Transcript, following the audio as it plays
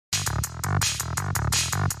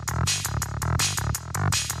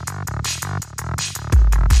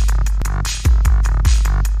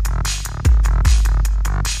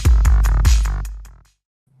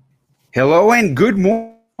Hello and good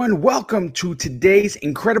morning. Welcome to today's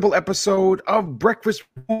incredible episode of Breakfast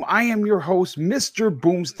Boom. I am your host, Mr.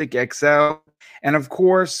 Boomstick XL. And of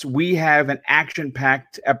course, we have an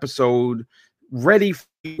action-packed episode ready for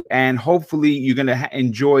you. And hopefully, you're going to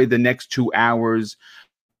enjoy the next 2 hours.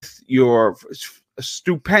 Your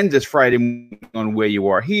stupendous Friday morning on where you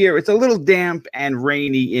are here. It's a little damp and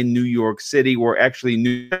rainy in New York City, or actually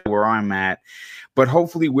New York, where I'm at. But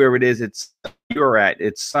hopefully, where it is, you're at,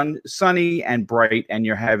 it's sunny and bright, and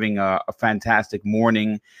you're having a fantastic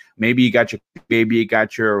morning. Maybe you got your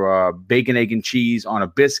bacon, egg, and cheese on a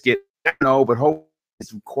biscuit. I don't know, but hopefully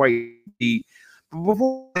it's quite the.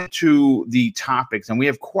 Before we get to the topics, and we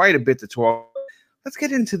have quite a bit to talk. Let's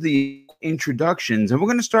get into the introductions, and we're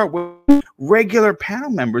going to start with regular panel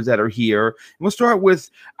members that are here. And we'll start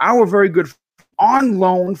with our very good on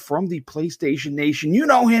loan from the PlayStation Nation. You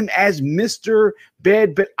know him as Mr.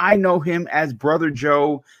 Bed, but I know him as Brother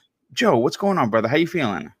Joe. Joe, what's going on, brother? How you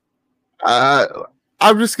feeling?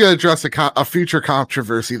 I'm just going to address a future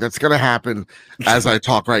controversy that's going to happen as I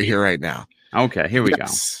talk right here, right now. Okay, here we go.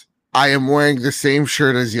 I am wearing the same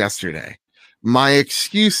shirt as yesterday. My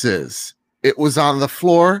excuse is it was on the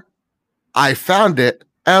floor. I found it.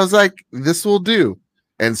 And I was like, this will do.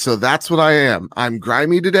 And so that's what I am. I'm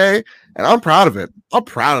grimy today, and I'm proud of it. I'm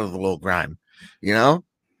proud of the little grime, you know?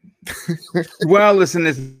 Well, listen,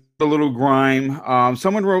 it's a little grime.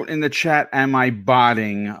 Someone wrote in the chat, am I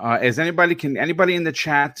botting? Can anybody in the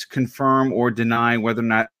chat confirm or deny whether or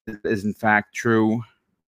not it is in fact true?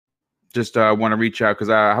 Just want to reach out because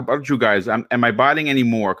how about you guys? Am I botting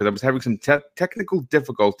anymore? Because I was having some technical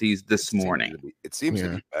difficulties this morning. It seems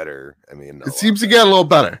to be better. I mean, it seems to get a little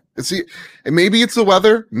better. And maybe it's the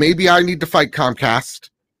weather. Maybe I need to fight Comcast,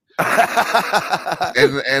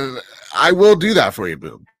 and I will do that for you,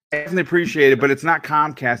 Boom. I definitely appreciate it, but it's not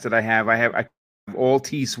Comcast that I have. I have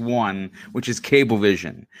Altice One, which is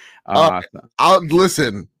Cablevision. I'll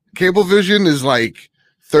listen. Cablevision is like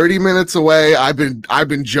 30 minutes away. I've been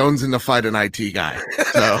jonesing to fight an IT guy.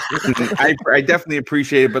 So I definitely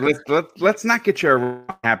appreciate it, but let's not get you a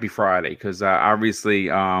happy Friday because obviously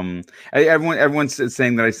everyone's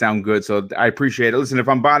saying that I sound good, so I appreciate it. Listen, if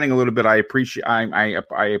I'm botting a little bit, I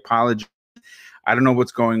apologize. I don't know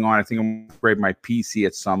what's going on. I think I'm gonna upgrade my PC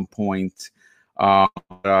at some point.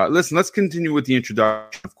 Listen, let's continue with the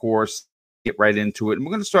introduction. Of course, get right into it, and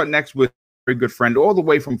we're going to start next with very good friend all the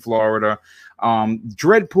way from Florida,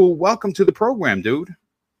 Dreadpool. Welcome to the program, dude.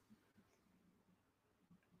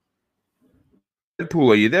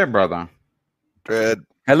 Dreadpool, are you there, brother? Dread.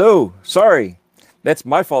 Hello. Sorry, that's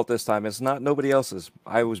my fault this time. It's not nobody else's.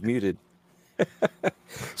 I was muted.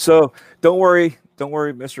 So don't worry,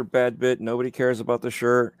 Mr. Badbit. Nobody cares about the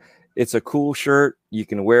shirt. It's a cool shirt. You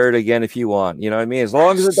can wear it again if you want. You know what I mean? As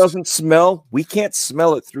long as it doesn't smell, we can't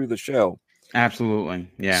smell it through the show. Absolutely.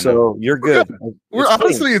 Yeah. So you're good.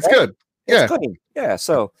 It's good. Yeah. It's clean. Yeah.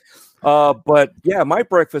 So, but yeah, my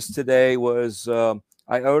breakfast today was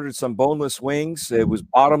I ordered some boneless wings. It was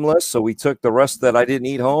bottomless, so we took the rest that I didn't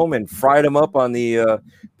eat home and fried them up on the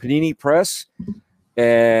panini press.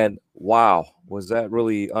 And wow, was that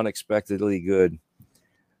really unexpectedly good?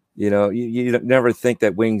 You know, you never think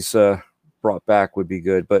that wings brought back would be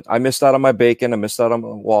good, but I missed out on my bacon. I missed out on my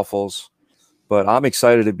waffles. But I'm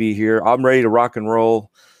excited to be here. I'm ready to rock and roll.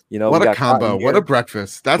 You know, what a combo. What a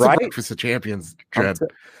breakfast. That's right? A breakfast of champions, Dread.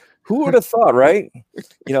 Who would have thought, right?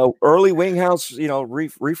 You know, early wing house, you know,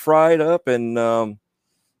 refried up and,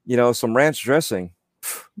 you know, some ranch dressing.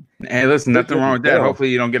 Hey, listen, nothing wrong with that.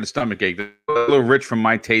 Hopefully you don't get a stomach ache. A little rich from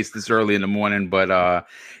my taste this early in the morning, but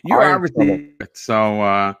you're obviously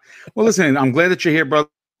so. Well, listen, I'm glad that you're here, brother.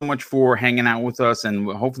 So much for hanging out with us, and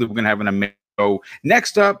hopefully we're going to have an amazing. So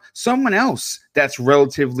next up, someone else that's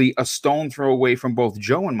relatively a stone throw away from both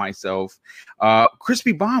Joe and myself,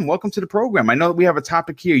 Crispy Bomb. Welcome to the program. I know that we have a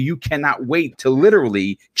topic here you cannot wait to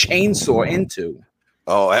literally chainsaw into.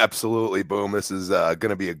 Oh, absolutely, Boom. This is going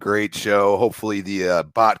to be a great show. Hopefully the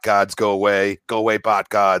bot gods go away. Go away, bot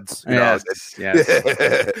gods. Yes.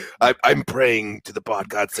 I'm praying to the bot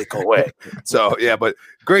gods to go away. So, yeah, but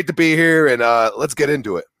great to be here, and let's get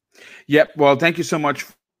into it. Yep. Well, thank you so much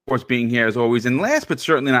for being here as always. And last but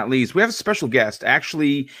certainly not least, we have a special guest.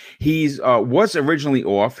 Actually, he's was originally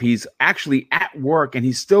off. He's actually at work, and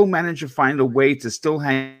he still managed to find a way to still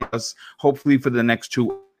hang with us, hopefully for the next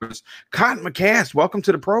 2 hours. Cotton McCast, welcome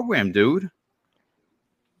to the program, dude.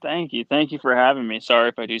 Thank you. Thank you for having me. Sorry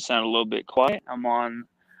if I do sound a little bit quiet. I'm on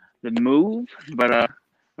the move, but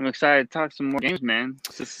I'm excited to talk some more games, man.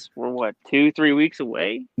 We're what, 2-3 weeks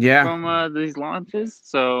away from these launches.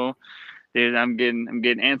 So dude, I'm getting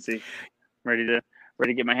antsy, ready to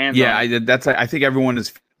get my hands on it. I think everyone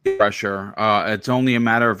is pressure. It's only a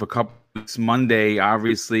matter of a couple weeks. Monday,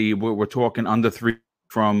 obviously, we're talking under 3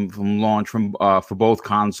 from launch for both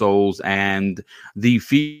consoles, and the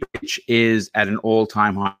feature is at an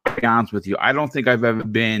all-time high. To be honest with you, I don't think I've ever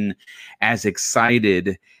been as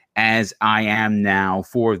excited as I am now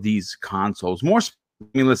for these consoles.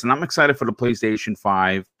 Listen, I'm excited for the PlayStation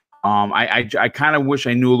 5. I kind of wish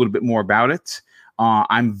I knew a little bit more about it.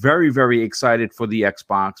 I'm very, very excited for the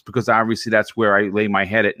Xbox because obviously that's where I lay my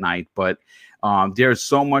head at night. But there's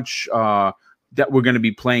so much that we're going to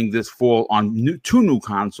be playing this fall on two new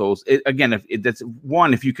consoles. That's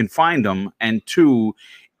one, if you can find them, and two,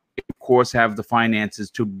 of course, have the finances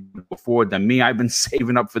to afford them. I've been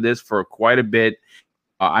saving up for this for quite a bit.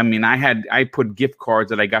 I put gift cards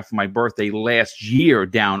that I got for my birthday last year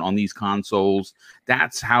down on these consoles.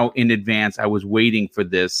 That's how in advance I was waiting for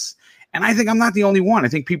this. And I think I'm not the only one. I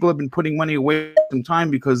think people have been putting money away some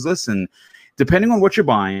time because, listen, depending on what you're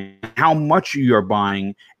buying, how much you're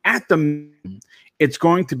buying, it's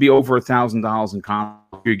going to be over $1,000 in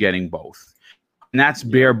consoles. You're getting both. And that's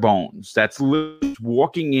bare bones. That's literally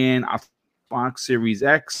walking in a Xbox Series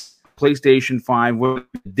X, PlayStation 5, with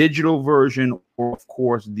the digital version, or of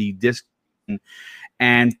course the disc.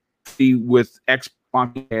 And with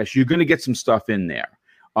Xbox Cash, you're going to get some stuff in there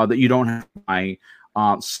that you don't have to buy.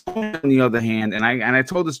 Sony, on the other hand, and I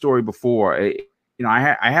told the story before. I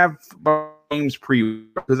have games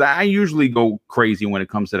because I usually go crazy when it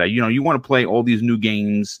comes to that. You want to play all these new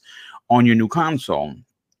games on your new console.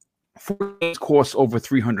 4 games costs over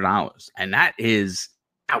 $300, and that is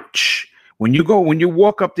ouch. When you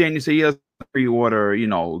walk up there and you say, yes, pre-order,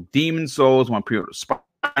 Demon Souls, I want to pre-order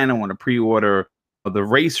Spider-Man, I want to pre-order the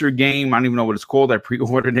racer game. I don't even know what it's called. I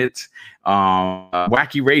pre-ordered it.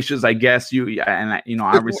 Wacky Racers, I guess.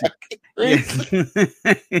 Obviously,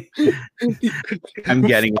 I'm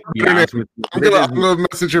getting it. I'm gonna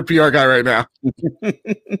message your PR guy right now.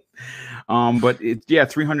 But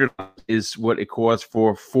 $300 is what it costs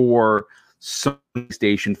for 4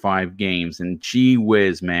 PlayStation 5 games, and gee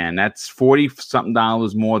whiz, man, that's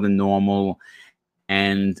 $40-something more than normal,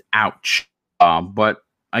 and ouch. But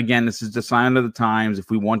again, this is the sign of the times. If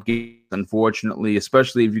we want games, unfortunately,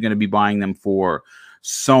 especially if you're going to be buying them for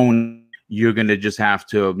Sony, you're going to just have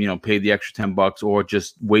to, pay the extra $10 or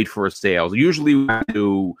just wait for a sale. Usually what I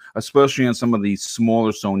do, especially on some of these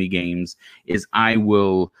smaller Sony games, is I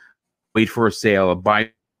will wait for a sale or buy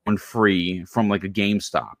one free from like a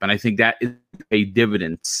GameStop. And I think that is a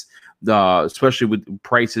dividends, especially with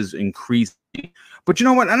prices increasing. But you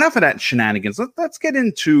know what? Enough of that shenanigans. Let's get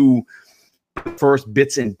into first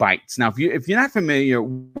bits and bytes. Now, if you're not familiar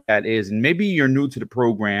with what that is, and maybe you're new to the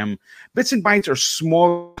program, bits and bytes are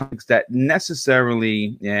small topics that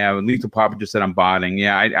necessarily, Lethal Papa just said I'm botting.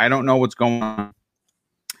 Yeah, I don't know what's going on.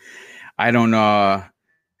 I don't know.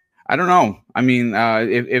 I mean,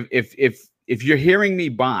 if you're hearing me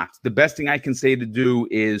bot, the best thing I can say to do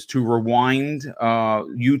is to rewind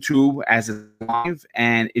YouTube as it's live,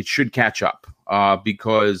 and it should catch up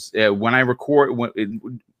because when I record,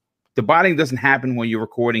 the botting doesn't happen when you're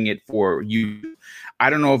recording it for you. I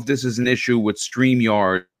don't know if this is an issue with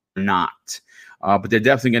StreamYard or not, but they're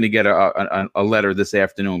definitely going to get a letter this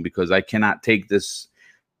afternoon because I cannot take this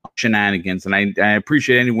shenanigans. And I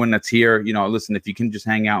appreciate anyone that's here. Listen, if you can just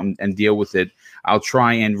hang out and deal with it, I'll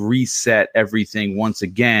try and reset everything once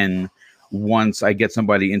again once I get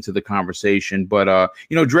somebody into the conversation. But,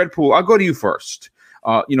 Dreadpool, I'll go to you first.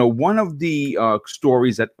 One of the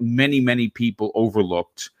stories that many people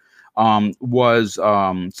overlooked was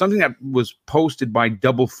something that was posted by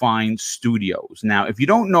Double Fine Studios. Now, if you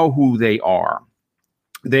don't know who they are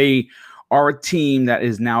a team that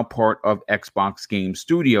is now part of Xbox Game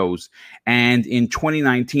Studios. And in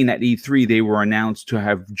 2019 at E3, they were announced to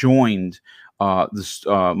have joined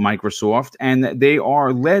Microsoft, and they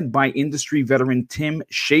are led by industry veteran Tim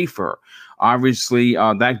Schafer. Obviously,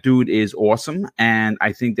 that dude is awesome, and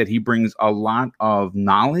I think that he brings a lot of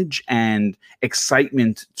knowledge and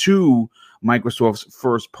excitement to Microsoft's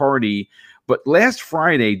first party. But last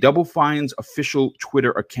Friday, Double Fine's official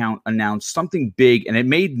Twitter account announced something big, and it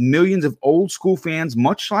made millions of old school fans,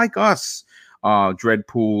 much like us,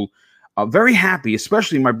 Dreadpool, very happy,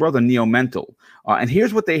 especially my brother Neo Mental. And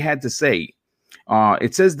here's what they had to say.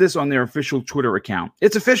 It says this on their official Twitter account.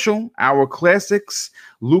 It's official. Our classics,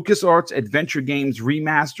 LucasArts Adventure Games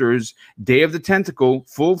remasters, Day of the Tentacle,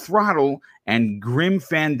 Full Throttle, and Grim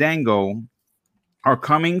Fandango are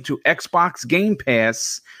coming to Xbox Game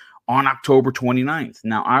Pass on October 29th.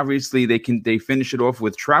 Now, obviously, they finish it off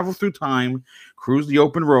with Travel Through Time, Cruise the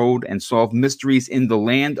Open Road, and Solve Mysteries in the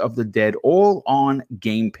Land of the Dead, all on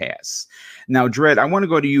Game Pass. Now, Dredd, I want to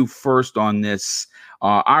go to you first on this.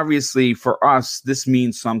 Obviously, for us, this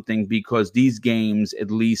means something because these games, at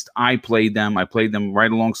least I played them. I played them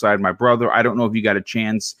right alongside my brother. I don't know if you got a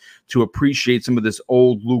chance to appreciate some of this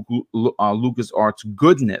old LucasArts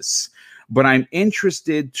goodness, but I'm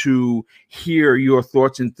interested to hear your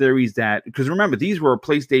thoughts and theories that, because remember, these were a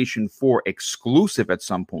PlayStation 4 exclusive at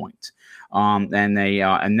some point. And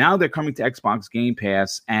now they're coming to Xbox Game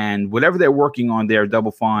Pass, and whatever they're working on there,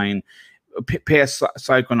 Double Fine, past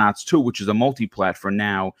Psychonauts 2, which is a multi-plat for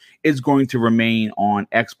now, is going to remain on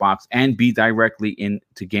Xbox and be directly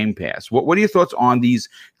into Game Pass. What are your thoughts on these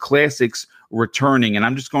classics returning? And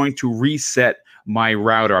I'm just going to reset my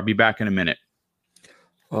router. I'll be back in a minute.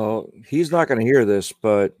 He's not going to hear this,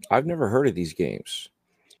 but I've never heard of these games.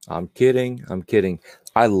 I'm kidding.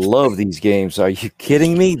 I love these games. Are you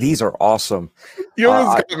kidding me? These are awesome. You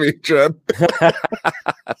always got me, Trent.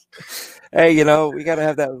 Hey, we got to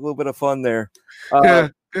have that little bit of fun there. Yeah.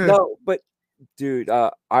 No, but dude,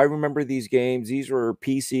 I remember these games. These were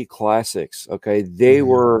PC classics. Okay. They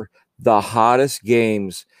were the hottest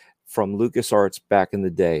games from LucasArts back in the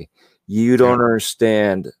day. You don't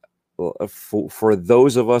understand. For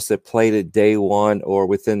those of us that played it day one or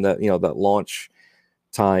within the, that launch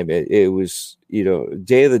time, it was,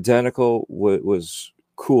 Day of the Tentacle was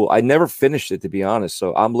cool. I never finished it, to be honest.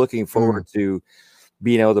 So I'm looking forward to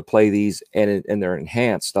being able to play these, and they're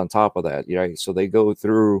enhanced on top of that. Right. So they go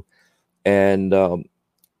through, and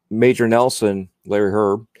Major Nelson, Larry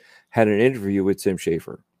Herb, had an interview with Tim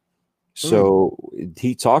Schafer. So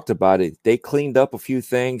he talked about it. They cleaned up a few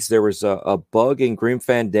things. There was a bug in Grim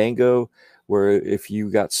Fandango where if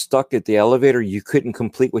you got stuck at the elevator, you couldn't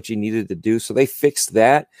complete what you needed to do. So they fixed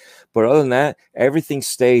that. But other than that, everything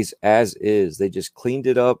stays as is. They just cleaned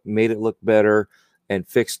it up, made it look better, and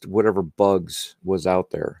fixed whatever bugs was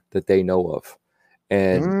out there that they know of.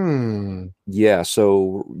 And yeah,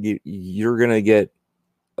 so you're going to get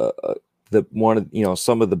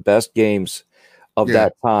some of the best games of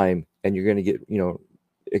that time, and you're going to get,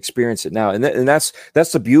 experience it now. And that's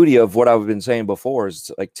the beauty of what I've been saying before, is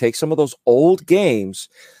to, like, take some of those old games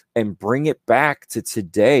and bring it back to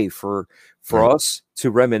today for us to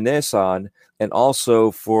reminisce on, and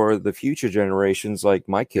also for the future generations like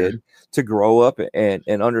my kid to grow up and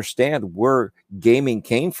understand where gaming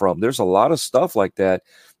came from. There's a lot of stuff like that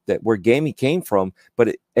where gaming came from,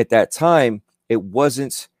 but at that time it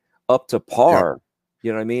wasn't up to par.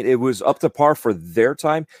 You know what I mean? It was up to par for their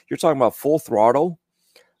time. You're talking about Full Throttle.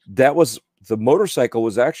 That was, the motorcycle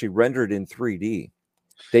was actually rendered in 3D.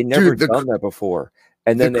 They never done that before.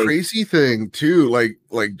 And then the crazy thing too,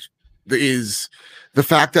 is the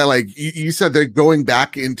fact that, like you said, they're going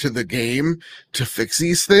back into the game to fix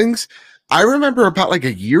these things. I remember about like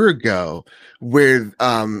a year ago where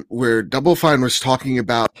Double Fine was talking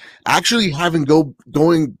about actually have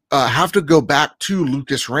to go back to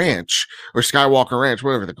Lucas Ranch or Skywalker Ranch,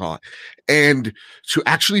 whatever they call it, and to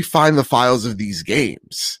actually find the files of these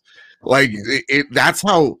games. Like that's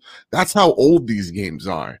how old these games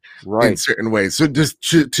are, in certain ways. So just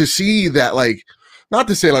to see that, like, not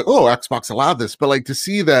to say like, oh, Xbox allowed this, but like to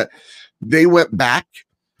see that they went back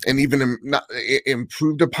and even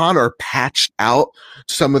improved upon or patched out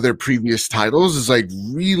some of their previous titles is like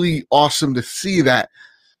really awesome to see that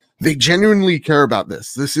they genuinely care about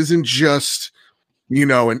this. This isn't just,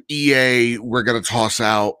 an EA, we're going to toss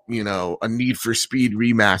out, a Need for Speed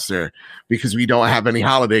remaster because we don't have any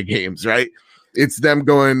holiday games, right? It's them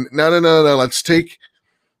going, no, let's take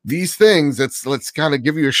these things. Let's kind of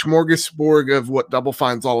give you a smorgasbord of what Double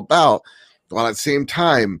Fine's all about, while at the same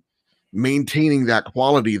time maintaining that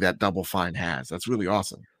quality that Double Fine has. That's really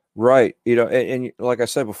awesome. Right. And like I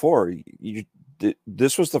said before,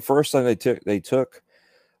 this was the first time they took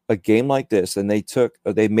a game like this, and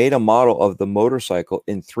they made a model of the motorcycle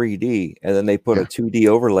in 3D, and then they put a 2D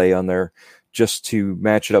overlay on there just to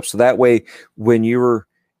match it up. So that way, when you were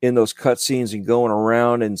in those cutscenes and going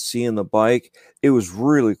around and seeing the bike, it was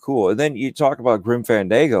really cool. And then you talk about Grim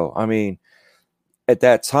Fandango. I mean, at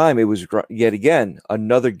that time, it was yet again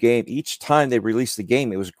another game. Each time they released the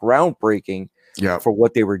game, it was groundbreaking for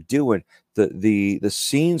what they were doing. The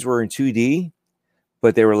scenes were in 2D,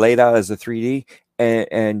 but they were laid out as a 3D,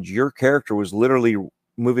 and your character was literally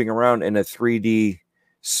moving around in a 3D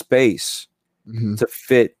space to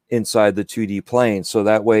fit inside the 2D plane. So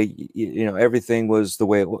that way, everything was the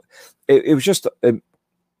way it was just,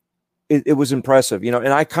 it was impressive,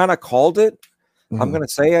 and I kind of called it. I'm going to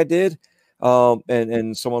say I did.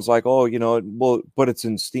 And someone's like, oh, well, but it's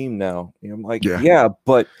in Steam now. I'm like, yeah,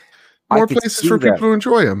 but more places for people to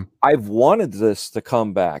enjoy them. I've wanted this to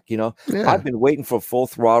come back. I've been waiting for Full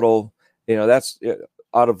Throttle. That's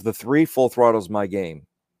out of the 3, Full Throttle's my game.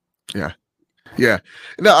 Yeah. Yeah.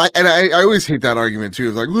 No, I always hate that argument too.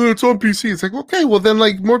 It's like, well, it's on PC. It's like, okay, well then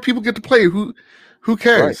like more people get to play. Who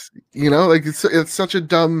cares? You know, like it's such a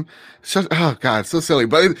dumb, oh god, it's so silly.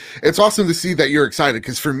 But it's awesome to see that you're excited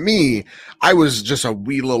because for me, I was just a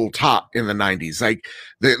wee little tot in the '90s. Like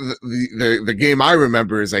the game I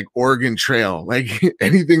remember is like Oregon Trail. Like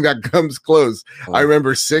anything that comes close. Oh. I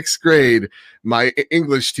remember 6th grade. My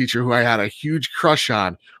English teacher, who I had a huge crush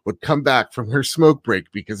on, would come back from her smoke break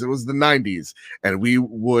because it was the '90s, and we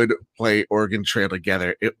would play Oregon Trail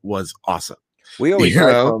together. It was awesome. We always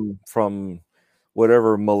died from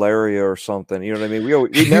whatever malaria or something. You know what I mean?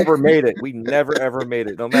 We never made it. We never ever made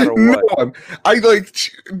it, no matter what. No, I like,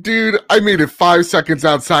 dude. I made it 5 seconds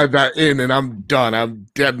outside that inn, and I'm done. I'm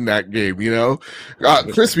dead in that game. You know,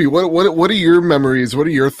 Crispy. What are your memories? What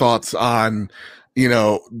are your thoughts on? You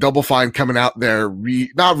know, Double Fine coming out there,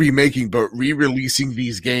 not remaking, but re-releasing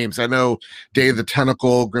these games. I know Day of the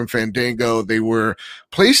Tentacle, Grim Fandango, they were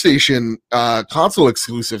PlayStation console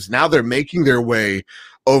exclusives. Now they're making their way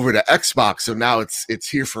over to Xbox, so now it's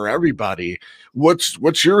here for everybody.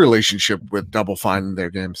 What's your relationship with Double Fine and their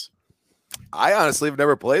games? I honestly have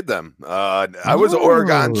never played them. I was an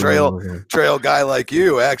Oregon Trail guy like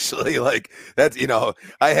you, actually. Like that's, you know,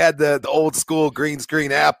 I had the old school green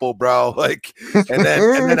screen Apple, bro. Like, and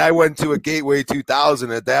then I went to a Gateway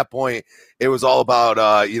 2000. At that point, it was all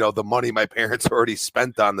about you know, the money my parents already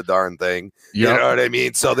spent on the darn thing. You know what I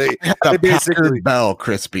mean? So they basically Packard Bell,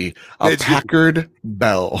 Crispy, a Packard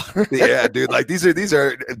Bell. Yeah, dude. Like these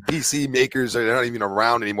are PC makers that are not even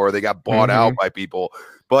around anymore. They got bought out by people.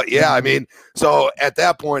 But yeah, I mean, so at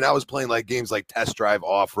that point, I was playing like games like Test Drive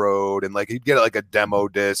Off Road, and like you'd get like a demo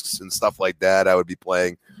discs and stuff like that. I would be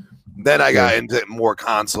playing. Then I got into more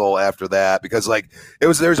console after that because like there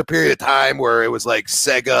was a period of time where it was like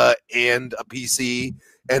Sega and a PC,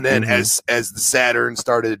 and then as the Saturn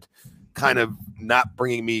started kind of not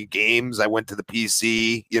bringing me games, I went to the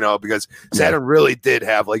PC. You know, because Saturn really did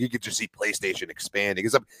have like you could just see PlayStation expanding.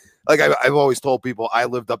 Because I've always told people I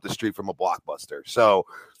lived up the street from a Blockbuster, so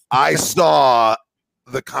I saw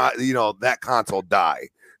that console die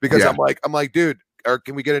because I'm like, dude,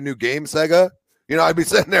 can we get a new game, Sega? You know, I'd be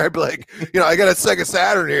sitting there, I'd be like, you know, I got a Sega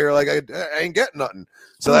Saturn here, like I ain't getting nothing.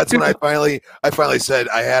 So that's when I finally said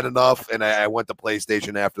I had enough, and I went to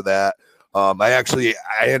PlayStation after that. I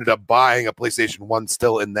ended up buying a PlayStation 1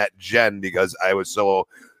 still in that gen because I was so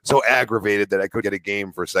aggravated that I could get a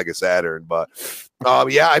game for Sega Saturn. But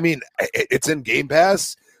yeah, I mean, it's in Game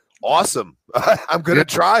Pass. Awesome. I'm gonna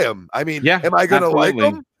try them. I mean, am I gonna like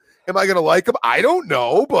them? Am I gonna like them? I don't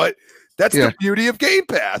know, but that's the beauty of Game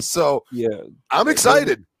Pass. So yeah, I'm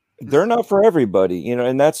excited. They're not for everybody, you know,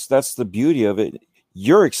 and that's the beauty of it.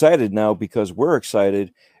 You're excited now because we're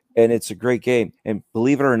excited, and it's a great game. And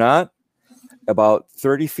believe it or not, about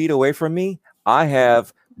 30 feet away from me, I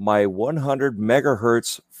have my 100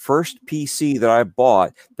 megahertz first PC that I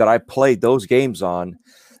bought that I played those games on,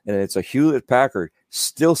 and it's a Hewlett Packard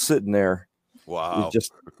still sitting there. Wow. So,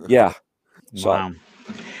 wow.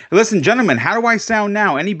 Listen, gentlemen, how do I sound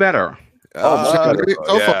now? Any better? Let's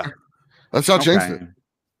not jinx it.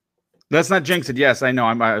 Let's not jinx it. Yes, I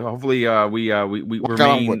know. Hopefully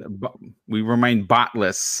we remain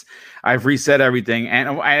botless. I've reset everything, and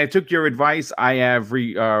I took your advice. I have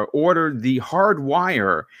ordered the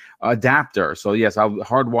hardwire adapter. So yes, I'll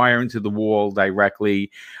hardwire into the wall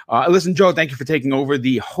directly. Listen, Joe, thank you for taking over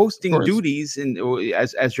the hosting duties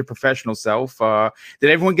as your professional self. Did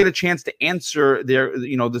everyone get a chance to answer their?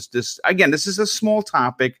 You know, this again. This is a small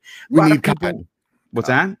topic. We need cotton. What's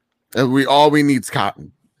that? We need is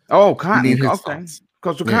cotton. Oh, cotton. Okay.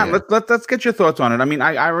 So, Cotton, let's get your thoughts on it. I mean,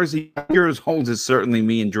 I was years old as certainly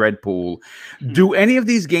me in Dreadpool. Do any of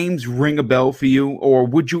these games ring a bell for you, or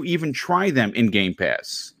would you even try them in Game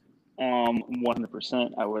Pass?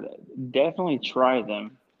 100%. I would definitely try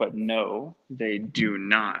them, but no, they do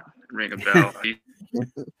not ring a bell.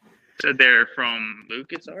 So they're from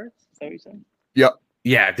LucasArts? Is that what you said? Yep.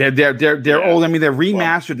 Yeah, they're old. I mean, they're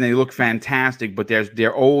remastered and they look fantastic, but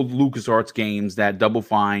they're old LucasArts games that Double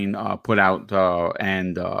Fine put out,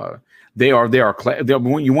 and they are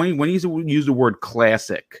when you use the word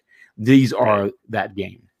classic, these are that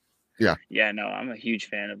game. Yeah. Yeah, no, I'm a huge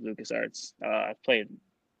fan of LucasArts. I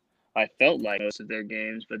felt like most of their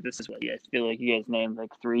games, but this is what I feel like you guys named like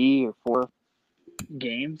 3 or 4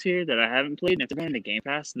 games here that I haven't played. And if they're going to Game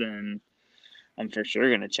Pass, then I'm for sure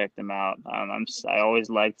going to check them out. I always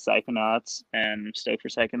liked Psychonauts, and I'm stoked for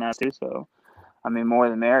Psychonauts too. So, I mean, more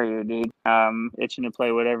the merrier, dude. Itching to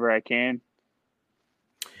play whatever I can.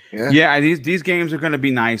 Yeah, these games are going to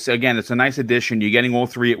be nice. Again, it's a nice addition. You're getting all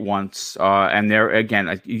three at once, and they're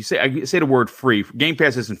again. You say the word free. Game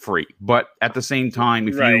Pass isn't free, but at the same time,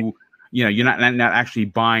 if Right. you're not actually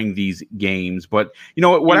buying these games. But you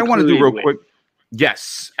know what I want to do real quick.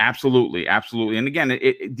 Yes, absolutely. And again,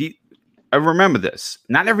 I remember this.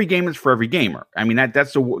 Not every game is for every gamer. I mean,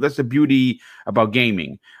 that's the beauty about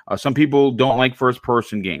gaming. Some people don't like first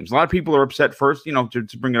person games. A lot of people are upset first,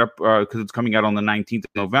 to bring it up because it's coming out on the 19th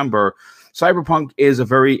of November. Cyberpunk is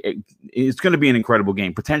it's going to be an incredible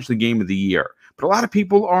game, potentially game of the year. But a lot of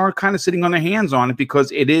people are kind of sitting on their hands on it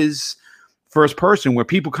because it is first person, where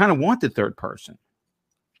people kind of wanted third person.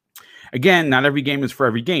 Again, not every game is for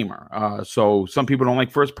every gamer. So some people don't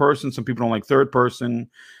like first person. Some people don't like third person.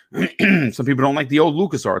 Some people don't like the old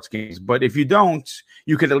LucasArts games. But if you don't,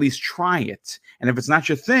 you could at least try it. And if it's not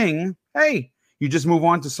your thing, hey, you just move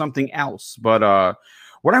on to something else. But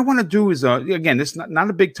what I want to do is, again, this is not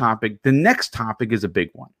a big topic. The next topic is a big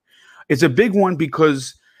one. It's a big one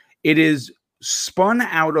because it is spun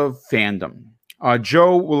out of fandom.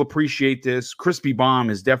 Joe will appreciate this. Crispy Bomb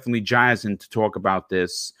is definitely jazzing to talk about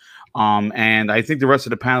this. And I think the rest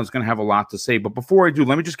of the panel is going to have a lot to say. But before I do,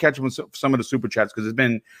 let me just catch up with some of the super chats because there's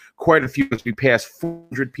been quite a few as we passed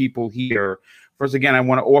 400 people here. First, again, I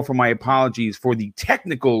want to offer my apologies for the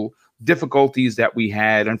technical difficulties that we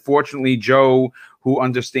had. Unfortunately, Joe, who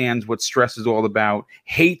understands what stress is all about,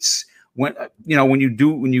 hates when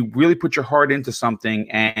you really put your heart into something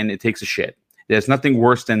and it takes a shit. There's nothing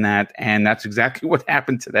worse than that, and that's exactly what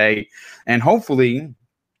happened today. And hopefully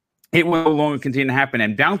it will no longer continue to happen.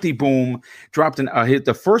 And Bounty Boom dropped hit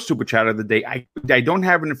the first super chat of the day. I don't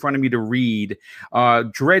have it in front of me to read.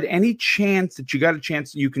 Dread, any chance that you got a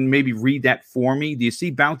chance you can maybe read that for me? Do you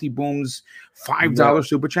see Bounty Boom's $5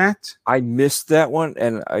 super chat? I missed that one,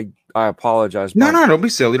 and I apologize. No, don't be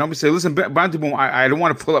silly. Don't be silly. Listen, Bounty Boom, I don't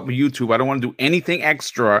want to pull up YouTube. I don't want to do anything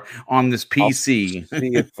extra on this PC. I'll see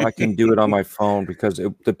if I can do it on my phone because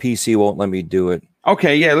the PC won't let me do it.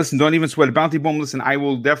 Okay, yeah, listen, don't even sweat it. Bounty Boom, listen, I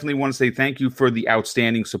will definitely want to say thank you for the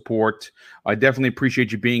outstanding support. I definitely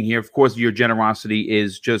appreciate you being here. Of course, your generosity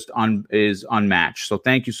is just unmatched. So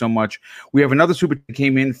thank you so much. We have another super that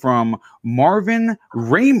came in from Marvin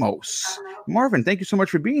Ramos. Marvin, thank you so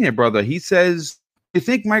much for being here, brother. He says, you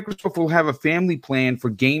think Microsoft will have a family plan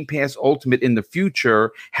for Game Pass Ultimate in the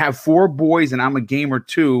future? Have 4 boys and I'm a gamer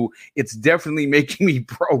too. It's definitely making me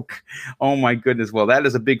broke. Oh my goodness. Well, that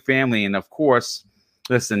is a big family. And of course,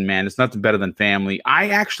 listen, man, it's nothing better than family. I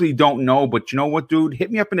actually don't know, but you know what, dude?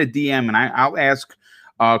 Hit me up in a DM and I'll ask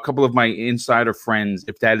a couple of my insider friends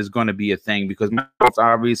if that is going to be a thing, because Microsoft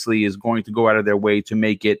obviously is going to go out of their way to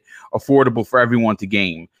make it affordable for everyone to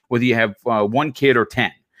game, whether you have 1 kid or 10.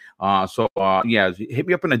 Yeah, hit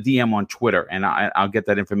me up in a DM on Twitter and I'll get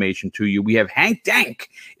that information to you. We have Hank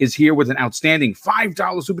Dank is here with an outstanding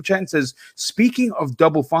 $5 super chat and says, speaking of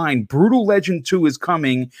Double Fine, Brutal Legend 2 is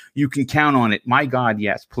coming. You can count on it. My God,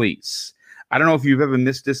 yes, please. I don't know if you've ever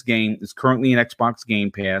missed this game. It's currently in Xbox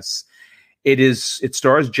Game Pass. It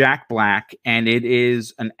stars Jack Black, and it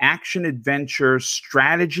is an action-adventure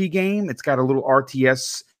strategy game. It's got a little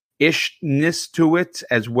RTS-ishness to it,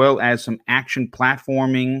 as well as some action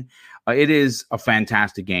platforming. It is a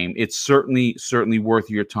fantastic game. It's certainly worth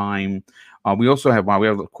your time. We also have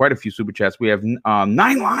quite a few super chats. We have 9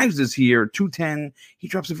 Lives is here, 210. He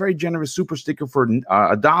drops a very generous super sticker for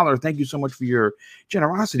 $1. Thank you so much for your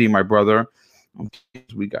generosity, my brother. Okay,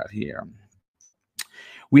 we got here.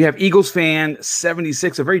 We have Eagles fan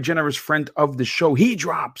 76, a very generous friend of the show. He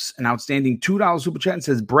drops an outstanding $2 super chat and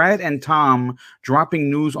says, Brad and Tom dropping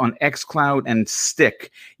news on xCloud and Stick.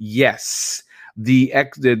 Yes,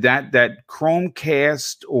 that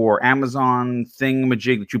Chromecast or Amazon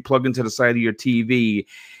thingamajig that you plug into the side of your TV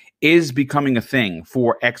is becoming a thing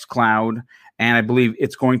for xCloud. And I believe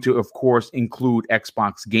it's going to, of course, include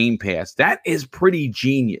Xbox Game Pass. That is pretty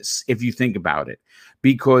genius if you think about it.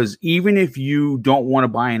 Because even if you don't want to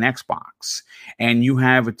buy an Xbox and you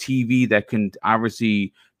have a TV that can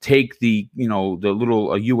obviously take the little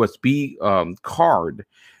USB card,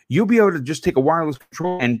 you'll be able to just take a wireless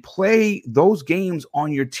control and play those games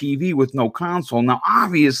on your TV with no console. Now,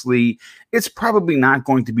 obviously, it's probably not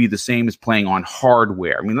going to be the same as playing on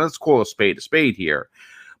hardware. I mean, let's call a spade here.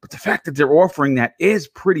 But the fact that they're offering that is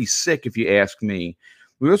pretty sick, if you ask me.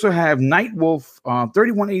 We also have Nightwolf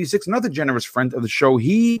 3186, another generous friend of the show.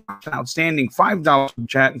 He an outstanding $5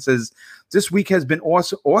 chat and says, this week has been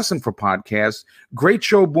awesome for podcasts. Great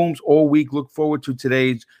show, Booms, all week. Look forward to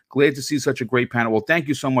today's. Glad to see such a great panel. Well, thank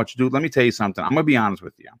you so much, dude. Let me tell you something. I'm going to be honest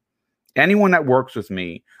with you. Anyone that works with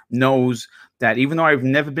me knows that even though I've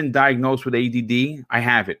never been diagnosed with ADD, I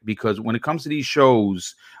have it, because when it comes to these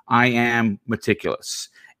shows, I am meticulous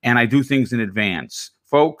and I do things in advance.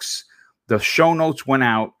 Folks, the show notes went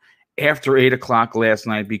out after 8 o'clock last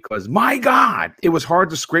night because, my God, it was hard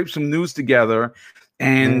to scrape some news together,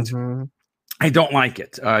 and I don't like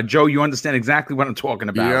it. Joe, you understand exactly what I'm talking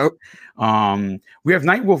about. Yep. We have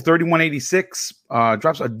Nightwolf 3186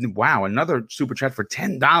 drops another super chat for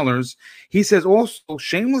 $10. He says, also,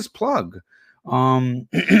 shameless plug.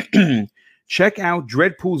 Check out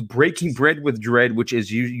Dreadpool's Breaking Bread with Dread, which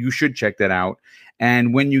is you should check that out.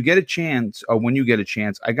 And when you get a chance,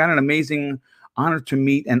 I got an amazing honor to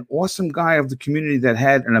meet an awesome guy of the community that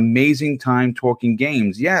had an amazing time talking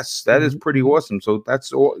games. Yes, that is pretty awesome. So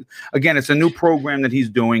that's all. Again, it's a new program that he's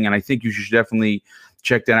doing, and I think you should definitely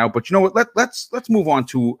check that out. But you know what? Let's move on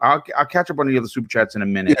to. I'll catch up on the other super chats in a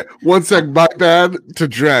minute. Yeah, one sec. My bad to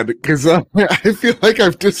Dread, because I feel like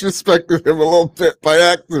I've disrespected him a little bit by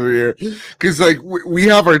accident here. Because like we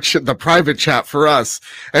have our the private chat for us,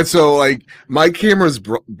 and so like my camera's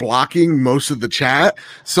blocking most of the chat.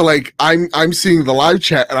 So like I'm seeing the live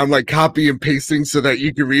chat, and I'm like copy and pasting so that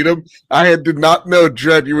you can read them. I did not know,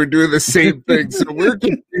 Dread, you were doing the same thing. So we're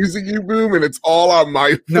confusing you, Boom, and it's all on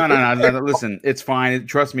my. No. Listen, it's fine.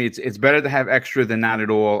 Trust me, it's better to have extra than not at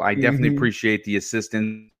all. I definitely appreciate the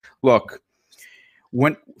assistance. Look,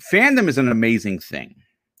 when fandom is an amazing thing,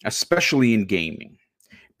 especially in gaming,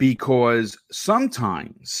 because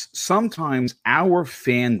sometimes our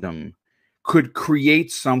fandom could create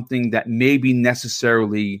something that maybe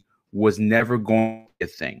necessarily was never going to be a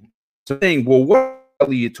thing. So saying, well, what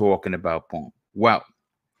are you talking about, Boom? Well,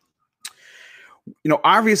 you know,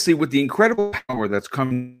 obviously with the incredible power that's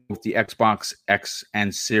coming with the Xbox X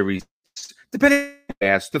and Series, depending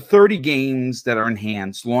on the 30 games that are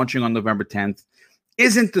enhanced launching on November 10th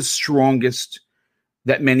isn't the strongest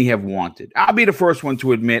that many have wanted. I'll be the first one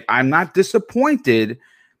to admit I'm not disappointed.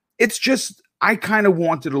 It's just I kind of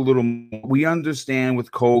wanted a little more. We understand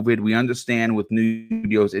with COVID, we understand with new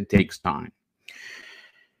studios, it takes time.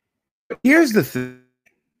 But here's the thing.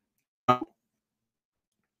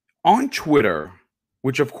 On Twitter,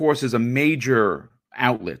 which of course is a major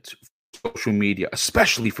outlet for social media,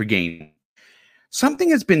 especially for gaming,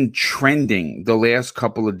 something has been trending the last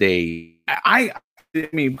couple of days. I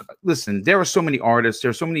mean, listen, there are so many artists,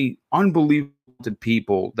 there are so many unbelievable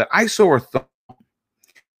people that I saw a thumbnail.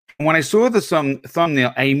 When I saw the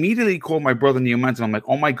thumbnail, I immediately called my brother Neil Menton. I'm like,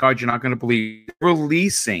 oh my God, you're not going to believe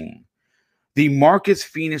releasing the Marcus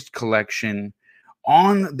Phoenix collection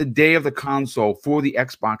on the day of the console for the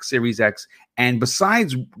Xbox Series X. And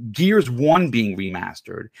besides Gears 1 being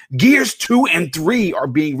remastered, Gears 2 and 3 are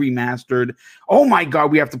being remastered. Oh my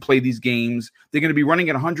God, we have to play these games. They're going to be running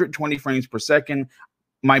at 120 frames per second.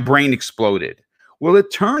 My brain exploded. Well,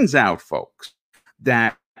 it turns out, folks,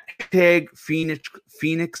 that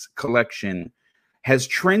Phoenix collection has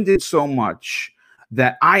trended so much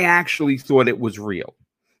that I actually thought it was real.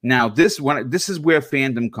 Now, this is where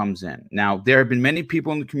fandom comes in. Now, there have been many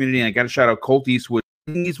people in the community, and I got to shout out Colt Eastwood.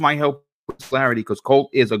 He needs my help with clarity because Colt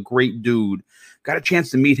is a great dude. Got a chance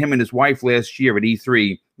to meet him and his wife last year at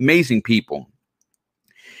E3. Amazing people.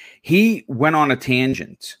 He went on a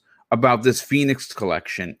tangent about this Phoenix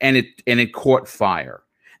collection, and it caught fire.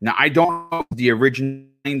 Now, I don't know the original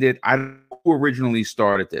did. I don't know who originally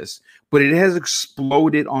started this, but it has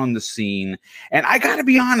exploded on the scene. And I got to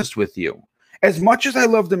be honest with you. As much as I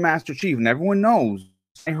love the Master Chief, and everyone knows,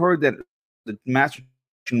 I heard that the Master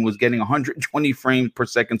Chief was getting 120 frames per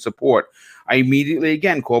second support. I immediately,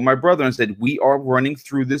 again, called my brother and said, we are running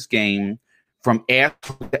through this game from ass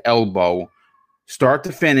to elbow, start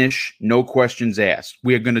to finish, no questions asked.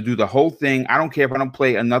 We are going to do the whole thing. I don't care if I don't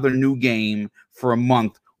play another new game for a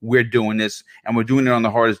month. We're doing this, and we're doing it on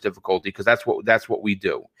the hardest difficulty because that's what we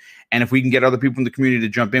do. And if we can get other people in the community to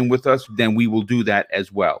jump in with us, then we will do that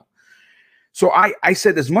as well. So I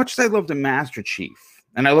said, as much as I love the Master Chief,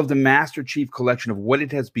 and I love the Master Chief collection of what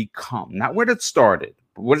it has become, not where it started,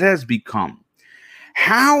 but what it has become.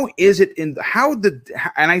 How is it and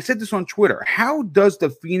I said this on Twitter, how does the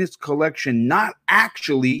Phoenix collection not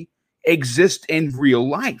actually exist in real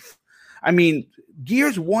life? I mean,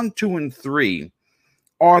 Gears 1, 2, and 3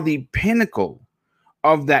 are the pinnacle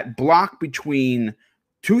of that block between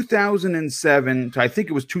 2007 to I think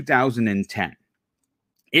it was 2010.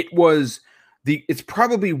 It's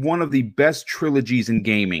probably one of the best trilogies in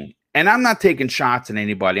gaming. And I'm not taking shots at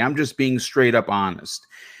anybody. I'm just being straight up honest.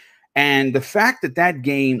 And the fact that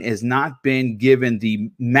game has not been given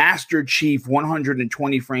the Master Chief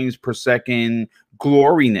 120 frames per second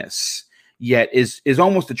gloriness, yet is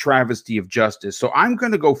almost a travesty of justice. So I'm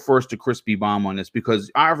going to go first to Crispy Bomb on this, because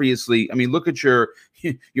obviously, I mean, look at your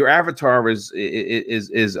avatar is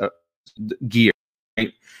a Gear,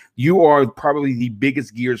 right? You are probably the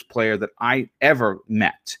biggest Gears player that I ever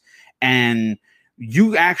met, and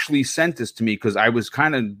you actually sent this to me because I was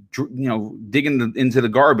kind of, digging into the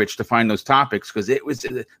garbage to find those topics, because it was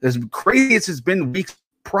as crazy as it's been weeks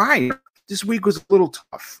prior. This week was a little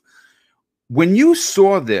tough. When you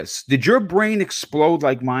saw this, did your brain explode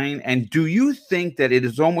like mine? And do you think that it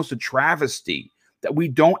is almost a travesty that we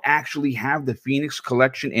don't actually have the Phoenix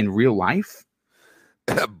Collection in real life?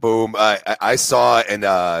 Boom. I saw it, and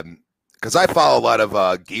because I follow a lot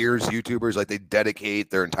of Gears YouTubers, like they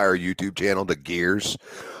dedicate their entire YouTube channel to Gears.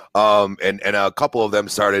 And a couple of them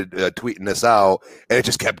started tweeting this out, and it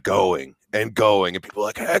just kept going and going. And people were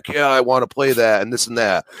like, heck yeah, I want to play that and this and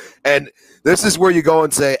that. And this is where you go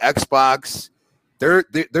and say Xbox, they're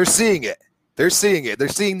seeing it. They're seeing it. They're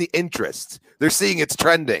seeing the interest. They're seeing it's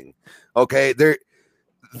trending. Okay.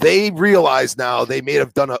 They realize now they may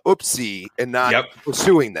have done a oopsie and not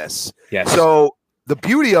pursuing this. Yes. So the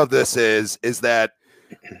beauty of this is that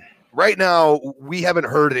right now we haven't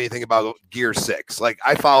heard anything about Gear 6. Like,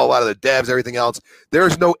 I follow a lot of the devs, everything else.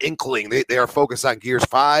 There's no inkling. They are focused on Gears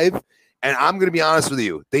 5. And I'm going to be honest with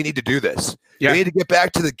you. They need to do this. They need to get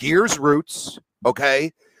back to the Gears roots.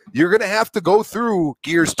 Okay. You're going to have to go through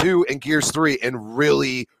Gears 2 and Gears 3 and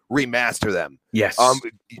really remaster them. Yes.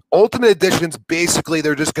 Ultimate Editions, basically,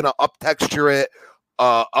 they're just going to up texture it,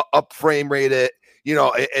 up frame rate it,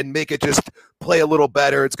 and make it just play a little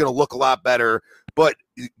better. It's going to look a lot better. But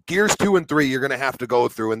Gears 2 and 3, you're going to have to go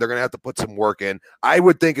through, and they're going to have to put some work in. I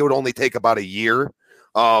would think it would only take about a year.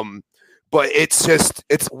 But it's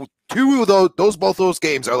two of both those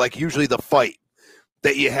games are like usually the fight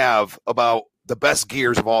that you have about the best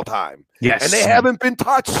Gears of all time. Yes. And they haven't been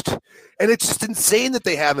touched. And it's just insane that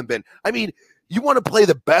they haven't been. I mean, you want to play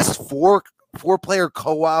the best four-player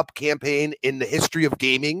co-op campaign in the history of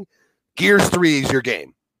gaming, Gears 3 is your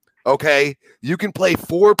game. Okay? You can play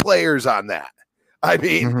 4 players on that. I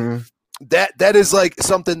mean, that is like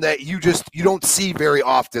something that you don't see very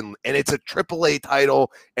often, and it's a AAA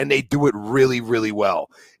title, and they do it really, really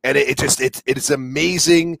well. And it's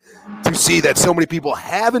amazing to see that so many people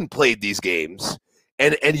haven't played these games,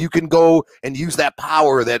 and you can go and use that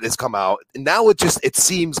power that has come out. And now it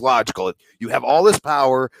seems logical. You have all this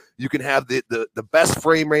power, you can have the best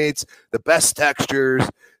frame rates, the best textures,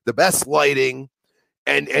 the best lighting.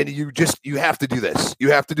 And you have to do this. You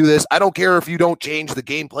have to do this. I don't care if you don't change the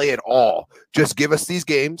gameplay at all. Just give us these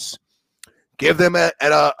games. Give them at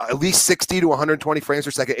least 60 to 120 frames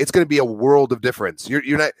per second. It's going to be a world of difference.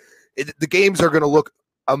 The games are going to look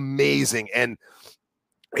amazing, and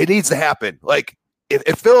it needs to happen. Like,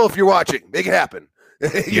 if Phil, if you're watching, make it happen.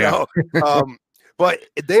 you know. But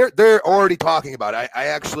they're already talking about it. I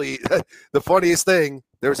actually, the funniest thing,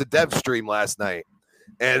 there was a dev stream last night.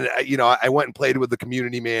 And, I went and played with the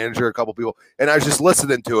community manager, a couple people, and I was just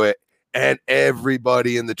listening to it. And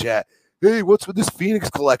everybody in the chat, hey, what's with this Phoenix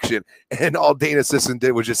Collection? And all Dana Sisson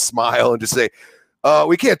did was just smile and just say,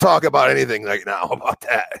 we can't talk about anything right now about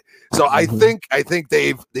that. So I think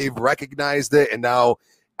they've recognized it, and now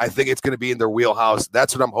I think it's going to be in their wheelhouse.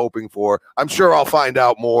 That's what I'm hoping for. I'm sure I'll find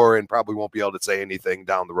out more and probably won't be able to say anything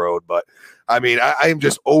down the road. But, I mean, I am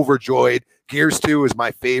just overjoyed. Gears 2 is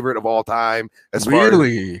my favorite of all time.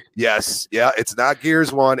 Yes. Yeah, it's not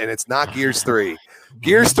Gears 1 and it's not Gears 3.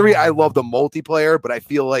 Gears 3, I love the multiplayer, but I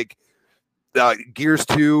feel like Gears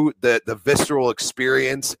 2, the visceral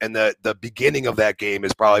experience and the beginning of that game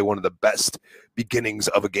is probably one of the best beginnings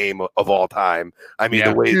of a game of all time. I mean,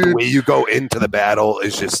 the way you go into the battle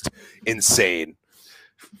is just insane.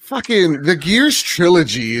 Fucking the Gears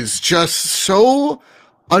trilogy is just so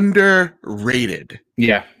underrated.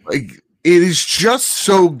 Yeah. Like, it is just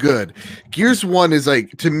so good. Gears 1 is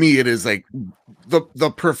like, to me, it is like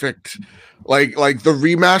the perfect, like the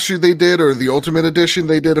remaster they did, or the Ultimate Edition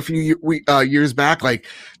they did a few years back. Like,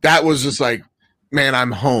 that was just like, man,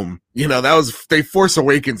 I'm home. They Force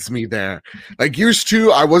Awakens me there. Like, Gears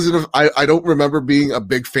 2, I don't remember being a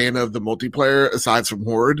big fan of the multiplayer aside from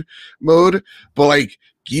Horde mode, but like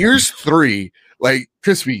Gears 3, like,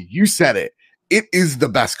 Crispy, you said it. It is the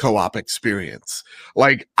best co-op experience.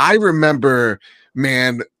 Like, I remember,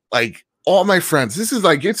 man, like, all my friends, this is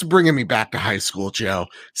like, it's bringing me back to high school, Joe,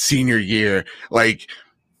 senior year. Like,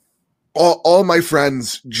 all my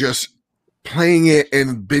friends just playing it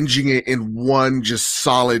and binging it in one just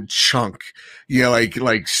solid chunk.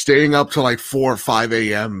 Like staying up to like 4 or 5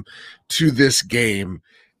 a.m. to this game.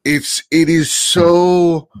 It is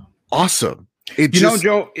so awesome. Joe,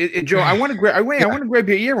 Joe, I want to grab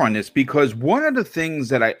your ear on this, because one of the things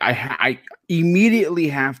that I immediately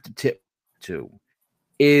have to tip to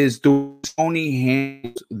is the Sony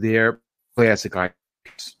handles their classic items.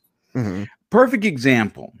 Mhm. Perfect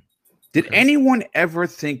example. Did anyone ever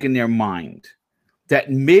think in their mind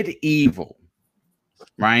that Medieval,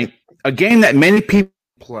 right, a game that many people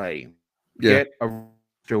play, get a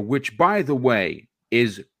roster, which, by the way,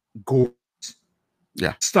 is gorgeous.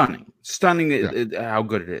 Yeah. Stunning how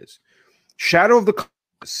good it is. Shadow of the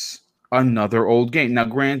Colossus, another old game. Now,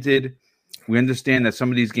 granted, we understand that some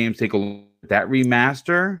of these games take a look at that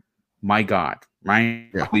remaster. My God, right?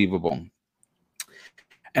 Yeah. Unbelievable.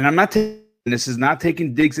 And I'm not this is not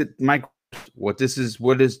taking digs at Microsoft. What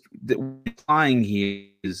is implying here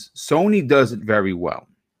is Sony does it very well.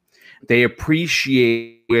 They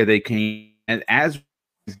appreciate where they came, and as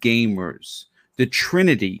gamers, the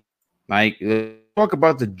Trinity, like talk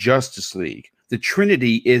about the Justice League. The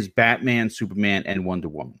Trinity is Batman, Superman, and Wonder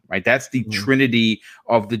Woman, right? That's the Trinity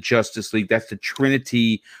of the Justice League. That's the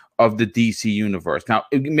Trinity of the DC universe. Now,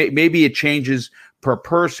 maybe it changes per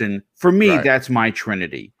person. For me, that's my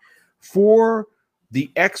Trinity. For the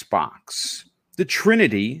Xbox, the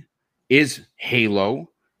Trinity is Halo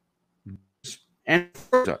and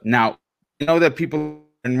Forza. Now, you know that people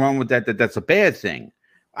can run with that's a bad thing.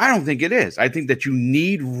 I don't think it is. I think that you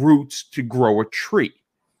need roots to grow a tree,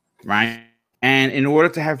 right? And in order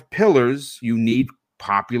to have pillars, you need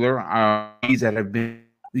popular IPs that have been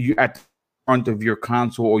at the front of your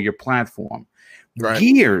console or your platform. Right.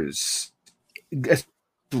 Gears,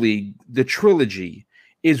 especially the trilogy,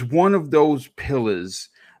 is one of those pillars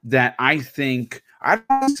that I think, I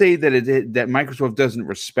don't say that that Microsoft doesn't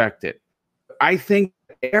respect it. I think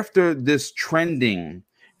after this trending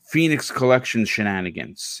Phoenix Collection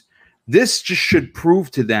shenanigans, this just should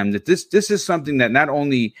prove to them that this is something that not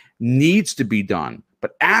only needs to be done,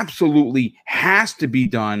 but absolutely has to be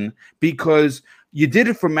done, because you did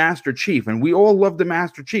it for Master Chief, and we all love the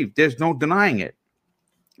Master Chief. There's no denying it.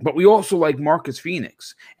 But we also like Marcus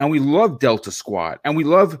Phoenix, and we love Delta Squad, and we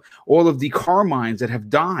love all of the Carmines that have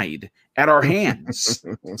died at our hands,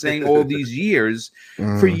 saying all these years.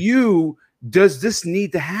 For you, does this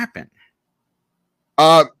need to happen?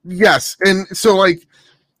 Yes. And so, like,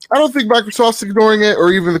 I don't think Microsoft's ignoring it,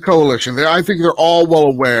 or even the coalition. I think they're all well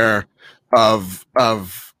aware of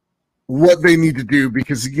what they need to do,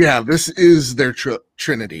 because, this is their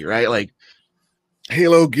trinity, right? Like,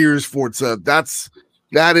 Halo, Gears, Forza,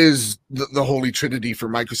 that is the holy trinity for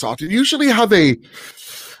Microsoft. And usually how they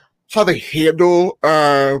handle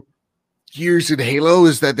Gears and Halo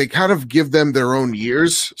is that they kind of give them their own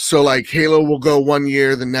years. So like Halo will go 1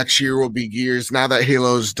 year, the next year will be Gears. Now that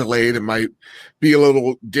Halo's delayed, it might be a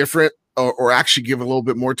little different, or actually give a little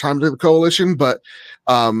bit more time to the coalition, but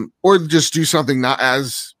or just do something not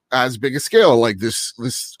as big a scale, like this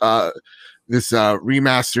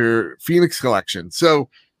remaster Phoenix Collection. So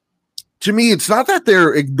to me, it's not that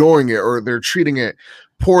they're ignoring it or they're treating it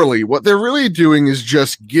poorly. What they're really doing is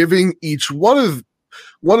just giving each one of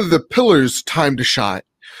the pillars time to shine.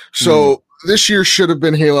 So this year should have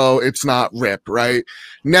been Halo. It's not RIP, right?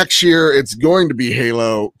 Next year, it's going to be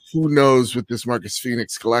Halo. Who knows with this Marcus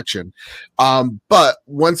Phoenix collection? But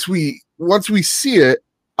once we see it,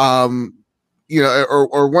 or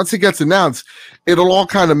once it gets announced, it'll all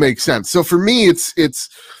kind of make sense. So for me, it's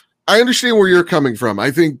I understand where you're coming from.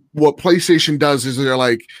 I think what PlayStation does is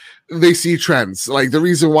they see trends. Like the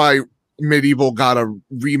reason why Medieval got a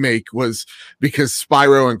remake was because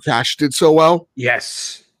Spyro and Crash did so well.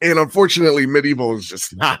 Yes. And unfortunately, Medieval is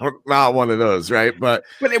just not one of those, right? But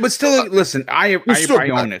it was still listen. I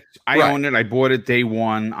own it. I own it. I bought it day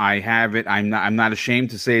one. I have it. I'm not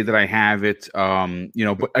ashamed to say that I have it.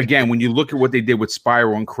 But again, when you look at what they did with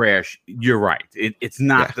Spyro and Crash, you're right. It's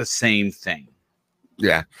not the same thing.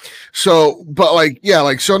 Yeah. So, but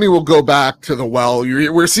Sony will go back to the well.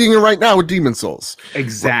 We're seeing it right now with Demon's Souls.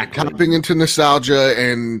 Exactly. Tapping into nostalgia,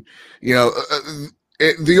 and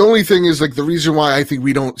the only thing is the reason why I think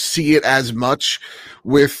we don't see it as much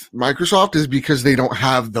with Microsoft is because they don't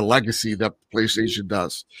have the legacy that PlayStation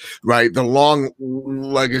does, right? The long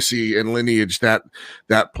legacy and lineage that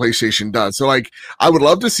PlayStation does. So I would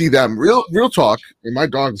love to see them real talk. And my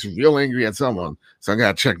dog's real angry at someone, so I'm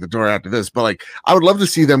gonna check the door after this. But I would love to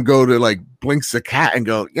see them go to Blinks the Cat and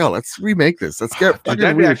go, yo, let's remake this. Let's get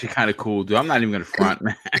that'd be actually kind of cool, dude. I'm not even gonna front,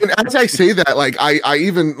 man. And as I say that, I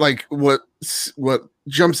even what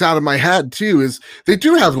jumps out of my head too is they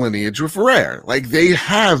do have lineage with Rare. They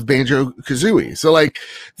have Banjo-Kazooie, so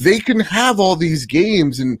they can have all these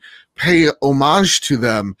games and pay homage to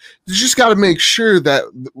them, you just got to make sure that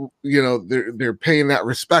they're paying that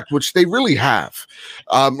respect, which they really have.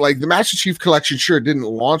 Like the Master Chief Collection, sure, didn't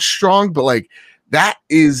launch strong, but like that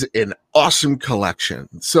is an awesome collection.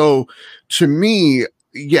 So to me,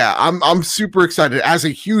 yeah, I'm super excited as a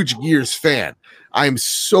huge Gears fan. I'm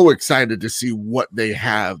so excited to see what they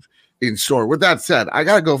have in store. With that said, I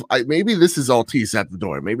gotta go. Maybe this is Altice at the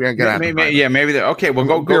door. Maybe I gotta. Maybe. Okay, well,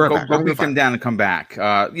 go beat them down and come back.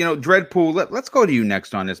 Dreadpool. Let's go to you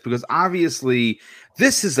next on this, because obviously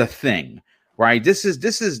this is a thing, right? This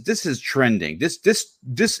is trending.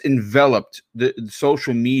 This enveloped the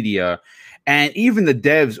social media, and even the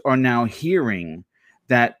devs are now hearing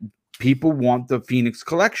that people want the Phoenix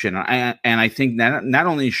collection. And I think that not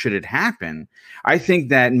only should it happen, I think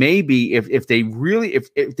that maybe if they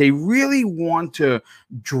really want to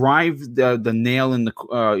drive the nail in the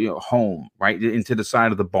home, right, into the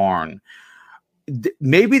side of the barn,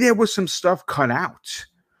 maybe there was some stuff cut out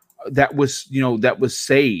that was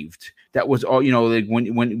saved. That was all, like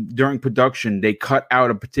when during production they cut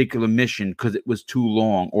out a particular mission because it was too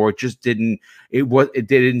long, or it just didn't. They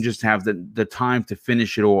didn't just have the time to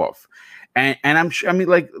finish it off. And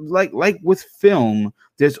like with film,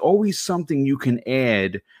 there's always something you can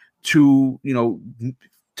add to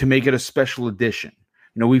make it a special edition.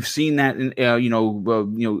 We've seen that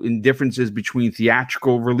in differences between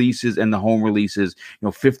theatrical releases and the home releases,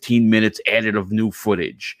 15 minutes added of new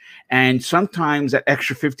footage. And sometimes that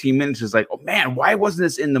extra 15 minutes is like, oh man, why wasn't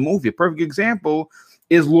this in the movie? A perfect example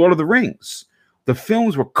is Lord of the Rings. The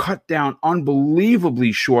films were cut down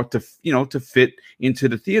unbelievably short to fit into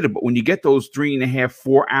the theater. But when you get those 3.5,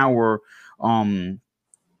 4 hour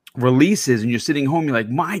releases and you're sitting home, you're like,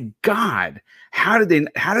 my God, how did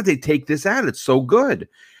they take this out? It's so good.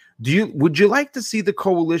 Would you like to see the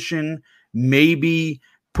coalition maybe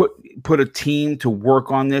put a team to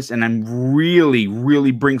work on this and then really,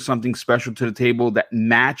 really bring something special to the table that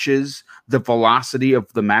matches the velocity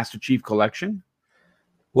of the Master Chief Collection?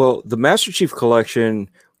 Well, the Master Chief Collection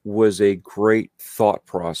was a great thought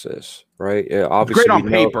process, right? Obviously, great on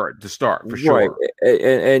paper to start, for sure. Right.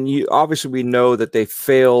 And we know that they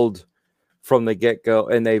failed from the get-go,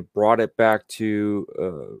 and they brought it back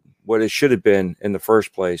to what it should have been in the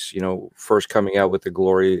first place, first coming out with the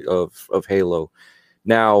glory of Halo.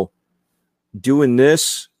 Now, doing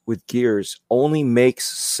this with Gears only makes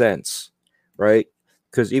sense, right?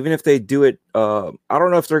 Because even if they do it, I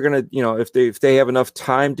don't know if they're gonna, if they have enough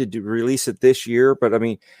time to release it this year. But I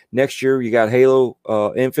mean, next year you got Halo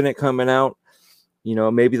Infinite coming out.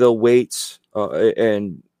 Maybe they'll wait,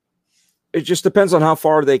 and it just depends on how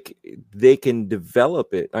far they can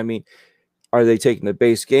develop it. I mean, are they taking the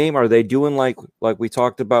base game? Are they doing like we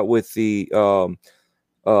talked about with the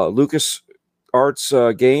Lucas Arts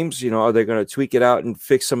games? Are they going to tweak it out and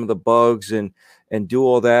fix some of the bugs and do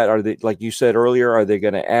all that? Are they, like you said earlier, are they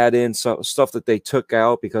going to add in some stuff that they took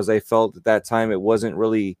out because they felt at that time it wasn't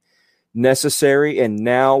really necessary, and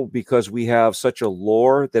now because we have such a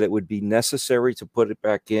lore that it would be necessary to put it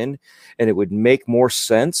back in and it would make more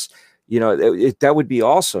sense? That would be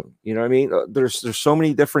awesome. You know what I mean? There's so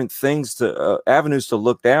many different things avenues to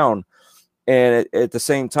look down, and at the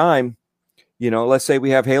same time, let's say we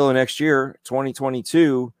have Halo next year,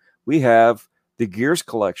 2022, we have the Gears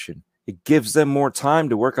collection. It gives them more time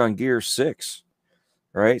to work on Gears 6,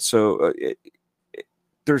 right? So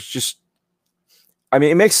there's just,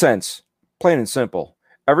 it makes sense, plain and simple.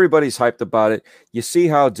 Everybody's hyped about it. You see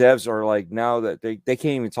how devs are like now that they can't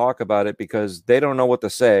even talk about it because they don't know what to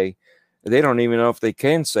say. They don't even know if they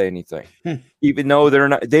can say anything, even though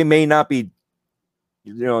they may not be,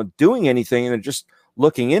 doing anything, and they're just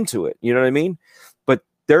looking into it. You know what I mean? But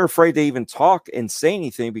they're afraid to even talk and say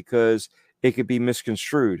anything because it could be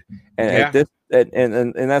misconstrued. And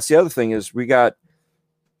and that's the other thing is we got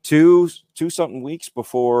two something weeks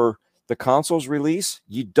before the consoles release.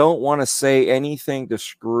 You don't want to say anything to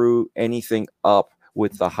screw anything up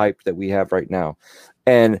with the hype that we have right now.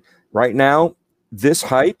 And right now, this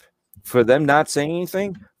hype, for them not saying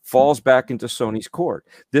anything, falls back into Sony's court.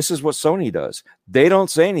 This is what Sony does. They don't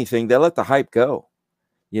say anything. They let the hype go,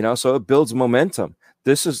 so it builds momentum.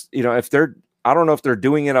 This is, I don't know if they're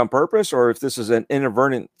doing it on purpose or if this is an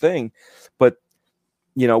inadvertent thing, but,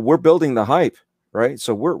 we're building the hype, right?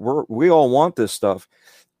 So we all want this stuff.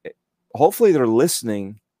 Hopefully they're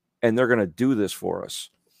listening and they're going to do this for us.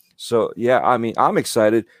 So, yeah, I'm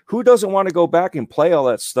excited. Who doesn't want to go back and play all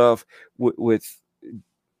that stuff with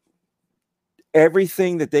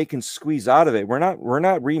everything that they can squeeze out of it? We're not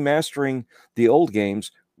remastering the old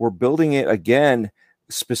games. We're building it again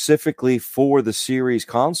specifically for the series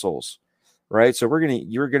consoles, right? So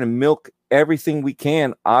you're gonna milk everything we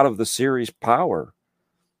can out of the series power.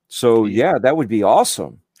 So yeah, that would be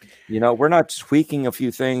awesome. We're not tweaking a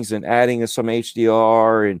few things and adding some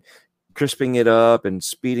HDR and crisping it up and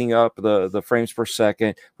speeding up the frames per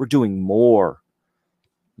second. We're doing more,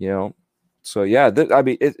 So yeah,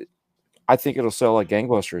 I think it'll sell like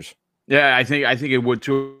gangbusters. Yeah, I think it would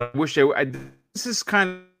too. I wish they. This is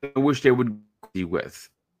kind of I wish they would be with.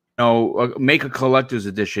 Make a collector's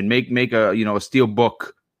edition. Make a a steel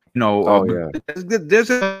book.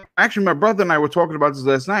 There's actually my brother and I were talking about this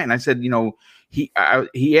last night, and I said,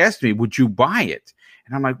 he asked me, would you buy it?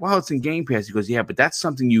 And I'm like, well, it's in Game Pass. He goes, yeah, but that's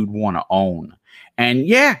something you'd want to own. And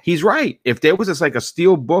yeah, he's right. If there was just like a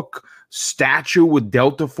steel book statue with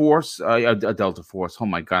Delta Force, a Delta Force. Oh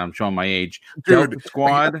my God, I'm showing my age. Delta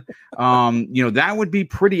Squad. That would be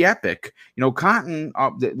pretty epic. Cotton.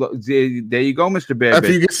 There you go, Mr. Bear. If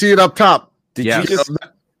you can see it up top. Yes.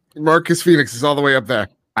 Marcus Phoenix is all the way up there.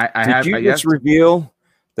 Did you just reveal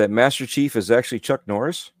that Master Chief is actually Chuck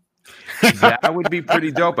Norris? That would be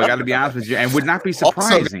pretty dope. I got to be honest with you, and would not be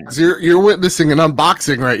surprising. Also, you're witnessing an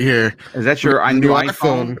unboxing right here. Is that your new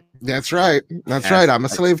iPhone? That's right. That's right. I'm a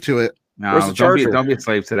slave to it. No, don't be a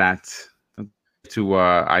slave to that. To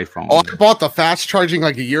iPhone. Oh, I bought the fast charging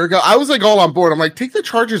like a year ago. I was like all on board. I'm like, take the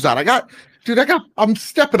chargers out. I'm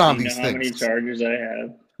stepping on these things. How many chargers I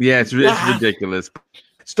have? Yeah, it's ridiculous.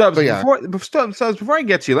 Stubbs, before I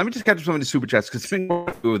get to you, let me just catch some of the super chats because it's been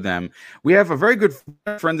with them. We have a very good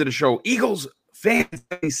friend of the show, Eagles Fan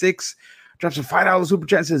 76, drops a $5 super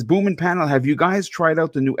chat and says, Boom and Panel, have you guys tried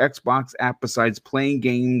out the new Xbox app besides playing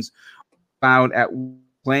games out at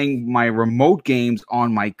playing my remote games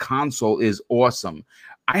on my console is awesome.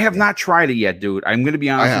 I have not tried it yet, dude. I'm going to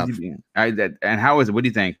be honest with you. And how is it? What do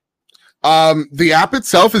you think? The app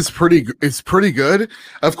itself is pretty good.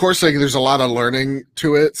 Of course, like there's a lot of learning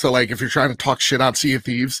to it. So like if you're trying to talk shit on Sea of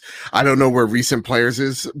Thieves, I don't know where Recent Players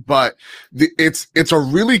is, but it's a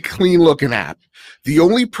really clean looking app. The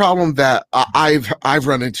only problem that I've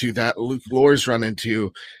run into, that Luke Lore's run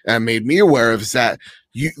into and made me aware of, is that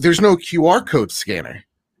there's no QR code scanner.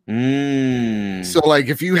 So like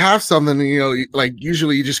if you have something, like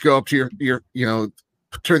usually you just go up to your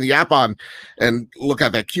turn the app on and look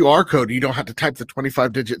at that QR code. You don't have to type the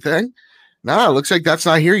 25-digit thing. No, it looks like that's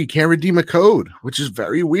not here. You can't redeem a code, which is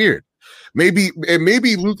very weird. Maybe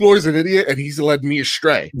Luke Lore's an idiot and he's led me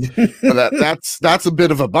astray. But that's a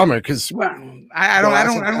bit of a bummer because I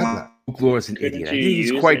don't. Luke Lore's an idiot.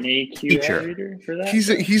 He's quite a teacher.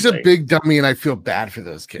 He's a big dummy, and I feel bad for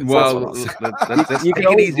those kids. Well, let's take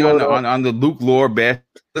it easy on the Luke Lore bash.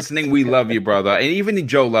 Listening, we love you, brother, and even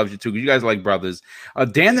Joe loves you too. You guys are like brothers.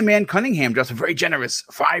 Dan the Man Cunningham just a very generous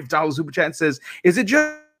 $5 super chat and says, "Is it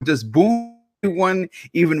just Boom one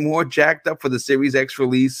even more jacked up for the Series X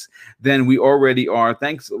release than we already are?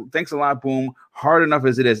 Thanks a lot, Boom. Hard enough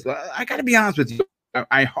as it is. I got to be honest with you.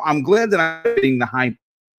 I'm glad that I'm getting the hype,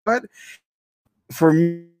 but for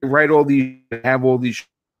me, have all these.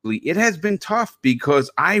 It has been tough because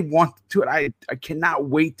I want to. I cannot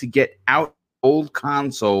wait to get out old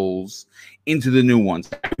consoles into the new ones.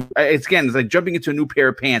 It's like jumping into a new pair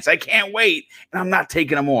of pants. I can't wait, and I'm not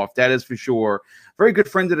taking them off. That is for sure. Very good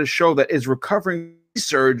friend of the show that is recovering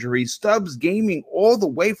surgery. Stubbs Gaming, all the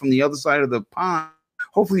way from the other side of the pond.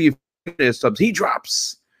 Hopefully, you there, Stubbs. He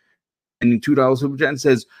drops and $2 super chat and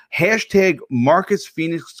says hashtag Marcus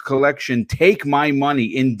Phoenix collection. Take my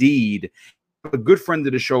money, indeed. A good friend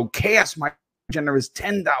of the show, Chaos My generous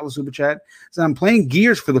 $10 super chat. So I'm playing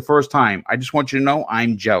Gears for the first time. I just want you to know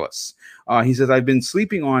I'm jealous. He says I've been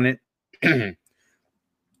sleeping on it.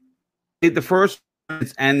 The first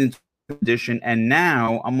and edition, and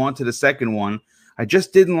now I'm on to the second one. I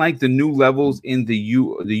just didn't like the new levels in the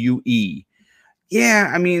UE. Yeah,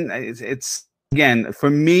 I mean it's again for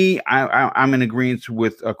me. I'm in agreement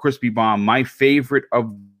with Crispy Bomb. My favorite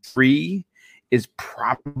of 3 is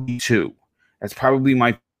probably 2. That's probably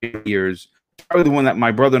my favorite years. Probably the one that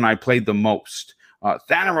my brother and I played the most.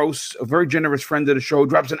 Thanaros, a very generous friend of the show,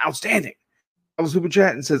 drops an outstanding super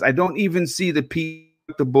chat and says, I don't even see the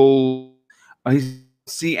collectible.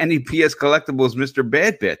 See any PS collectibles, Mr.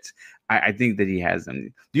 Badbit. I think that he has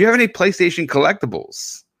them. Do you have any PlayStation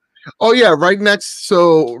collectibles? Oh yeah, right next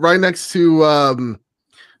to the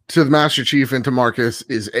Master Chief and to Marcus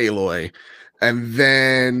is Aloy. And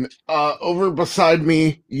then over beside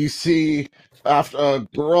me, you see after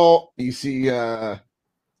Girl, you see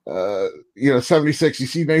 76, you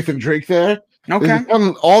see Nathan Drake there. Okay.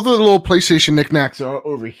 All the little PlayStation knickknacks are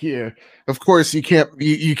over here. Of course, you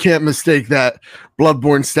can't mistake that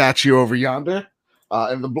Bloodborne statue over yonder.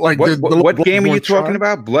 And what game are you talking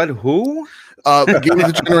about? Blood who? Game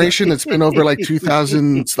of the generation. It's been over like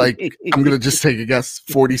 2000s. Like I'm gonna just take a guess,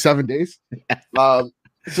 47 days.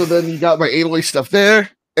 So then you got my Aloy stuff there,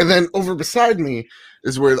 and then over beside me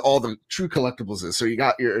is where all the true collectibles is. So you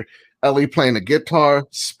got your Ellie playing a guitar,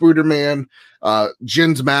 Spooderman,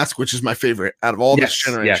 Jin's mask, which is my favorite out of all this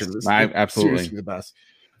generation. Yes, This is absolutely seriously the best.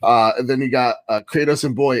 And then you got Kratos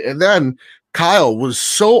and Boy, and then Kyle was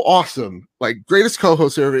so awesome, like greatest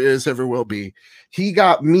co-host ever will be. He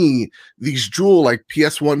got me these jewel like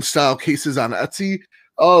PS1 style cases on Etsy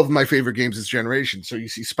of my favorite games this generation. So you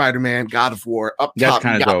see Spider-Man, God of War, up top,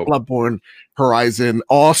 you got Bloodborne, Horizon,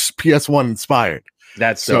 all PS1 inspired.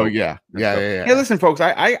 That's so dope. yeah. Listen, folks,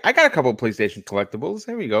 I got a couple of PlayStation collectibles.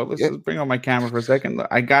 Here we go. Let's bring on my camera for a second. Look,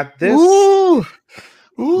 I got this. Ooh.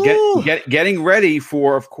 Getting ready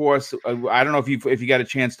for, of course. I don't know if you got a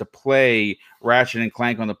chance to play Ratchet and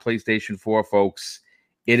Clank on the PlayStation 4, folks.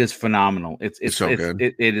 It is phenomenal. It's so good.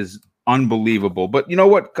 It is unbelievable. But you know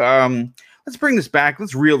what? Let's bring this back.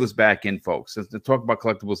 Let's reel this back in, folks. Let's talk about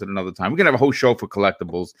collectibles at another time. We're gonna have a whole show for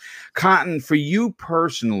collectibles. Cotton, for you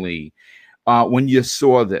personally, when you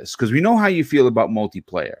saw this, because we know how you feel about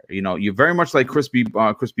multiplayer. You know, you're very much like Crispy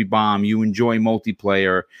Bomb. You enjoy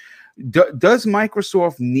multiplayer. Does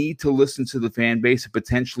Microsoft need to listen to the fan base and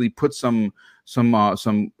potentially put some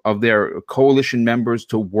of their coalition members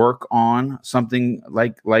to work on something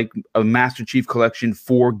like a Master Chief Collection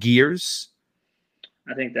for Gears?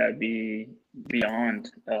 I think that'd be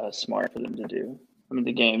beyond smart for them to do. I mean,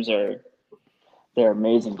 they're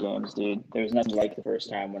amazing games, dude. There was nothing like the first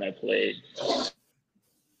time when I played.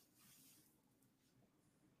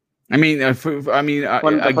 I mean, the first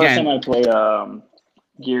time I played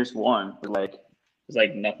Gears 1, it was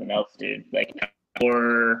like nothing else, dude. Like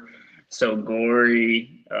horror, so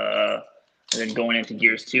gory. And then going into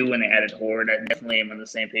Gears 2 when they added Horde, I definitely am on the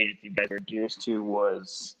same page with you guys. Where Gears 2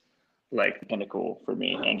 was like pinnacle for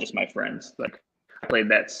me and just my friends. Like I played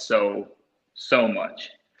that so much,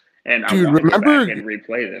 and I want to go back and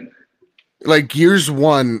replay them. Like Gears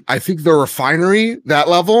 1, I think the refinery, that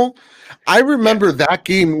level, I remember that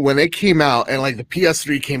game when it came out and like the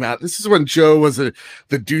PS3 came out. This is when Joe was the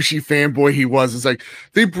douchey fanboy he was. It's like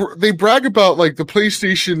they brag about like the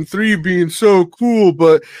PlayStation 3 being so cool,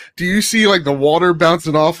 but do you see like the water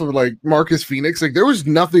bouncing off of like Marcus Phoenix? Like there was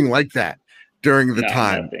nothing like that during the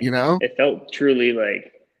time, nothing. You know? It felt truly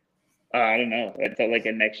like, I don't know. It felt like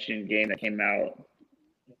a next-gen game that came out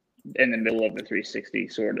in the middle of the 360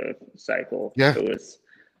 sort of cycle. Yeah. It was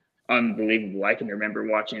unbelievable. I can remember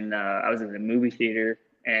watching, I was in the movie theater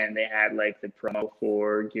and they had like the promo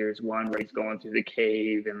for Gears 1 where he's going through the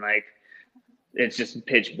cave and like it's just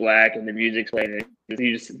pitch black and the music's playing.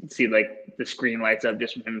 You just see like the screen lights up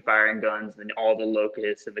just from him firing guns and all the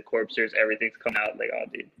locusts and the corpsers, everything's coming out. Like, oh,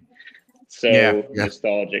 dude. So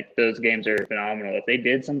nostalgic. Those games are phenomenal. If they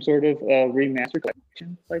did some sort of remaster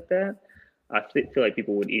collection like that, I feel like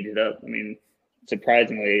people would eat it up. I mean,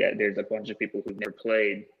 surprisingly, there's a bunch of people who've never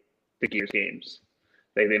played the Gears games.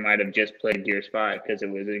 Like they might have just played Gears 5 because it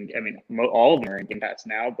was all of them are in Game Pass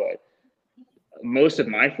now, but most of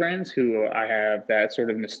my friends who I have that sort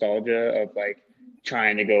of nostalgia of like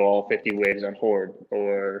trying to go all 50 waves on Horde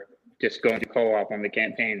or just going to co-op on the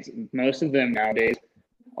campaigns, most of them nowadays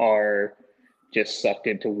are just sucked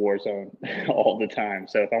into Warzone all the time.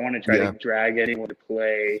 So if I want to try to drag anyone to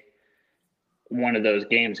play one of those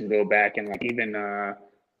games and go back and like even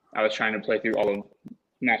I was trying to play through all of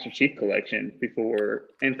Master Chief Collection before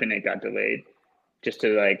Infinite got delayed just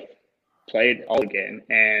to like play it all again,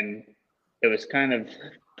 and it was kind of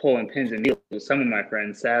pulling pins and needles with some of my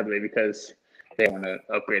friends, sadly, because they want to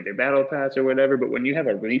upgrade their battle pass or whatever. But when you have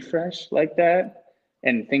a refresh like that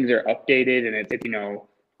and things are updated and it's, you know,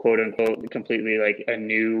 quote unquote completely like a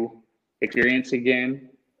new experience again,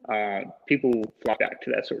 people flock back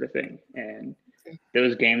to that sort of thing. And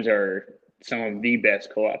those games are some of the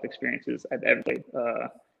best co-op experiences I've ever played.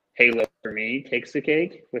 Halo for me takes the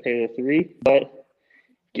cake with Halo 3, but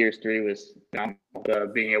Gears 3 was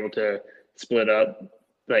being able to split up,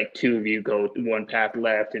 like two of you go one path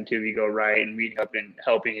left and two of you go right and meeting up and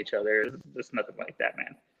helping each other. There's nothing like that,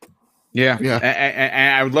 man. Yeah.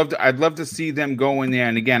 And I'd love to see them go in there.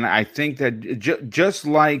 And again, I think that just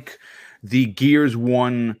like the Gears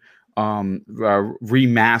 1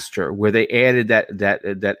 remaster where they added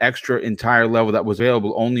that extra entire level that was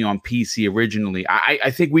available only on PC originally.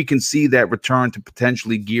 I think we can see that return to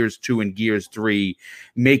potentially Gears 2 and Gears 3,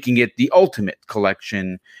 making it the ultimate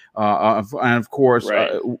collection. And of course,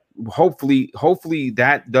 Right. hopefully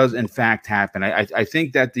that does in fact happen. I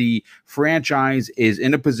think that the franchise is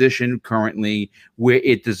in a position currently where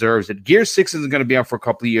it deserves it. Gears 6 isn't going to be out for a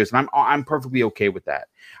couple of years, and I'm perfectly okay with that.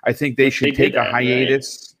 I think they should take a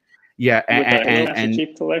hiatus. Right? Yeah, with the Master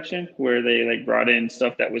Chief Collection, where they like brought in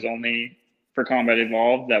stuff that was only for Combat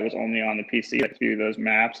Evolved, that was only on the PC, like a few of those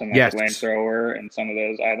maps and like flamethrower and some of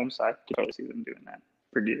those items. So I could totally see them doing that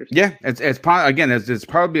for Gears. Yeah, it's probably again, there's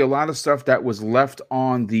probably a lot of stuff that was left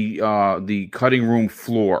on the cutting room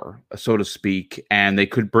floor, so to speak, and they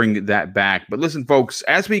could bring that back. But listen, folks,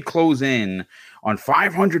 as we close in on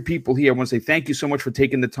 500 people here, I want to say thank you so much for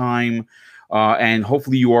taking the time. And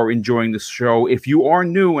hopefully you are enjoying this show. If you are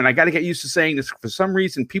new, and I got to get used to saying this, for some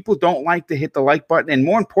reason, people don't like to hit the like button. And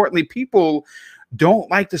more importantly, people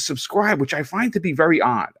don't like to subscribe, which I find to be very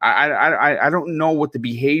odd. I don't know what the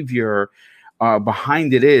behavior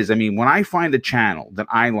behind it is. I mean, when I find a channel that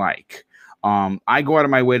I like, I go out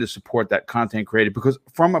of my way to support that content creator, because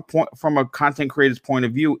from a content creator's point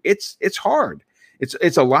of view, it's hard.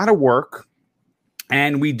 It's a lot of work.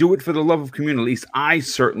 And we do it for the love of community. At least I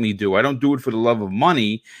certainly do. I don't do it for the love of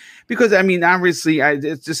money, because I mean, obviously,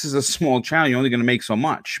 this is a small channel. You're only going to make so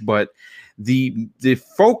much. But the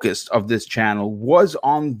focus of this channel was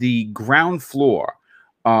on the ground floor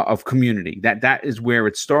of community. That is where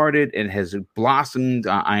it started. It has blossomed.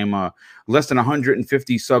 I am less than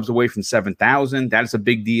 150 subs away from 7,000. That is a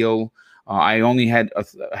big deal. I only had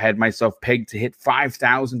myself pegged to hit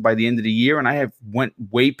 5,000 by the end of the year, and I have went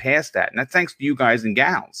way past that. And that's thanks to you guys and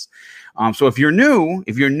gals. So if you're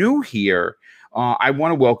new here, I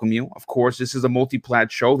want to welcome you. Of course, this is a multi-plat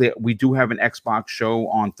show. We do have an Xbox show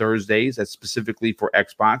on Thursdays that's specifically for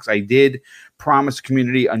Xbox. I did promise the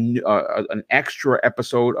community an extra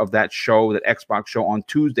episode of that show, that Xbox show, on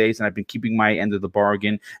Tuesdays, and I've been keeping my end of the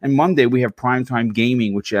bargain. And Monday, we have Primetime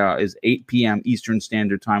Gaming, which is 8 p.m. Eastern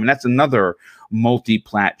Standard Time, and that's another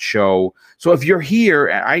multi-plat show. So if you're here,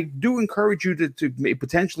 I do encourage you to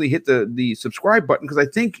potentially hit the subscribe button, because I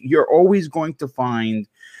think you're always going to find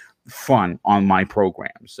fun on my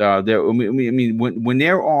programs. I mean, when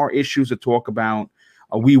there are issues to talk about,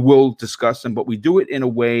 we will discuss them, but we do it in a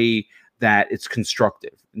way that it's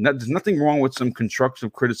constructive. There's nothing wrong with some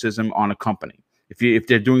constructive criticism on a company if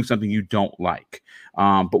they're doing something you don't like,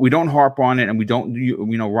 but we don't harp on it, and we don't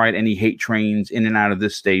ride any hate trains in and out of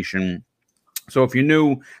this station. So if you're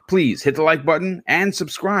new, please hit the like button and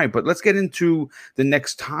subscribe. But let's get into the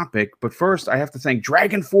next topic. But first, I have to thank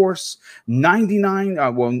Dragon Force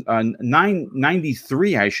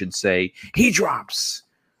 993, I should say. He drops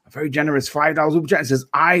a very generous $5 super chat and says,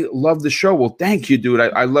 "I love the show." Well, thank you, dude.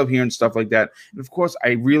 I love hearing stuff like that. And of course,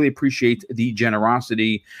 I really appreciate the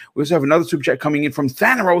generosity. We also have another super chat coming in from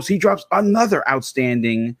Thanaros. He drops another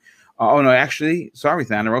outstanding. Oh, no, actually, sorry,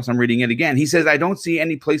 Thanaros, I'm reading it again. He says, "I don't see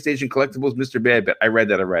any PlayStation collectibles, Mr. Badbit." I read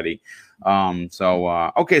that already.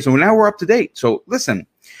 Okay, so now we're up to date. So listen,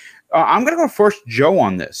 I'm going to go first, Joe,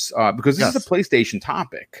 on this, because this is a PlayStation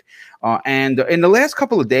topic. And in the last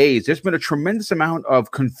couple of days, there's been a tremendous amount of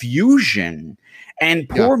confusion and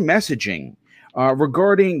poor messaging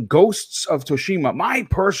regarding Ghosts of Tsushima, my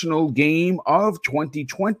personal game of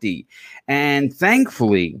 2020. And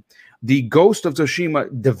thankfully, the Ghost of Tsushima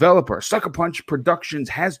developer, Sucker Punch Productions,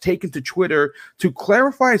 has taken to Twitter to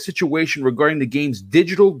clarify a situation regarding the game's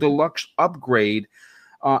digital deluxe upgrade,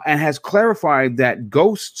 and has clarified that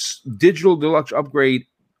Ghost's digital deluxe upgrade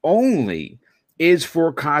only is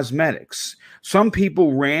for cosmetics. Some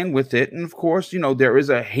people ran with it, and of course, there is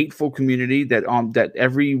a hateful community that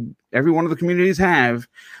every one of the communities have,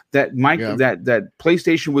 that that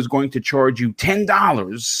PlayStation was going to charge you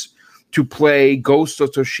 $10 to play Ghost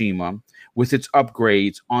of Tsushima with its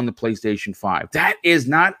upgrades on the PlayStation 5. That is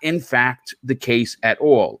not, in fact, the case at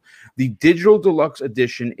all. The Digital Deluxe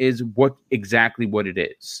Edition is exactly what it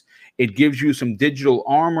is. It gives you some digital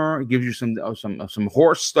armor, it gives you some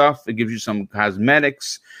horse stuff, it gives you some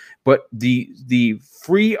cosmetics, but the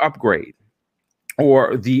free upgrade,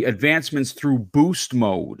 or the advancements through boost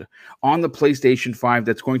mode on the PlayStation 5,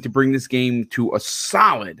 that's going to bring this game to a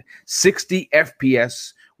solid 60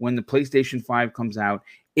 FPS when the PlayStation 5 comes out,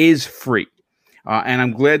 is free. And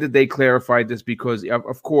I'm glad that they clarified this, because,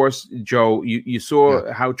 of course, Joe, you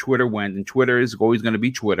saw how Twitter went, and Twitter is always going to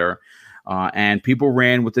be Twitter. And people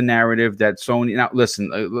ran with the narrative that Sony... Now, listen,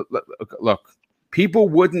 look, People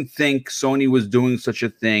wouldn't think Sony was doing such a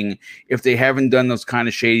thing if they haven't done those kind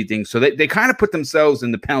of shady things. So they kind of put themselves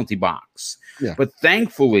in the penalty box. Yeah. But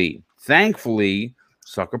thankfully,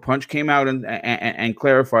 Sucker Punch came out and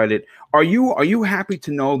clarified it. Are you happy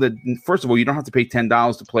to know that, first of all, you don't have to pay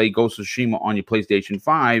 $10 to play Ghost of Tsushima on your PlayStation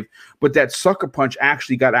 5, but that Sucker Punch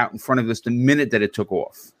actually got out in front of this the minute that it took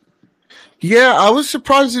off? Yeah, I was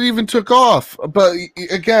surprised it even took off. But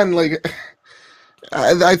again, like,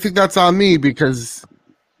 I think that's on me because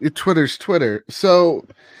Twitter's Twitter. So,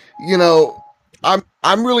 you know,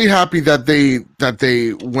 I'm really happy that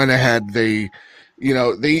they went ahead. They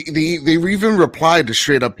even replied to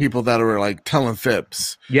straight up people that were like telling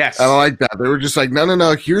fibs. Yes. I like that. They were just like,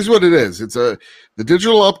 no, here's what it is. The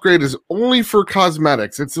digital upgrade is only for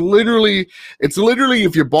cosmetics. It's literally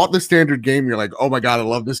if you bought the standard game, you're like, oh my God, I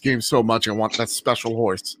love this game so much. I want that special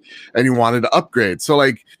horse. And you wanted to upgrade. So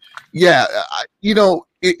like, yeah,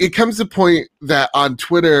 it comes to the point that on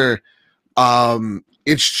Twitter,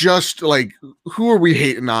 it's just like, who are we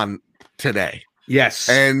hating on today? Yes.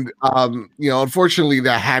 And, unfortunately,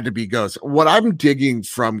 that had to be Ghost. What I'm digging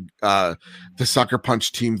from the Sucker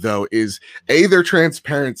Punch team, though, is their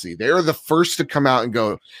transparency. They are the first to come out and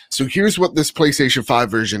go, so here's what this PlayStation 5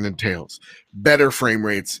 version entails. Better frame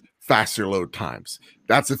rates, faster load times.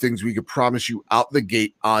 That's the things we could promise you out the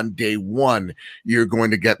gate on day one. You're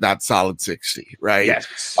going to get that solid 60, right?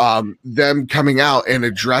 Yes. Them coming out and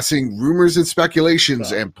addressing rumors and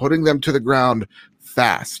speculations and putting them to the ground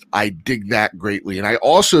fast. I dig that greatly. And I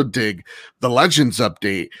also dig the Legends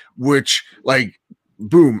update, which, like,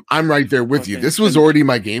 boom, I'm right there with you. This was already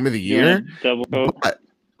my game of the year. Yeah, double coat.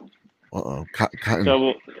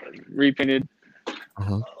 Double repainted.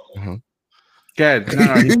 Good.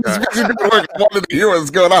 I wanted to hear what's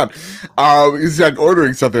going on. He's like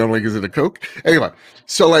ordering something. I'm like, is it a Coke? Anyway,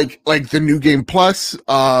 so like the new game plus,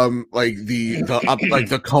 like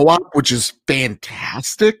the co-op, which is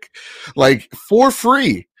fantastic, like for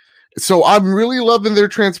free. So I'm really loving their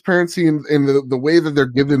transparency in the way that they're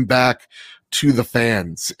giving back to the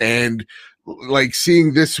fans, and like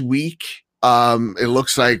seeing this week. It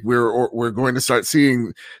looks like we're going to start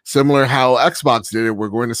seeing similar how Xbox did it. We're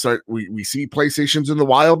going to start. We see PlayStations in the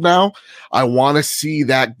wild now. I want to see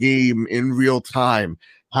that game in real time,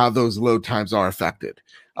 how those load times are affected.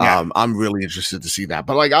 Yeah. I'm really interested to see that.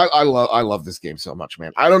 But like, I love this game so much,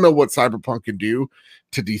 man. I don't know what Cyberpunk can do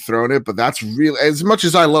to dethrone it, but that's real. As much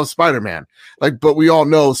as I love Spider-Man, like, but we all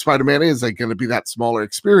know Spider-Man is like going to be that smaller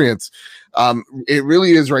experience. It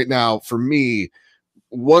really is right now for me.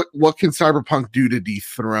 What can Cyberpunk do to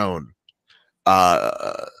dethrone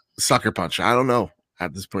Sucker Punch? I don't know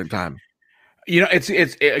at this point in time.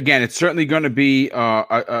 It's certainly going to be.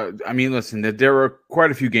 I mean, listen, there are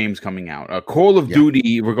quite a few games coming out. Call of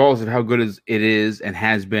Duty, regardless of how good it is and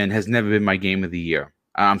has never been my game of the year.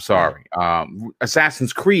 I'm sorry.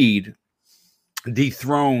 Assassin's Creed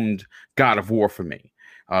dethroned God of War for me.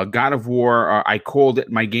 God of War, I called it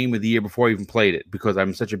my game of the year before I even played it because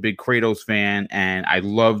I'm such a big Kratos fan and I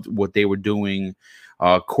loved what they were doing.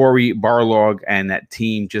 Cory Barlog and that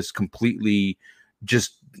team just completely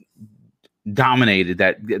dominated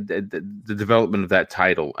the development of that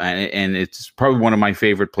title, and it's probably one of my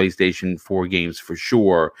favorite PlayStation 4 games for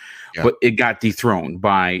sure. Yeah. But it got dethroned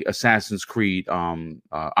by Assassin's Creed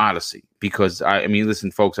Odyssey because I mean, listen,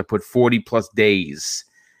 folks, I put 40 plus days,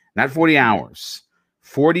 not 40 hours.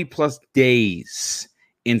 40 plus days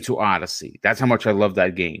into Odyssey. That's how much I love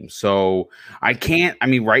that game. So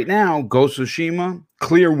right now, Ghost of Tsushima,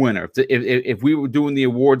 clear winner. If we were doing the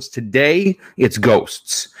awards today, it's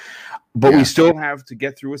Ghosts. But we still have to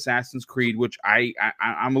get through Assassin's Creed, which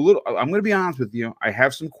I'm going to be honest with you. I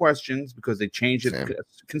have some questions because they changed it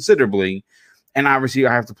considerably. And obviously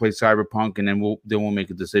I have to play Cyberpunk and then we'll make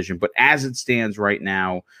a decision. But as it stands right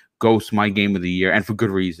now, Ghost, my game of the year, and for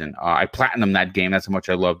good reason. I platinumed that game. That's how much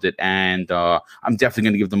I loved it, and I'm definitely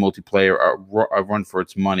going to give the multiplayer a run for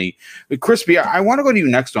its money. But Crispy, I want to go to you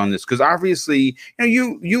next on this because obviously,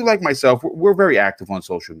 you like myself, we're very active on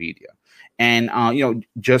social media, and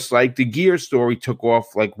just like the Gears story took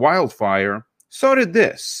off like wildfire, so did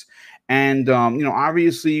this. And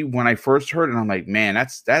obviously, when I first heard it, I'm like, man,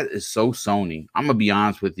 that is so Sony. I'm gonna be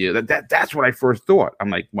honest with you. That's what I first thought.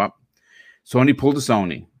 I'm like, well, Sony pulled a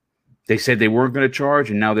Sony. They said they weren't going to charge,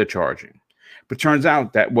 and now they're charging. But turns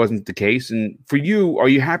out that wasn't the case. And for you, are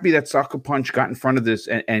you happy that Sucker Punch got in front of this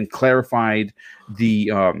and clarified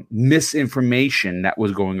the misinformation that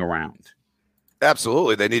was going around?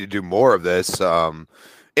 Absolutely, they need to do more of this.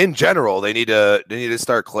 In general, they need to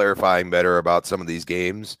start clarifying better about some of these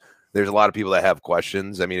games. There's a lot of people that have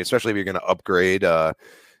questions. I mean, especially if you're going to upgrade.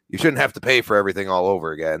 you shouldn't have to pay for everything all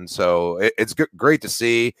over again. So it's great to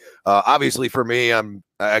see. Obviously, for me,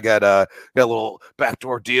 I got a little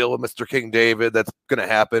backdoor deal with Mr. King David that's going to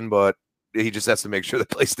happen, but he just has to make sure the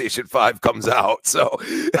PlayStation 5 comes out. So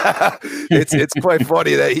it's quite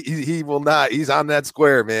funny that he will not. He's on that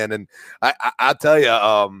square, man. And I'll tell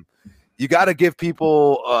you, you got to give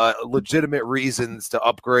people legitimate reasons to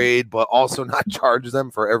upgrade, but also not charge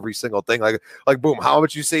them for every single thing. Like boom, how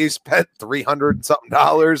much you say you spent $300 something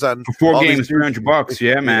on for 4 games, $300?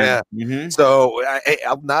 Yeah, man. Yeah. Mm-hmm. So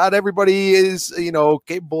not everybody is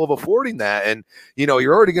capable of affording that, and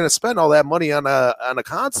you're already going to spend all that money on a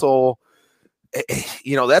console.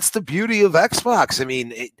 That's the beauty of Xbox. I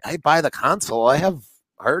mean, I buy the console. I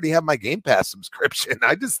already have my Game Pass subscription.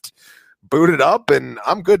 I just boot it up and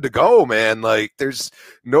I'm good to go, man. Like, there's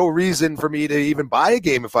no reason for me to even buy a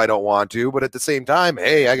game if I don't want to. But at the same time,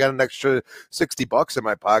 hey, I got an extra $60 in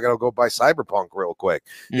my pocket. I'll go buy Cyberpunk real quick.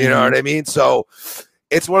 You know what I mean? So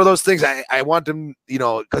it's one of those things I want them,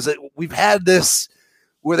 because we've had this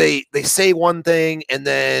where they say one thing and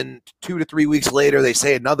then 2 to 3 weeks later they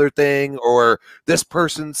say another thing, or this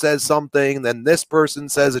person says something, then this person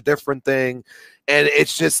says a different thing. And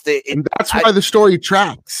it's just and that's why the story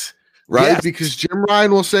tracks. Right, yes. Because Jim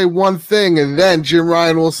Ryan will say one thing, and then Jim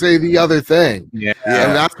Ryan will say the other thing. Yeah,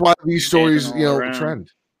 and that's why these stories,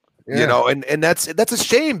 trend. Yeah. And that's a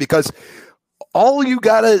shame, because all you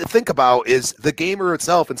gotta think about is the gamer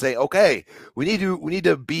itself and say, okay, we need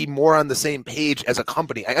to be more on the same page as a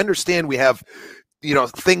company. I understand we have,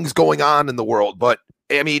 things going on in the world, but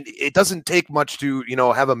I mean, it doesn't take much to,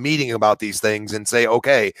 have a meeting about these things and say,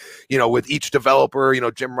 okay, with each developer,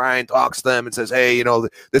 Jim Ryan talks to them and says, hey,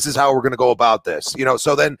 this is how we're going to go about this,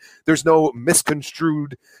 so then there's no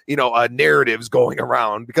misconstrued, narratives going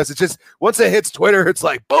around, because it's just, once it hits Twitter, it's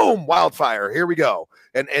like, boom, wildfire, here we go.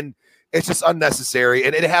 And it's just unnecessary.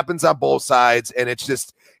 And it happens on both sides. And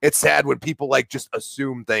it's sad when people just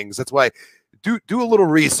assume things. That's why do a little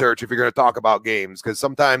research if you're going to talk about games, because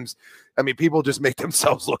sometimes, I mean, people just make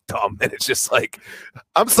themselves look dumb, and it's just like,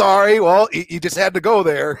 I'm sorry, well, you just had to go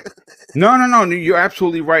there. No, you're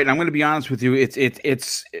absolutely right. And I'm going to be honest with you.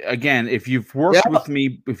 It's again, if you've worked with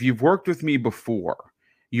me before,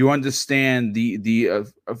 you understand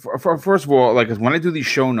first of all, like when I do these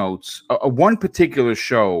show notes, one particular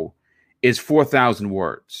show is 4,000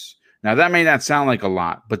 words. Now, that may not sound like a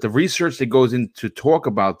lot, but the research that goes into talk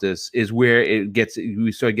about this is where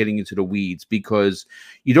we start getting into the weeds, because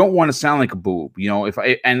you don't want to sound like a boob.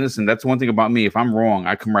 And listen, that's one thing about me. If I'm wrong,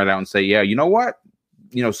 I come right out and say, yeah, you know what?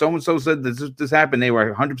 So-and-so said this happened. They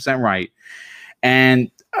were 100% right. And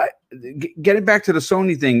getting back to the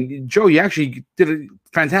Sony thing, Joe, you actually did a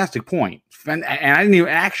fantastic point. And I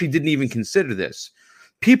didn't even consider this.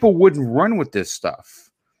 People wouldn't run with this stuff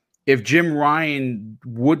if Jim Ryan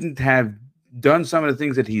wouldn't have done some of the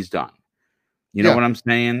things that he's done. You know what I'm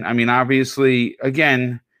saying? I mean, obviously,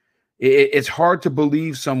 again, it's hard to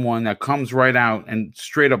believe someone that comes right out and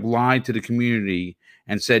straight up lied to the community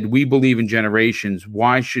and said, we believe in generations.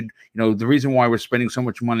 Why should, the reason why we're spending so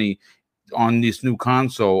much money on this new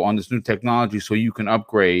console, on this new technology, so you can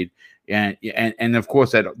upgrade. And of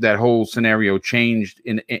course, that whole scenario changed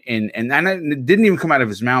and it didn't even come out of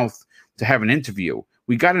his mouth to have an interview.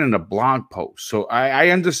 We got it in a blog post. So I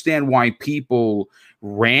understand why people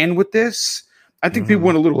ran with this. I think people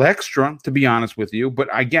went a little extra, to be honest with you. But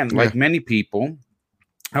again, like many people,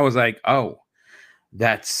 I was like, oh,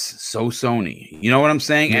 that's so Sony. You know what I'm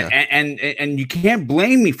saying? Yeah. And you can't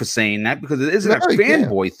blame me for saying that, because it isn't a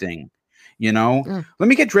fanboy thing. Let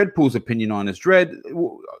me get Dreadpool's opinion on this. Dread,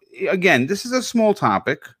 again, this is a small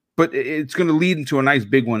topic, but it's going to lead into a nice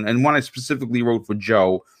big one, and one I specifically wrote for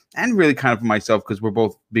Joe, and really kind of for myself, because we're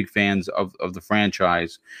both big fans of the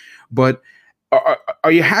franchise. But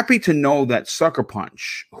are you happy to know that Sucker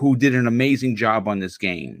Punch, who did an amazing job on this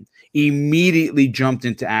game, immediately jumped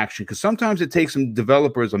into action? Because sometimes it takes some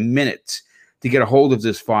developers a minute to get a hold of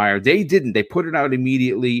this fire. They didn't. They put it out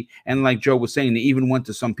immediately. And like Joe was saying, they even went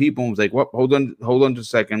to some people and was like, well, hold on just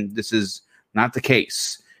a second. This is not the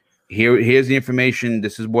case. Here's the information.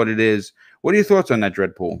 This is what it is. What are your thoughts on that,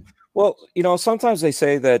 Dreadpool? Well, sometimes they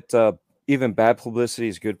say that even bad publicity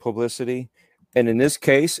is good publicity. And in this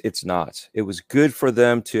case, it's not. It was good for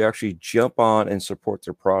them to actually jump on and support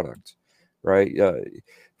their product, right?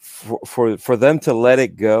 For them to let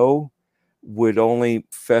it go would only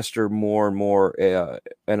fester more and more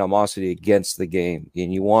animosity against the game.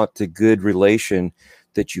 And you want the good relation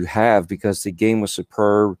that you have, because the game was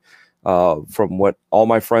superb. From what all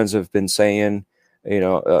my friends have been saying,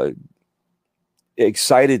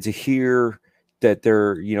 excited to hear that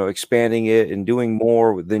they're expanding it and doing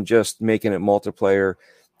more than just making it multiplayer.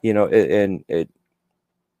 and it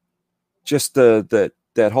just that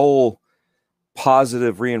whole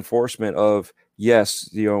positive reinforcement of, yes,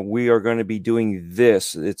 we are going to be doing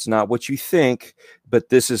this. It's not what you think, but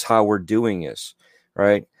this is how we're doing this,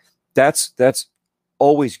 right? That's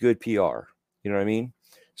always good PR. You know what I mean?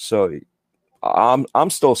 So I'm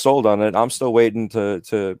still sold on it. I'm still waiting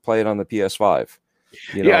to play it on the PS5.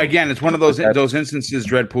 Again, it's one of those instances,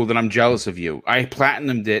 Dreadpool, that I'm jealous of you. I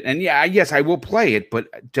platinumed it, and yes, I will play it, but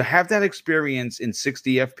to have that experience in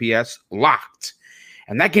 60 FPS locked,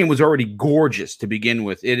 and that game was already gorgeous to begin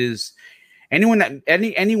with. It is anyone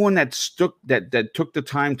that took the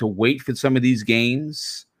time to wait for some of these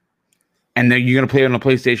games, and then you're going to play it on a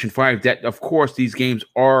PlayStation 5. That, of course, these games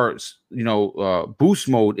are boost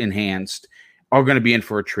mode enhanced, are going to be in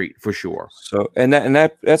for a treat for sure. So, and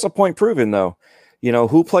that's a point proven, though.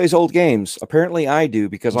 Who plays old games? Apparently I do,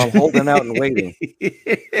 because I'm holding out and waiting.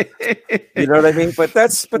 You know what I mean? But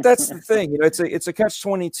that's the thing. It's a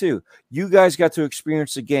catch-22. You guys got to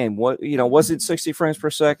experience the game. Was it 60 frames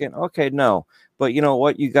per second? Okay, no. But you know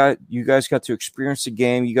what? You guys got to experience the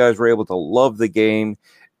game. You guys were able to love the game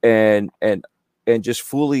and just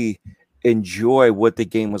fully enjoy what the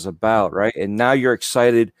game was about, right? And now you're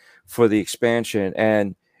excited for the expansion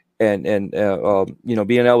and being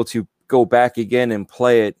able to go back again and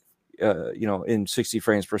play it, in 60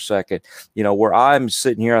 frames per second, where I'm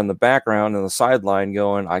sitting here on the background and the sideline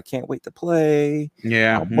going, I can't wait to play.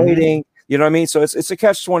 Yeah. I'm waiting. You know what I mean? So it's a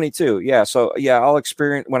catch-22. Yeah. So I'll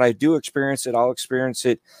experience, when I do experience it, I'll experience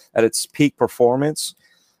it at its peak performance,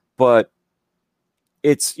 but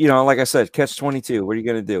it's, like I said, catch-22. What are you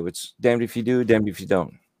going to do? It's damned if you do, damned if you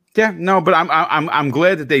don't. Yeah, no, but I'm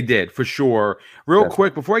glad that they did, for sure. Real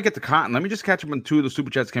quick, before I get to Cotton, let me just catch up on two of the super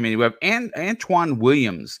chats coming in. We have Antoine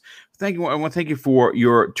Williams. Thank you. I want to thank you for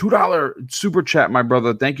your $2 super chat, my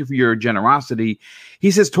brother. Thank you for your generosity.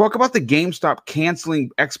 He says, talk about the GameStop canceling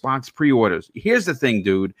Xbox pre-orders. Here's the thing,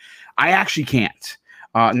 dude. I actually can't.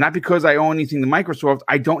 Not because I owe anything to Microsoft.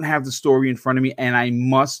 I don't have the story in front of me, and I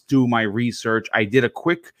must do my research. I did a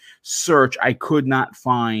quick search. I could not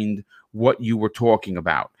find what you were talking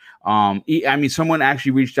about. Someone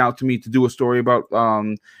actually reached out to me to do a story about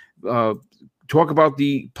talk about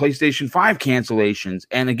the PlayStation 5 cancellations,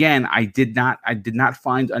 and again, I did not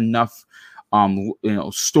find enough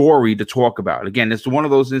story to talk about. Again, it's one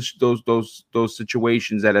of those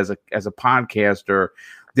situations that as a podcaster,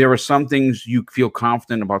 there are some things you feel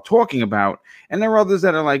confident about talking about, and there are others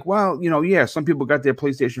that are like, well, some people got their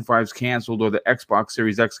PlayStation 5s canceled or the Xbox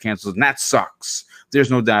Series X canceled, and that sucks.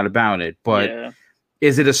 There's no doubt about it, but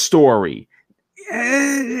is it a story?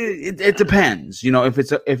 It depends. If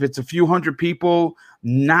it's a few hundred people,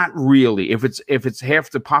 not really. If it's half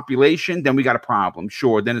the population, then we got a problem.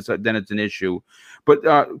 Sure, then it's an issue. But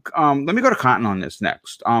let me go to Cotton on this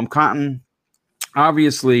next. Cotton,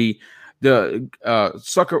 obviously, the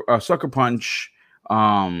Sucker Punch.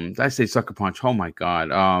 Did I say Sucker Punch? Oh my God.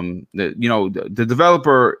 The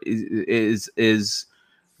developer is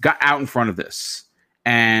got out in front of this.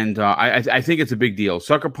 And I think it's a big deal.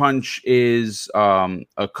 Sucker Punch is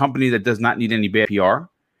a company that does not need any bad PR,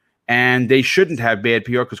 and they shouldn't have bad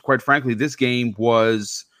PR because, quite frankly, this game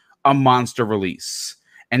was a monster release.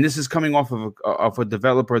 And this is coming off of a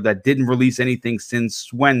developer that didn't release anything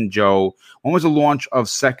since when, Joe? When was the launch of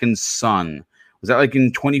Second Son? Was that like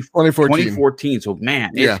in 2014? So, man,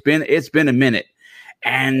 it's been a minute.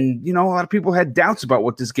 And, a lot of people had doubts about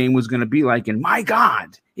what this game was going to be like. And my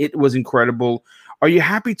God, it was incredible. Are you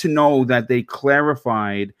happy to know that they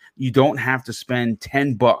clarified you don't have to spend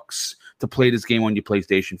 $10 to play this game on your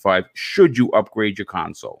PlayStation 5 should you upgrade your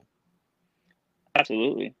console?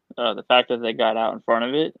 Absolutely. The fact that they got out in front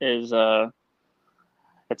of it is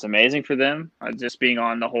it's amazing for them. Just being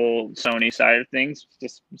on the whole Sony side of things,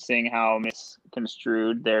 just seeing how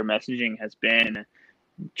misconstrued their messaging has been, and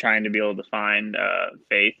trying to be able to find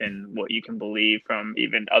faith in what you can believe from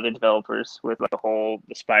even other developers with like the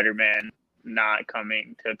Spider-Man not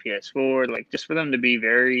coming to PS4, like just for them to be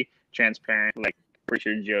very transparent, like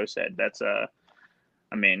Richard Joe said, that's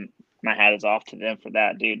my hat is off to them for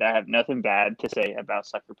that, dude. I have nothing bad to say about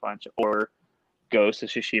Sucker Punch or Ghost of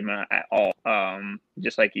Tsushima at all.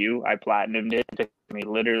 Just like you, I platinumed it. It took me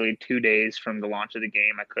literally 2 days from the launch of the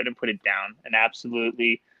game. I couldn't put it down. An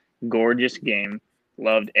absolutely gorgeous game.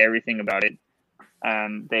 Loved everything about it.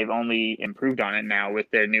 They've only improved on it now with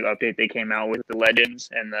their new update they came out with, the Legends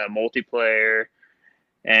and the multiplayer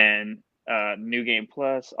and New Game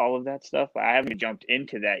Plus, all of that stuff. I haven't jumped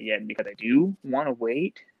into that yet because I do want to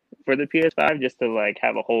wait for the PS5 just to like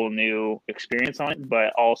have a whole new experience on it.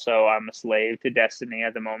 But also, I'm a slave to Destiny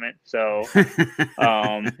at the moment. So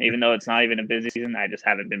even though it's not even a busy season, I just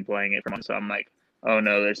haven't been playing it for months. So I'm like, oh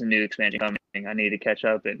no, there's a new expansion coming. I need to catch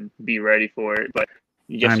up and be ready for it. But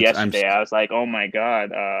yesterday, I was like, oh my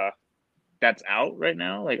god, that's out right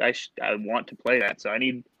now. Like I want to play that. So I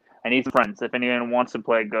need some friends. If anyone wants to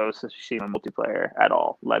play Ghost of Tsushima multiplayer at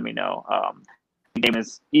all, let me know. The game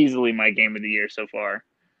is easily my game of the year so far.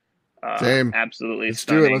 Same. Absolutely. Let's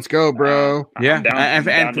do it. Let's go, bro. Yeah,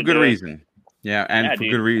 and for good reason. Yeah, and for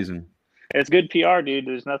good reason. It's good PR, dude.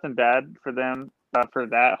 There's nothing bad for them for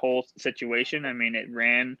that whole situation. I mean, it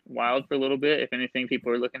ran wild for a little bit. If anything,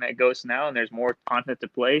 people are looking at Ghost now, and there's more content to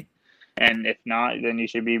play. And if not, then you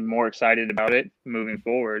should be more excited about it moving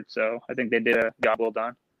forward. So I think they did a job well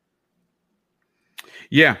done.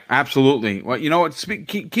 Yeah, absolutely. Well, you know what?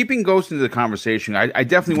 Keeping Ghost into the conversation, I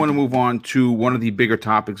definitely want to move on to one of the bigger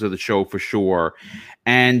topics of the show for sure.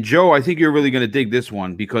 And Joe, I think you're really going to dig this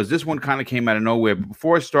one because this one kind of came out of nowhere. But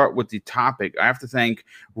before I start with the topic, I have to thank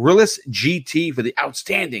Rillis GT for the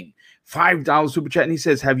outstanding $5 super chat. And he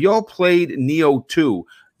says, have y'all played Neo 2?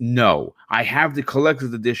 No, I have the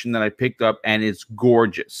collector's edition that I picked up, and it's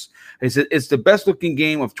gorgeous. He said it's the best looking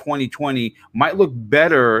game of 2020. Might look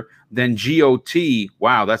better than GOT.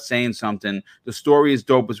 Wow, that's saying something. The story is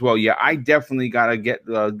dope as well. Yeah, I definitely gotta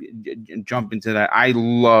jump into that. I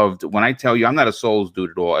loved when I tell you I'm not a Souls dude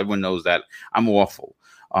at all. Everyone knows that. I'm awful.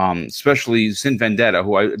 Especially Sin Vendetta,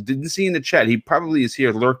 who I didn't see in the chat. He probably is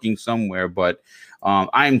here lurking somewhere, but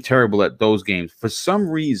I am terrible at those games for some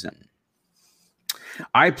reason.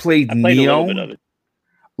 I played Neo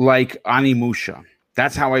like Animusha.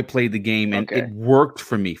 That's how I played the game, and it worked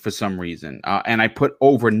for me for some reason. And I put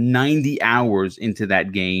over 90 hours into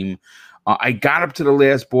that game. I got up to the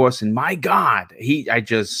last boss, and my God,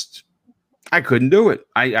 I couldn't do it.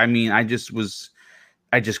 I just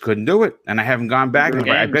couldn't do it, and I haven't gone back.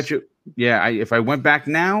 I bet you, if I went back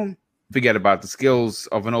now, forget about the skills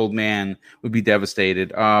of an old man would be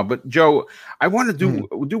devastated. But Joe, I want to do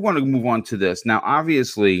want to move on to this now.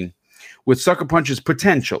 Obviously, with Sucker Punch's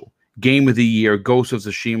potential game of the year, Ghost of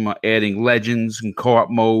Tsushima adding legends and co-op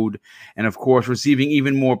mode, and of course receiving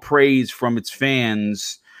even more praise from its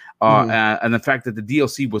fans, and the fact that the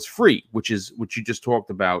DLC was free, which you just talked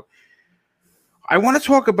about. I want to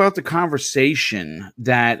talk about the conversation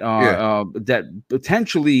that that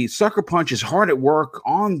potentially Sucker Punch is hard at work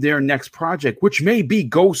on their next project, which may be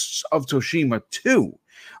Ghosts of Tsushima 2.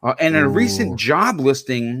 And a recent job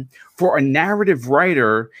listing for a narrative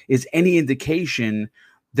writer is any indication,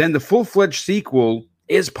 then the full-fledged sequel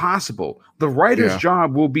is possible. The writer's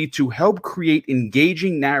job will be to help create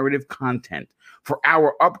engaging narrative content for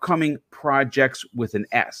our upcoming projects with an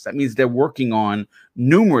S. That means they're working on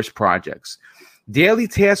numerous projects. Daily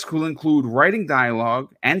tasks will include writing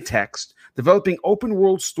dialogue and text, developing open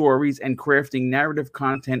world stories, and crafting narrative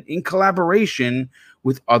content in collaboration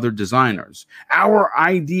with other designers. Our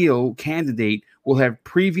ideal candidate will have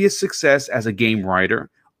previous success as a game writer,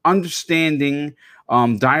 understanding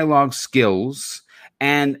dialogue skills,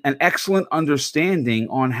 and an excellent understanding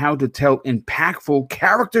on how to tell impactful,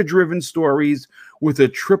 character-driven stories with a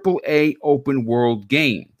AAA open world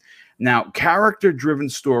game. Now, character-driven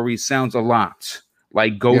stories sounds a lot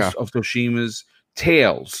like Ghost of Tsushima's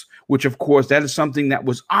Tales, which, of course, that is something that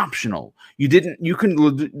was optional. You can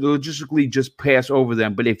logistically just pass over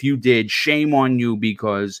them, but if you did, shame on you,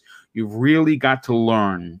 because you really got to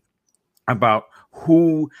learn about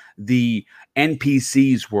who the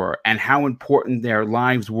NPCs were and how important their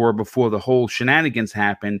lives were before the whole shenanigans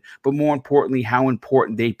happened, but more importantly, how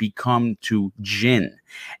important they become to Jin.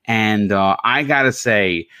 And I gotta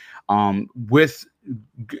say, with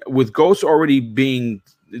Ghost already being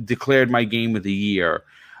declared my game of the year,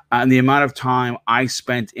 and the amount of time I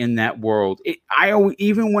spent in that world,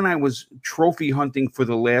 even when I was trophy hunting for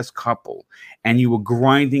the last couple, and you were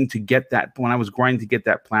grinding to get that, when I was grinding to get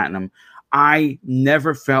that platinum, I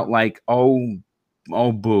never felt like, oh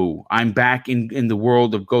boo, I'm back in the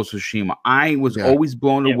world of Ghost of Tsushima. I was always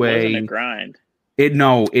blown away. It wasn't a grind.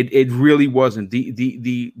 It really wasn't.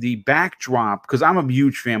 The backdrop, because I'm a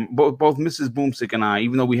huge fan. Both Mrs. Boomstick and I,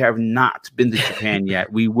 even though we have not been to Japan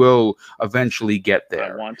yet, we will eventually get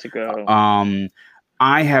there. I want to go.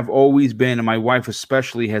 I have always been, and my wife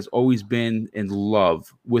especially has always been, in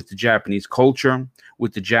love with the Japanese culture,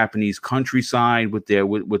 with the Japanese countryside, with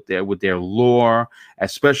their lore,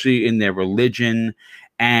 especially in their religion.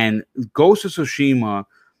 And Ghost of Tsushima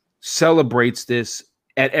celebrates this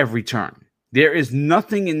at every turn. There is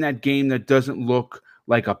nothing in that game that doesn't look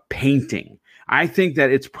like a painting. I think that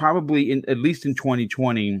it's probably, at least in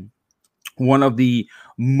 2020, one of the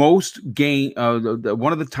most one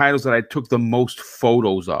of the titles that I took the most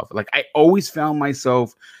photos of. Like, I always found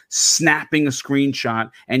myself snapping a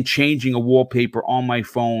screenshot and changing a wallpaper on my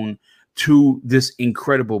phone to this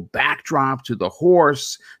incredible backdrop, to the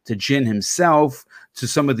horse, to Jin himself, to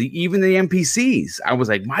some of even the NPCs. I was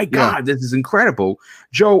like, my God, this is incredible.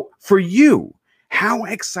 Joe, for you, how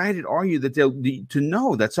excited are you that to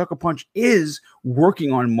know that Sucker Punch is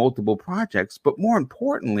working on multiple projects, but more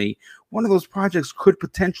importantly, one of those projects could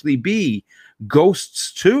potentially be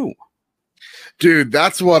Ghosts 2? Dude,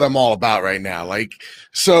 that's what I'm all about right now. Like,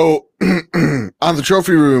 so on the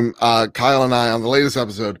trophy room, Kyle and I, on the latest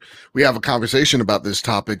episode, we have a conversation about this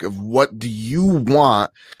topic of what do you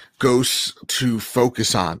want Ghosts to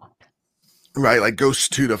focus on? Right, like Ghosts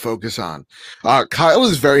 2 to focus on. Kyle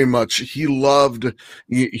is very much, he loved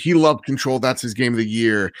Control. That's his game of the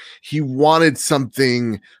year. He wanted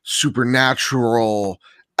something supernatural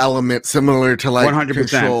element similar to like 100%.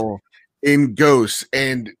 Control in Ghosts.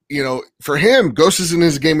 And, you know, for him, Ghosts isn't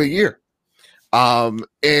his game of the year.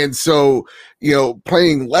 And so, you know,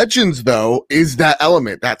 playing Legends though is that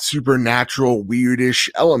element, that supernatural weirdish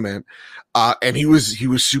element. And he was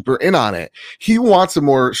super in on it. He wants a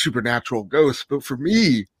more supernatural Ghost, but for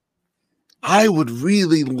me, I would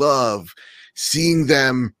really love seeing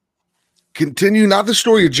them continue, not the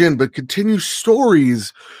story of Jin, but continue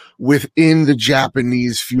stories within the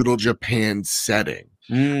Japanese feudal Japan setting.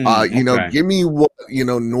 You know, give me what, you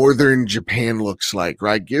know, northern Japan looks like,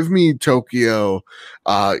 right? Give me Tokyo,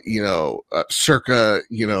 circa,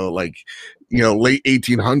 like, late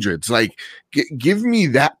 1800s, like give me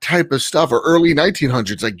that type of stuff, or early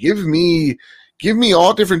 1900s. Like give me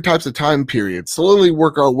all different types of time periods, slowly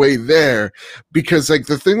work our way there. Because like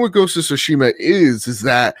the thing with Ghost of Tsushima is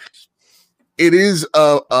that it is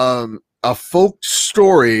a folk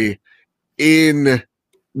story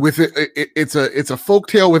it's a folk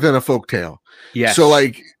tale within a folk tale. Yeah. So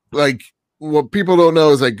like what people don't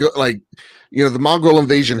know is the Mongol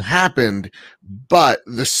invasion happened, but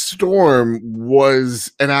the storm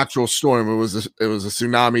was an actual storm. It was a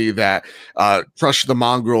tsunami that crushed the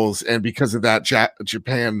Mongols, and because of that,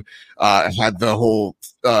 Japan had the whole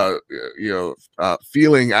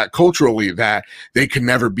feeling culturally that they could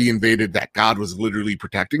never be invaded, that God was literally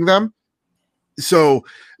protecting them. So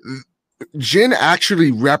Jin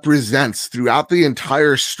actually represents, throughout the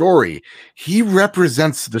entire story, he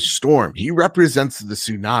represents the storm. He represents the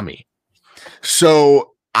tsunami.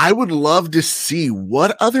 So I would love to see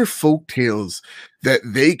what other folktales that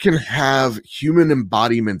they can have human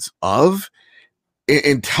embodiments of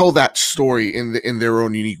and tell that story in their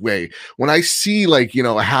own unique way. When I see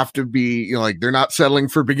have to be, they're not settling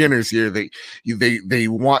for beginners here. They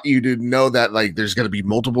want you to know that there's going to be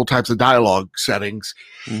multiple types of dialogue settings.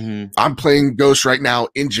 Mm-hmm. I'm playing Ghost right now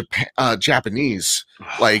in Japanese.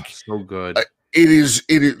 So good. It is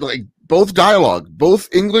like both dialogue, both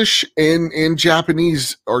English and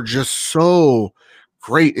Japanese are just so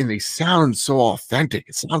great, and they sound so authentic.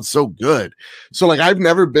 It sounds so good. So I've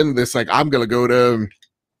never been this I'm gonna go to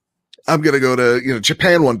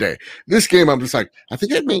Japan one day. This game, I'm just like, I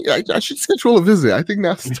think I should schedule a visit. I think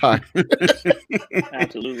now's the time.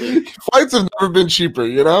 Absolutely. Flights have never been cheaper,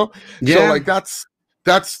 Yeah. So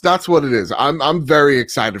that's what it is. I'm very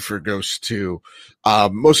excited for Ghost 2.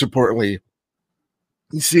 Most importantly,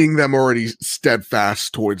 seeing them already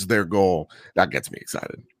steadfast towards their goal, that gets me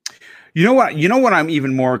excited. You know what I'm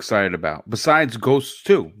even more excited about besides Ghosts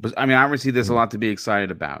 2? But I mean, obviously there's a lot to be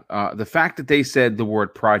excited about. The fact that they said the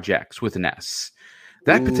word projects with an S,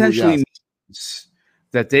 that potentially means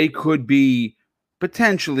that they could be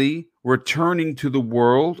potentially returning to the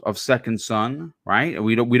world of Second Son, right?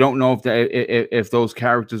 We don't know if those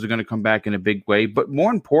characters are going to come back in a big way, but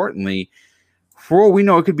more importantly, for all we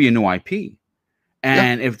know, it could be a new IP.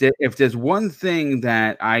 And if there's one thing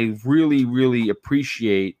that I really, really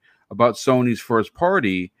appreciate about Sony's first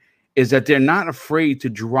party, is that they're not afraid to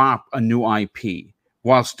drop a new IP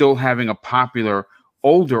while still having a popular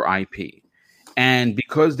older IP. And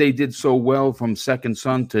because they did so well from Second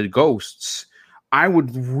Son to Ghosts, I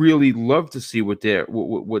would really love to see what their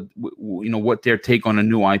take on a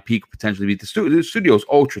new IP could potentially be. The studio's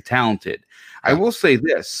ultra talented. I will say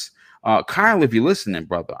this, Kyle, if you're listening,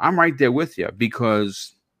 brother, I'm right there with you,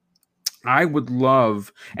 because I would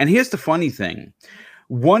love, and here's the funny thing.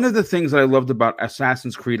 One of the things that I loved about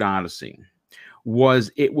Assassin's Creed Odyssey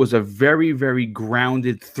was it was a very, very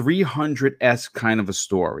grounded 300-esque kind of a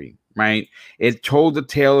story, right? It told the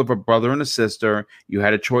tale of a brother and a sister. You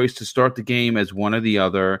had a choice to start the game as one or the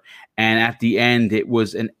other, and at the end, it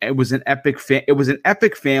was an epic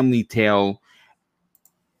family tale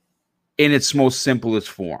in its most simplest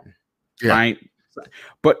form. Yeah. right?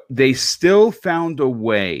 But they still found a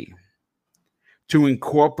way to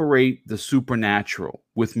incorporate the supernatural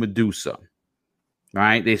with Medusa,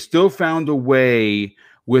 right? They still found a way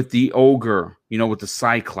with the ogre, with the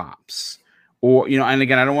Cyclops. Or, and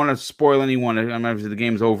again, I don't want to spoil anyone. I mean, obviously the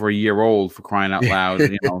game's over a year old, for crying out loud.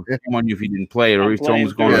 Shame on you if you didn't play it, or if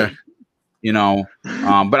someone's going to,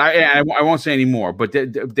 but I won't say any more. But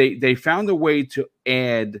they found a way to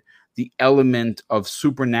add the element of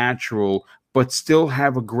supernatural, but still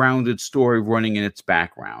have a grounded story running in its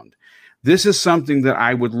background. This is something that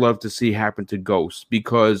I would love to see happen to Ghost,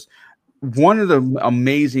 because one of the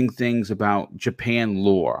amazing things about Japan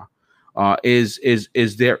lore is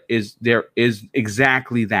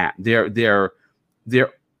exactly that. Their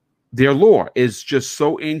lore is just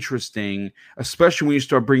so interesting, especially when you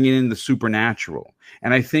start bringing in the supernatural.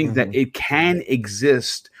 And I think that it can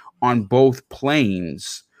exist on both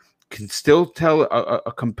planes, can still tell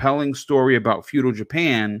a compelling story about feudal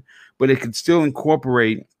Japan, but it can still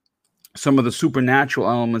incorporate some of the supernatural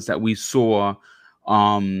elements that we saw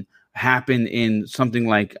happen in something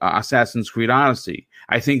like Assassin's Creed Odyssey.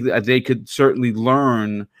 I think that they could certainly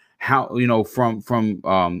learn how, from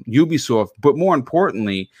Ubisoft, but more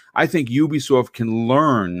importantly, I think Ubisoft can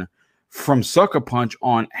learn from Sucker Punch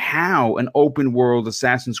on how an open world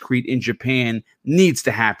Assassin's Creed in Japan needs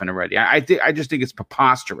to happen already. I just think it's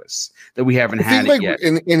preposterous that we haven't had it yet.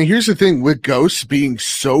 And here's the thing with Ghosts being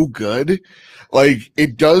so good, like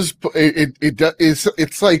it's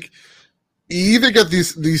like you either get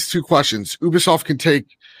these two questions. Ubisoft can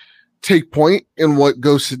take point in what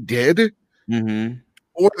Ghosts did,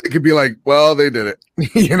 or they could be like, well, they did it.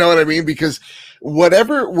 You know what I mean? Because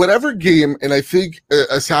whatever game, and I think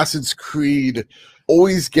Assassin's Creed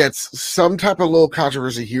always gets some type of little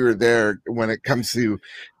controversy here or there when it comes to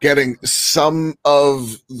getting some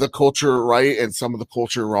of the culture right and some of the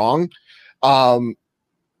culture wrong.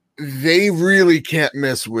 They really can't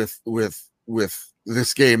miss with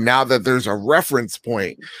this game now that there's a reference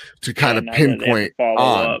point to kind of pinpoint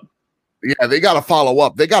on. Yeah, they got to follow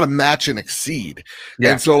up. They got to match and exceed.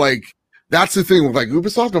 Yeah. And so, like, that's the thing with like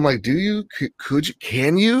Ubisoft. I'm like,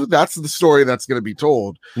 can you? That's the story that's going to be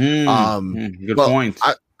told. Good point.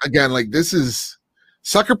 Again, like, this is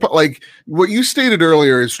like what you stated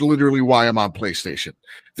earlier is literally why I'm on PlayStation.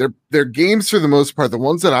 They're games for the most part, the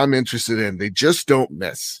ones that I'm interested in, they just don't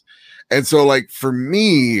miss. And so, like, for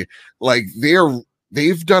me, like,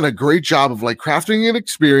 they've done a great job of like crafting an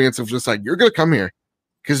experience of just like, you're going to come here,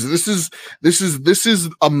 because this is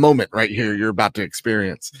a moment right here you're about to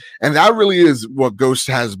experience. And that really is what Ghost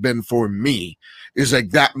has been for me, is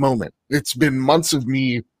like that moment. It's been months of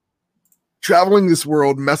me traveling this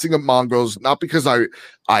world, messing up Mongols, not because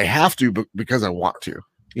I have to, but because I want to.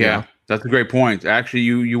 Yeah, that's a great point. Actually,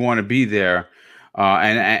 you want to be there.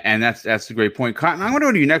 And that's a great point. Cotton, I want to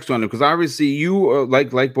go to you next one, because obviously you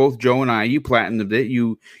like both Joe and I, you platinumed it.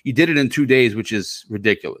 You did it in 2 days, which is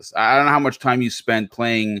ridiculous. I don't know how much time you spent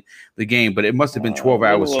playing the game, but it must have been 12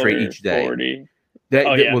 hours straight each day. 40.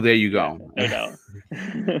 Well, there you go. No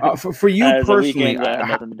doubt. For you personally, I had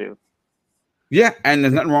nothing to do. Yeah, and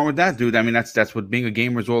there's nothing wrong with that, dude. I mean, that's what being a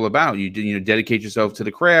gamer is all about. You dedicate yourself to the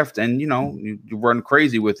craft, and you run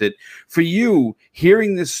crazy with it. For you,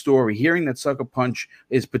 hearing this story, hearing that Sucker Punch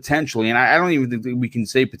is potentially, and I don't even think we can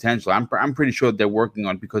say potential. I'm pretty sure that they're working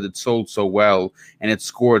on it, because it sold so well and it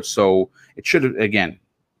scored so. It should have. Again,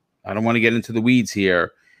 I don't want to get into the weeds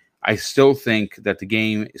here. I still think that the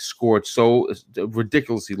game scored so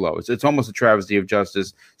ridiculously low. It's almost a travesty of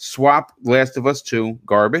justice. Swap Last of Us 2,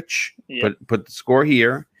 garbage, put the score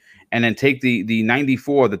here, and then take the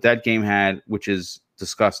 94 that game had, which is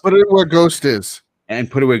disgusting. Put it where Ghost is.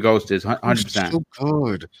 And put it where Ghost is, 100%. So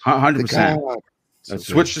good. 100%.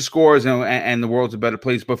 Switch the scores, and the world's a better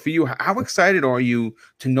place. But for you, how excited are you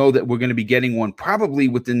to know that we're going to be getting one probably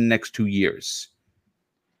within the next 2 years?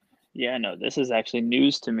 Yeah, no, this is actually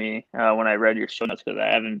news to me when I read your show notes, because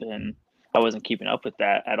I wasn't keeping up with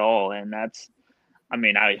that at all. And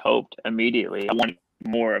I hoped immediately. I wanted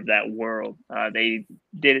more of that world. They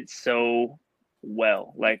did it so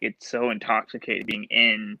well. Like, it's so intoxicating being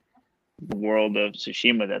in the world of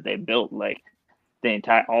Tsushima that they built. Like,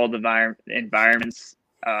 all the environments.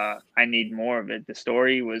 I need more of it. The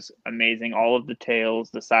story was amazing. All of the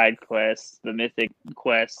tales, the side quests, the mythic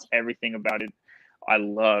quests, everything about it. I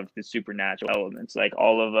loved the supernatural elements, like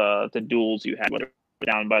all of the duels you had, whether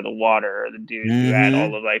down by the water, or the dude who had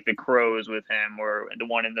all of like the crows with him, or the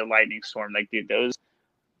one in the lightning storm. Like, dude, those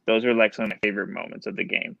are like some of my favorite moments of the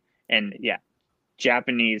game. And yeah,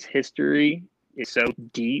 Japanese history is so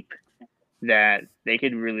deep that they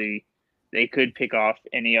could pick off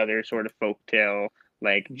any other sort of folktale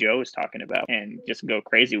like Joe was talking about, and just go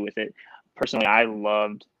crazy with it. Personally,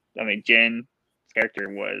 Jin's character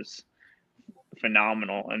was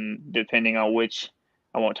phenomenal, and depending on which,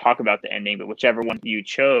 I won't talk about the ending, but whichever one you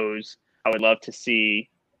chose, I would love to see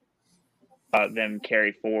them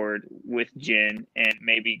carry forward with Jin and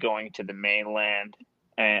maybe going to the mainland.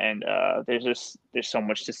 And there's so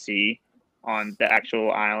much to see on the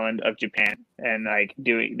actual island of Japan, and like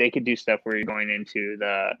they could do stuff where you're going into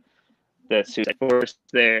the Suicide Forest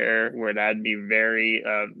there, where that'd be very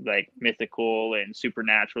like mythical and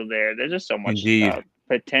supernatural there. There's just so much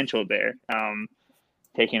potential there.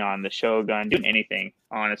 Taking on the Shogun, doing anything,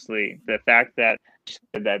 honestly. The fact that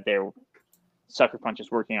they're Sucker Punch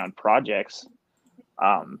is working on projects,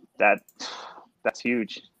 that's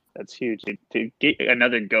huge. That's huge. To get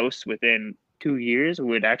another Ghost within 2 years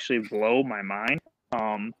would actually blow my mind.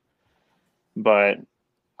 But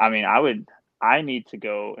I mean, I need to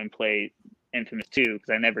go and play Infamous 2 because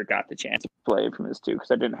I never got the chance to play Infamous 2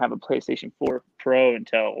 because I didn't have a PlayStation 4 Pro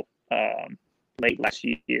until late last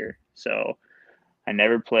year. So I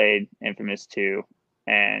never played Infamous 2.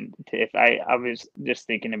 And if I was just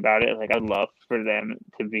thinking about it, like I'd love for them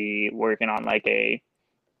to be working on like a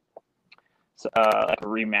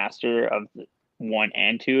remaster of 1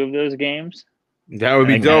 and 2 of those games. That would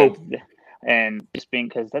be dope. And just being,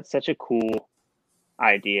 because that's such a cool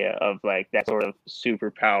idea of like that sort of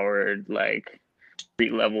super powered like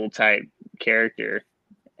street level type character,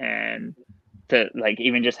 and to like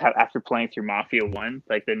even just have, after playing through Mafia 1,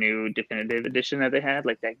 like the new definitive edition that they had,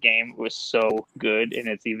 like that game was so good, and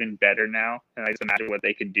it's even better now. And I just imagine what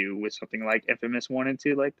they could do with something like Infamous 1 and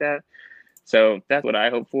 2 like that. So that's what I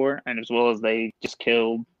hope for. And as well as they just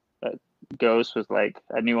killed Ghost with like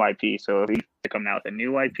a new IP. So if they come out with a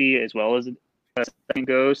new IP as well as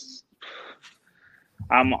Ghosts,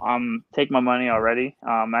 I'm taking my money already.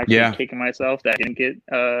 I'm actually kicking myself that I didn't get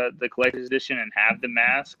the collector's edition and have the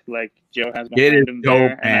mask like Joe has behind him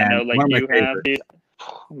there, and I know like you have, dude.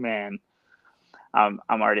 Man, I'm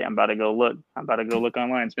about to go look. I'm about to go look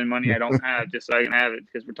online, spend money I don't have just so I can have it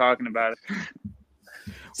because we're talking about it.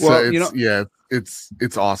 Well,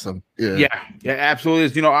 it's awesome. Yeah,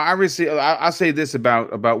 absolutely. Obviously, I'll say this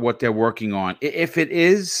about what they're working on. If it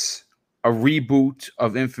is a reboot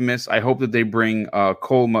of Infamous, I hope that they bring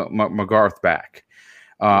Cole McGarth back.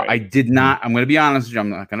 Right. I did not. I'm going to be honest with you.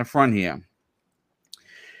 I'm not going to front here.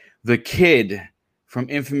 The kid from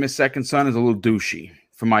Infamous Second Son is a little douchey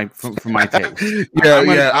for my taste.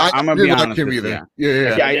 I'm gonna be honest with you.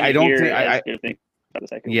 I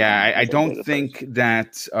don't think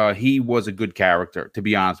that he was a good character, to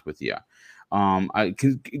be honest with you.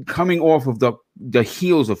 Coming off of the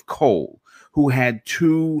heels of Cole, who had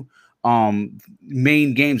 2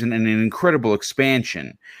 main games and an incredible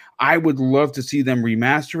expansion, I would love to see them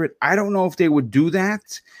remaster it. I don't know if they would do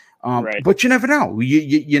that, but you never know.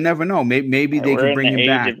 You never know. Maybe they could bring him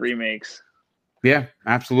back. Age of remakes. Yeah,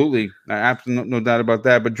 absolutely. No doubt about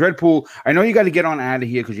that. But Dreadpool, I know you got to get on out of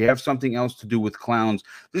here because you have something else to do with clowns.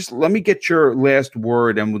 Just let me get your last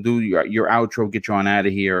word and we'll do your outro, get you on out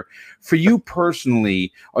of here. For you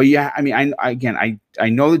personally, I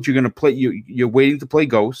know that you're going to play, you're waiting to play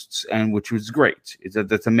Ghosts, and which was great.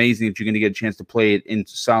 That's amazing that you're going to get a chance to play it in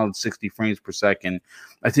solid 60 frames per second.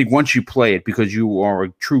 I think once you play it, because you are a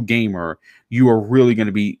true gamer, you are really going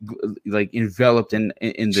to be like enveloped in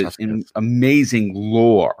amazing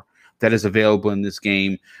lore that is available in this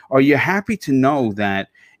game. Are you happy to know that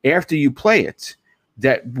after you play it,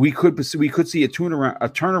 that we could see a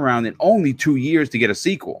turnaround in only 2 years to get a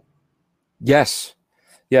sequel? Yes.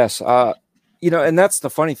 And that's the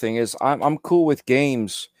funny thing is I'm cool with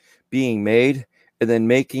games being made and then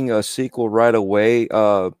making a sequel right away,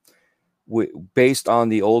 based on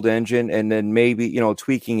the old engine, and then maybe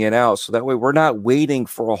tweaking it out so that way we're not waiting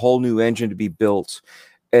for a whole new engine to be built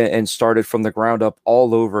and started from the ground up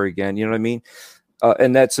all over again. You know what I mean?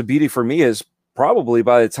 And that's the beauty for me is probably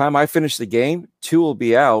by the time I finish the game, 2 will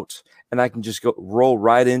be out and I can just roll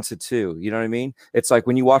right into 2. You know what I mean? It's like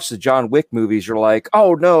when you watch the John Wick movies, you're like,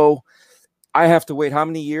 oh no, I have to wait how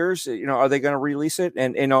many years? Are they going to release it?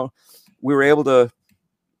 And we were able to,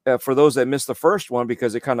 for those that missed the first one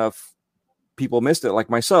because it kind of people missed it like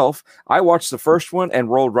myself, I watched the first one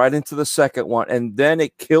and rolled right into the second one, and then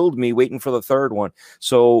it killed me waiting for the third one.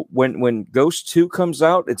 So when Ghost 2 comes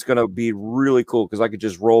out, it's going to be really cool because I could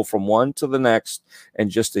just roll from one to the next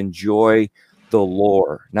and just enjoy the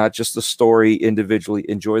lore, not just the story individually,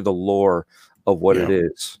 enjoy the lore of what it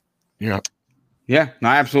is. Yeah, no,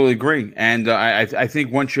 I absolutely agree, and I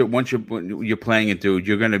think once you're playing it, dude,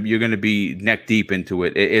 you're gonna be neck deep into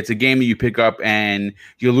it. It's a game that you pick up and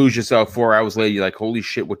you lose yourself 4 hours later. You're like, holy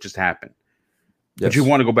shit, what just happened? but you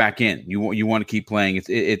want to go back in. You want to keep playing.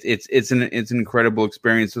 It's an incredible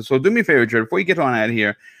experience. So do me a favor, Dred, before you get on out of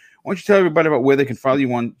here, why don't you tell everybody about where they can follow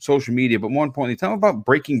you on social media, but more importantly, tell them about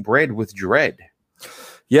Breaking Bread with Dred.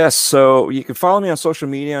 Yes, so you can follow me on social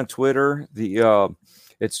media on Twitter.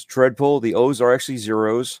 It's Dreadpool. The O's are actually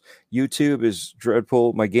zeros. YouTube is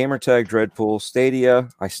Dreadpool. My gamer tag Dreadpool. Stadia,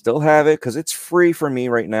 I still have it because it's free for me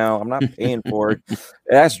right now. I'm not paying for it.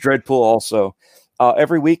 That's Dreadpool also.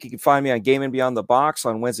 Every week you can find me on Gaming Beyond the Box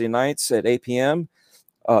on Wednesday nights at 8 p.m.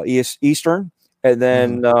 Eastern. And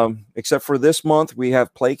then except for this month, we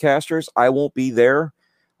have Playcasters. I won't be there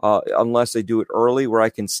unless they do it early where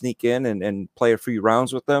I can sneak in and play a few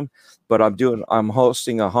rounds with them. But I'm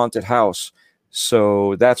hosting a haunted house.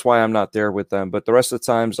 So that's why I'm not there with them. But the rest of the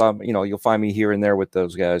times, you'll find me here and there with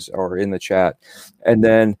those guys or in the chat. And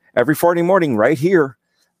then every Friday morning, right here,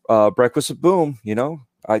 Breakfast with Boom.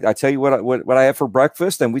 I tell you what I have for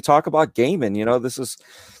breakfast, and we talk about gaming. This is,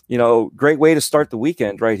 great way to start the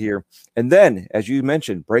weekend right here. And then, as you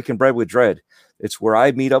mentioned, Breaking Bread with Dred. It's where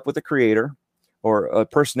I meet up with a creator or a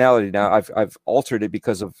personality. Now I've altered it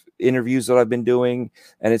because of interviews that I've been doing,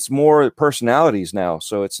 and it's more personalities now.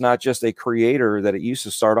 So it's not just a creator that it used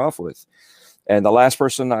to start off with. And the last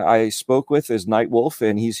person I spoke with is Night Wolf,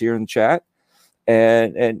 and he's here in the chat.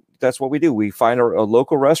 And that's what we do. We find a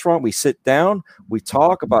local restaurant, we sit down, we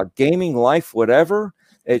talk about gaming, life, whatever.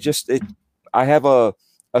 I have a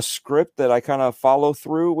script that I kind of follow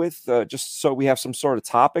through with, just so we have some sort of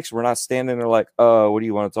topics. We're not standing there like, what do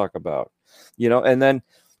you want to talk about? And then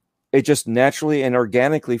it just naturally and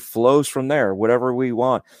organically flows from there, whatever we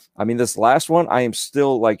want. I mean, this last one, I am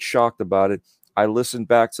still like shocked about it. I listened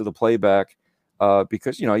back to the playback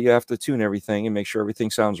because, you have to tune everything and make sure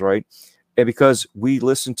everything sounds right. And because we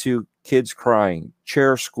listened to kids crying,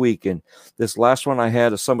 chair squeaking. This last one I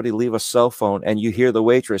had is somebody leave a cell phone and you hear the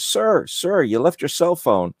waitress, sir, you left your cell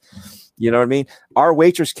phone. You know what I mean? Our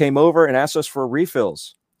waitress came over and asked us for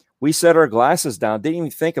refills. We set our glasses down, didn't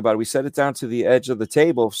even think about it. We set it down to the edge of the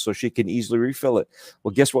table so she can easily refill it.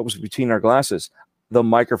 Well, guess what was between our glasses? The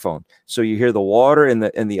microphone. So you hear the water and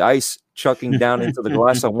the ice chucking down into the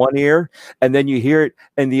glass on one ear, and then you hear it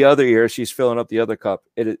in the other ear. She's filling up the other cup.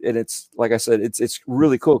 And it's like I said, it's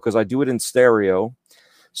really cool because I do it in stereo.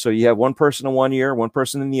 So you have one person in one ear, one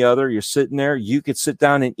person in the other. You're sitting there. You could sit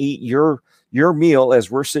down and eat your meal as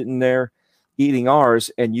we're sitting there eating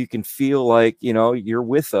ours, and you can feel like you're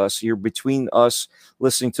with us, you're between us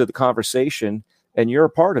listening to the conversation, and you're a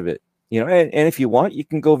part of it. And if you want, you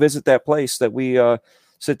can go visit that place that we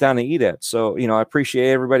sit down and eat at. So I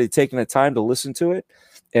appreciate everybody taking the time to listen to it.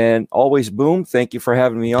 And always, Boom, thank you for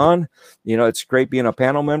having me on. It's great being a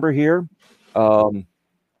panel member here.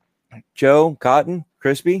 Joe, Cotton,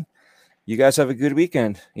 Crispy, you guys have a good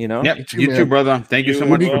weekend. Yep, you too, brother. Thank you so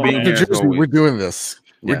much for being here. We're doing this.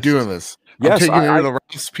 We're doing this. I'm taking you to the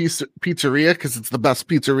Ralph's Pizzeria because it's the best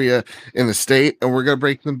pizzeria in the state, and we're gonna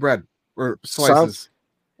break them bread or slices.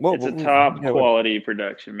 It's a top quality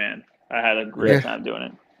production, man. I had a great time doing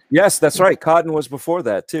it. Yes, that's right. Cotton was before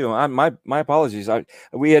that too. My apologies.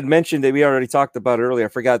 We had mentioned that we already talked about it earlier. I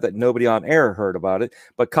forgot that nobody on air heard about it,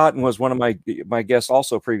 but Cotton was one of my guests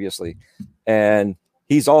also previously, and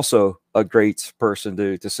he's also a great person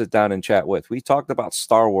to sit down and chat with. We talked about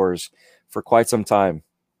Star Wars for quite some time.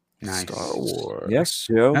 Nice. Star Wars. Yes,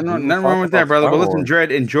 Joe. Nothing wrong with that, brother. But listen,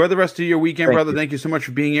 Dred, enjoy the rest of your weekend, brother. Thank you so much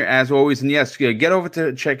for being here as always. And yes, get over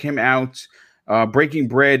to check him out. Breaking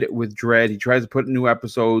Bread with Dred. He tries to put new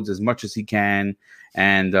episodes as much as he can,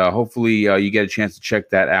 and hopefully you get a chance to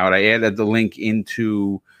check that out. I added the link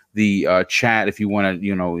into the chat if you want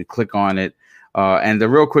to, click on it. And the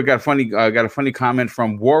real quick, got a funny comment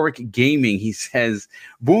from Warwick Gaming. He says,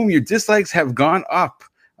 "Boom, your dislikes have gone up."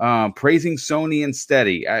 Praising Sony and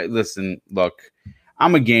Steady. Listen, look,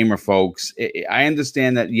 I'm a gamer, folks. I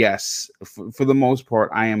understand that, yes, for the most part,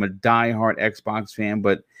 I am a diehard Xbox fan,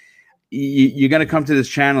 but you're going to come to this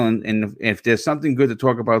channel, and if there's something good to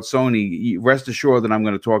talk about Sony, rest assured that I'm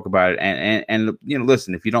going to talk about it. And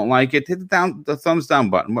listen, if you don't like it, hit the thumbs down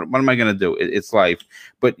button. What am I going to do? It's life.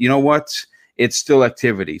 But you know what? It's still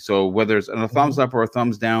activity. So whether it's a thumbs up or a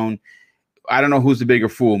thumbs down, I don't know who's the bigger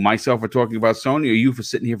fool, myself for talking about Sony or you for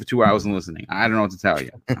sitting here for 2 hours and listening. I don't know what to tell you.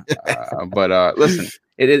 But listen,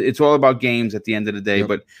 it's all about games at the end of the day. Yep.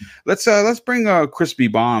 But let's bring Crispy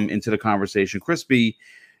Bomb into the conversation. Crispy,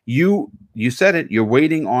 you said it. You're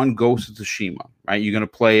waiting on Ghost of Tsushima, right? You're going to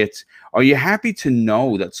play it. Are you happy to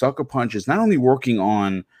know that Sucker Punch is not only working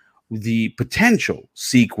on the potential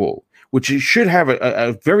sequel, which it should have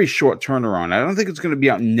a very short turnaround. I don't think it's going to be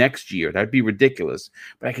out next year. That'd be ridiculous.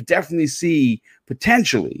 But I could definitely see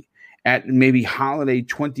potentially at maybe holiday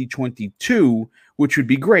 2022 which would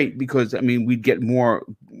be great because I mean we'd get more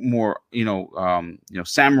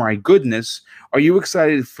samurai goodness. Are you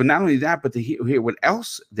excited for not only that, but to hear what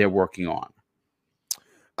else they're working on?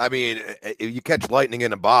 I mean, if you catch lightning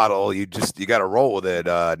in a bottle, you got to roll with it.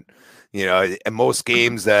 And most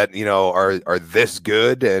games that are this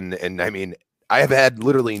good, and I mean, I have had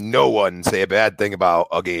literally no one say a bad thing about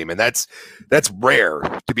a game, and that's rare,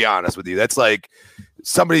 to be honest with you. That's like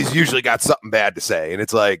somebody's usually got something bad to say, and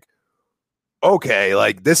it's like, okay,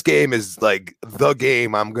 like this game is like the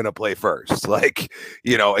game I'm gonna play first. Like,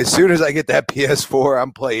 as soon as I get that PS4,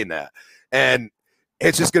 I'm playing that, and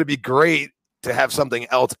it's just gonna be great to have something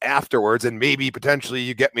else afterwards, and maybe potentially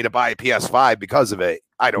you get me to buy a PS5 because of it.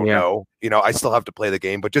 I don't know. I still have to play the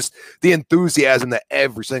game, but just the enthusiasm that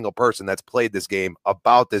every single person that's played this game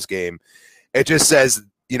about this game, it just says,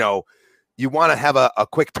 you want to have a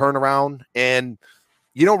quick turnaround, and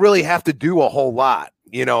you don't really have to do a whole lot.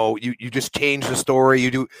 You just change the story.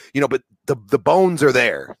 You do, but the bones are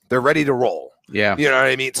there. They're ready to roll. Yeah. You know what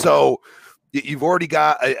I mean? So you've already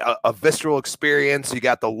got a visceral experience. You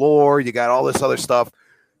got the lore. You got all this other stuff.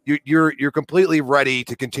 You're completely ready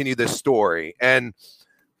to continue this story, and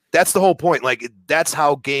that's the whole point. Like that's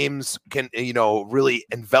how games can really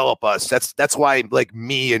envelop us. That's why like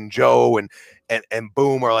me and Joe and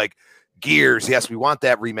Boom are like Gears. Yes, we want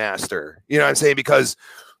that remaster. You know what I'm saying? Because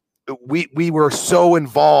we were so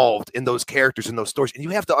involved in those characters and those stories, and you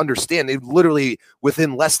have to understand they literally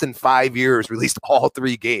within less than 5 years released all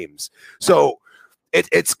 3 games. So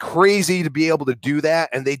it's crazy to be able to do that,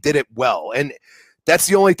 and they did it well. And that's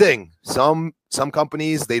the only thing. Some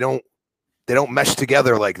companies they don't mesh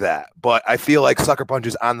together like that. But I feel like Sucker Punch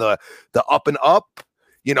is on the up and up.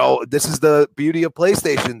 This is the beauty of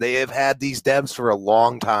PlayStation. They have had these devs for a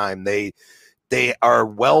long time. They are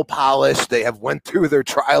well polished. They have went through their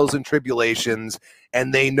trials and tribulations,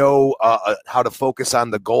 and they know how to focus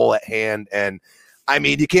on the goal at hand. And I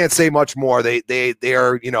mean, you can't say much more. They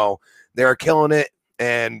are they're killing it.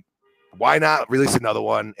 And why not release another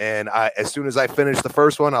one? And as soon as I finish the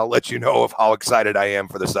first one, I'll let you know of how excited I am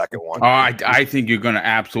for the second one. Oh, I think you're gonna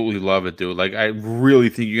absolutely love it, dude. Like I really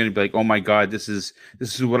think you're gonna be like, oh my god, this is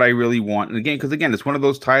what I really want. And again, because it's one of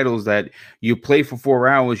those titles that you play for 4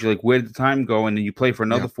 hours, you're like, where did the time go? And then you play for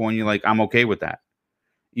another 4, and you're like, I'm okay with that.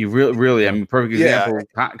 You really, I mean, perfect example.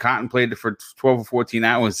 Cotton played it for 12 or 14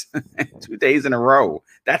 hours, 2 days in a row.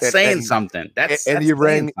 That's saying something. That's you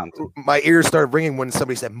rang. Something. My ears started ringing when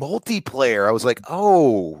somebody said multiplayer. I was like,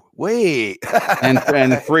 oh wait, and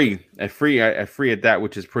free at that,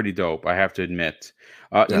 which is pretty dope. I have to admit.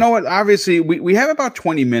 You know what? Obviously, we have about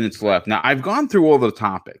 20 minutes left. Now, I've gone through all the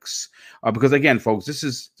topics because, again, folks, this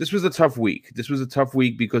was a tough week. This was a tough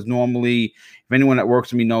week because normally, if anyone that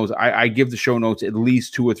works with me knows, I give the show notes at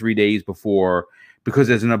least 2 or 3 days before because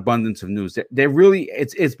there's an abundance of news. They're really,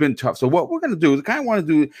 it's been tough. So what we're going to do is I kind of want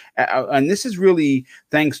to do, and this is really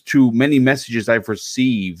thanks to many messages I've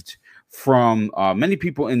received from many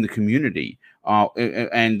people in the community.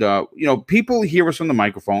 People hear us on the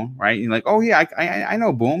microphone, right? And you're like, oh yeah, I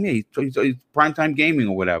know Boom, yeah, he's primetime gaming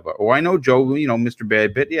or whatever. Or I know Joe, Mr.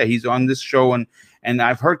 Bad Bit, yeah, he's on this show, and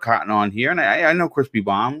I've heard Cotton on here, and I know Crispy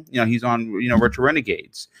Bomb, he's on Retro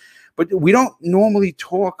Renegades, but we don't normally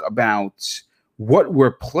talk about what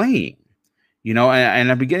we're playing, and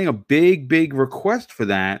I've been getting a big request for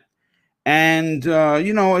that. And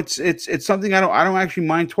it's something I don't actually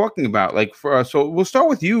mind talking about. Like so we'll start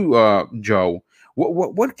with you, Joe.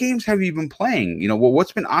 What games have you been playing?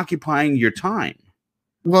 What's been occupying your time?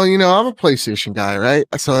 Well, I'm a PlayStation guy, right?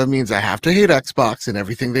 So that means I have to hate Xbox and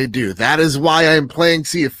everything they do. That is why I'm playing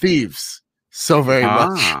Sea of Thieves so very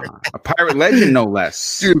much. A Pirate Legend, no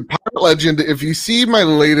less. Dude, Pirate Legend. If you see my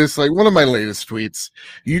latest, like one of my latest tweets,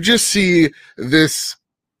 you just see this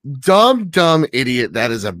dumb idiot that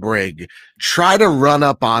is a brig try to run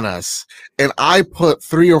up on us, and I put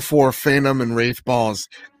 3 or 4 Phantom and Wraith balls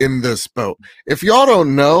in this boat. If y'all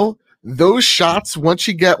don't know, those shots, once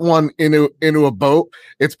you get one into a boat,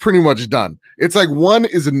 it's pretty much done. It's like 1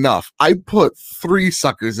 is enough. I put 3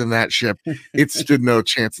 suckers in that ship. It stood no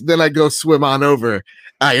chance. Then I go swim on over.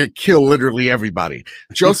 I kill literally everybody.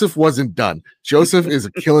 Joseph wasn't done. Joseph is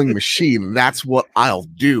a killing machine. That's what I'll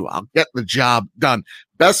do. I'll get the job done.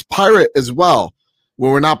 Best pirate as well.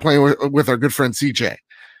 When we're not playing with our good friend CJ,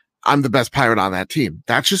 I'm the best pirate on that team.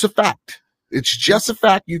 That's just a fact. It's just a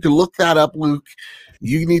fact. You can look that up, Luke.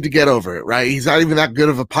 You need to get over it, right? He's not even that good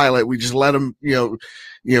of a pilot. We just let him,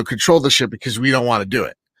 control the ship because we don't want to do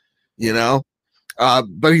it,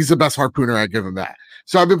 but he's the best harpooner. I give him that.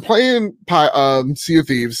 So I've been playing Sea of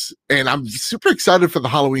Thieves, and I'm super excited for the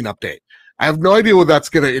Halloween update. I have no idea what that's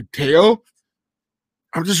going to entail,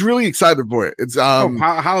 I'm just really excited for it. It's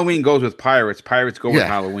Halloween goes with pirates. Pirates go with Yeah.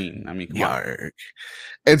 Halloween. I mean, come on. Yark.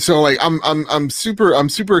 And so like I'm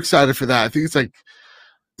super excited for that. I think it's like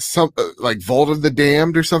some like Vault of the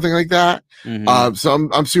Damned or something like that. Mhm. So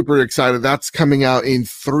I'm super excited. That's coming out in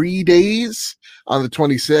 3 days on the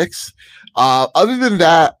 26th. Other than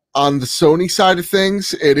that, on the Sony side of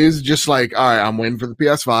things, it is just like, all right, I'm waiting for the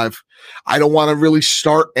PS5. I don't want to really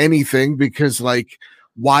start anything because like,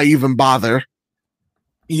 why even bother?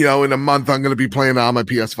 You know, in a month I'm going to be playing on my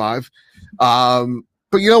PS5.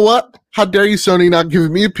 But you know what? How dare you, Sony, not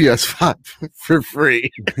giving me a PS5 for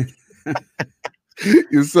free?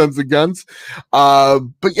 You sons of guns.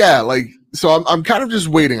 But yeah, like, so I'm kind of just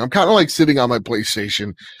waiting. I'm kind of like sitting on my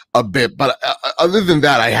PlayStation a bit. But other than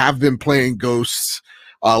that, I have been playing Ghosts.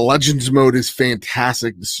 Legends mode is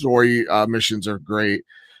fantastic. The story missions are great.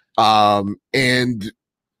 And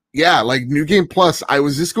yeah, like New Game Plus, I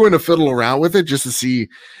was just going to fiddle around with it just to see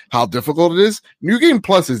how difficult it is. New Game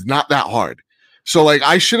Plus is not that hard. So like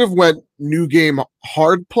I should have went New Game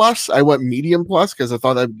Hard Plus. I went Medium Plus because I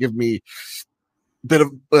thought that'd give me a bit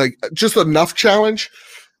of like just enough challenge.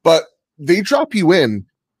 But they drop you in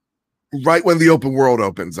right when the open world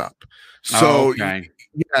opens up. So okay.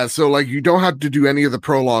 yeah, so like you don't have to do any of the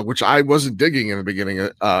prologue, which I wasn't digging in the beginning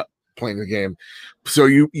of playing the game. So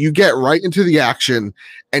you get right into the action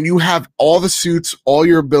and you have all the suits, all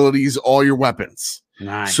your abilities, all your weapons.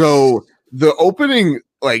 Nice. So the opening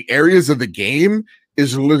like areas of the game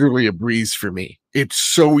is literally a breeze for me. It's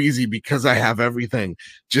so easy because I have everything,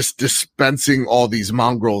 just dispensing all these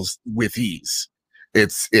mongrels with ease.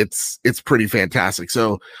 It's pretty fantastic.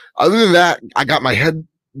 So other than that, I got my head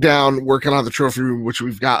down working on the trophy room, which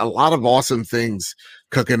we've got a lot of awesome things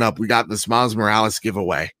cooking up. We got this Miles Morales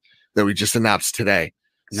giveaway that we just announced today.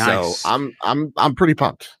 Nice. So I'm pretty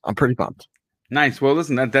pumped. Nice. Well,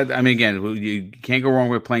 listen, that I mean, again, you can't go wrong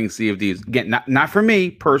with playing Sea of Thieves. Again, not for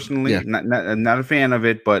me personally, Yeah. not a fan of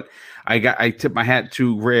it, but I tip my hat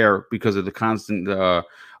to Rare because of the constant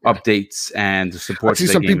updates and the I support. see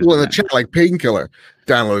some people in the chat like Painkiller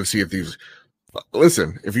downloaded Sea of Thieves.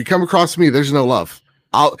 Listen, if you come across me, there's no love.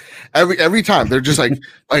 I'll every time they're just like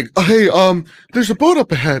oh, hey, there's a boat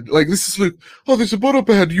up ahead. Like this is like, oh, there's a boat up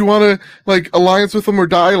ahead. You want to like alliance with them or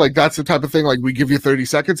die? Like that's the type of thing. Like we give you 30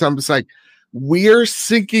 seconds. I'm just like, we're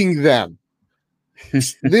sinking them.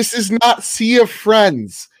 This is not Sea of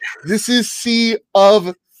Friends. This is Sea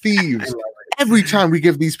of Thieves. Every time we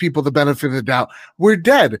give these people the benefit of the doubt, we're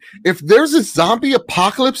dead. If there's a zombie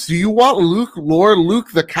apocalypse, do you want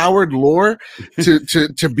Luke the coward lore,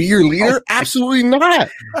 to be your leader? Absolutely not.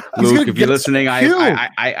 Luke, if you're listening,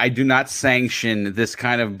 I do not sanction this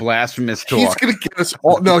kind of blasphemous talk. He's gonna get us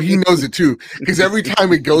all. No, he knows it too. Because every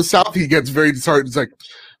time it goes south, he gets very disheartened. It's like,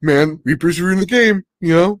 man, Reapers are in the game.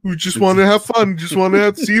 You know, we just want to have fun. Just want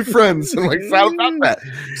to see your friends. And like, it's not about that.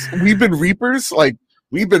 We've been Reapers. Like,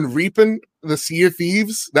 we've been reaping the Sea of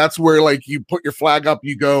Thieves. That's where like you put your flag up,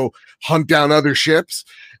 you go hunt down other ships.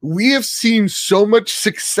 We have seen so much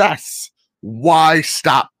success. Why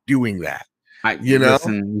stop doing that?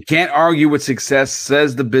 Listen, you can't argue with success,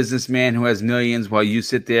 says the businessman who has millions, while you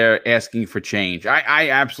sit there asking for change. I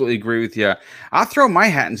absolutely agree with you. I'll throw my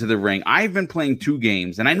hat into the ring. I've been playing 2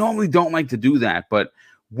 games, and I normally don't like to do that, but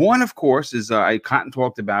one, of course, is Cotton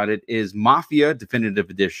talked about it, is Mafia Definitive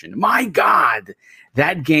Edition. My God,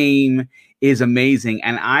 that game is amazing.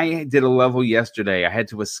 And I did a level yesterday. I had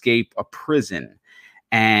to escape a prison,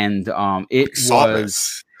 and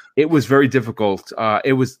it was very difficult.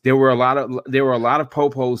 There were a lot of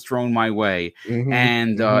popos thrown my way,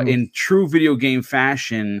 and in true video game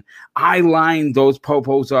fashion, I lined those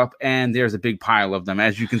popos up, and there's a big pile of them.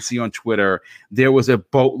 As you can see on Twitter, there was a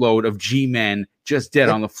boatload of G-men just dead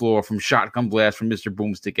on the floor from shotgun blast from Mr.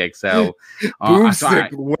 Boomstick XL. Boomstick,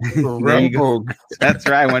 that's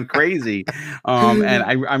right. I went crazy, and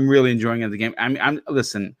I'm really enjoying the game.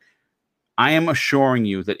 Listen. I am assuring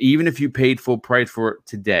you that even if you paid full price for it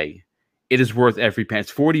today, it is worth every penny.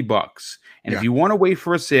 It's $40. And if you want to wait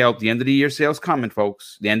for a sale, the end of the year sale's coming,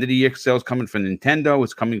 folks. The end of the year sale's coming for Nintendo.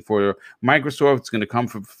 It's coming for Microsoft. It's going to come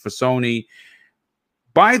for Sony.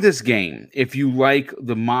 Buy this game if you like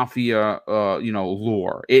the Mafia,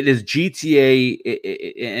 lore. It is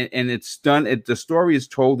GTA, and it's done. The story is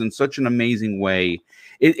told in such an amazing way.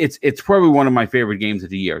 It's probably one of my favorite games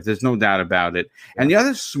of the year. There's no doubt about it. And the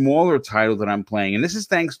other smaller title that I'm playing, and this is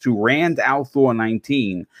thanks to Rand Althor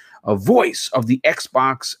 19, a voice of the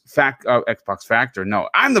Xbox Factor. No,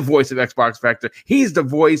 I'm the voice of Xbox Factor. He's the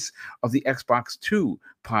voice of the Xbox 2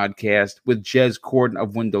 podcast with Jez Corden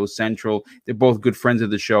of Windows Central. They're both good friends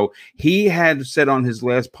of the show. He had said on his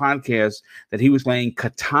last podcast that he was playing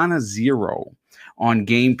Katana Zero on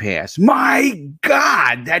Game Pass. My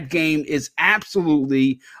God, that game is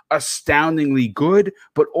absolutely astoundingly good,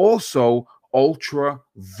 but also ultra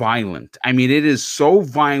violent. I mean, it is so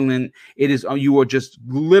violent. It is, you are just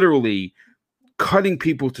literally cutting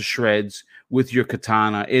people to shreds with your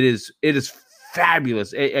katana. It is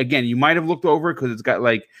fabulous. Again, you might have looked over it because it's got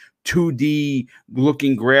like 2D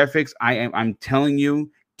looking graphics. I'm telling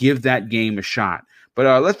you, give that game a shot.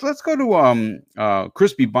 But let's go to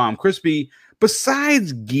Crispy Bomb. Crispy,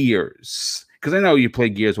 besides Gears, because I know you play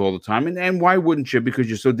Gears all the time, and why wouldn't you? Because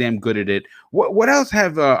you're so damn good at it. What else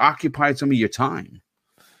have occupied some of your time?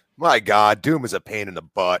 My God, Doom is a pain in the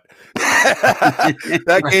butt.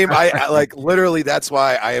 That game, I like literally. That's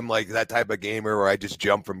why I am like that type of gamer where I just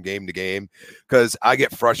jump from game to game because I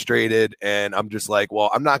get frustrated and I'm just like,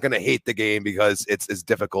 well, I'm not going to hate the game because it's as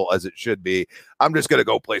difficult as it should be. I'm just going to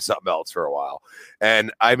go play something else for a while.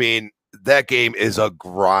 And I mean, that game is a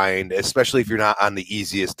grind, especially if you're not on the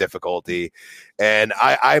easiest difficulty. And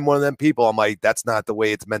I'm one of them people. I'm like, that's not the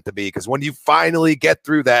way it's meant to be. Because when you finally get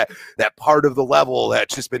through that part of the level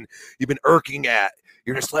that's just you've been irking at,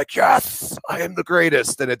 you're just like, yes, I am the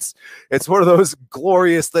greatest. And it's one of those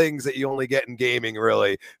glorious things that you only get in gaming,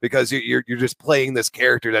 really, because you're just playing this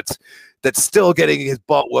character that's still getting his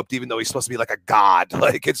butt whooped, even though he's supposed to be like a god.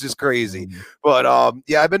 Like, it's just crazy. But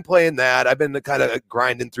yeah, I've been playing that. I've been kind of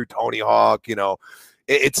grinding through Tony Hawk. You know,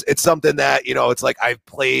 it's something that, you know, it's like I've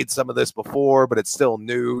played some of this before, but it's still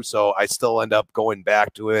new, so I still end up going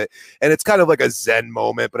back to it. And it's kind of like a zen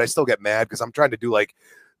moment, but I still get mad because I'm trying to do like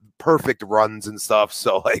perfect runs and stuff,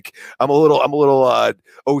 so like I'm a little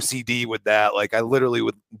OCD with that. Like, I literally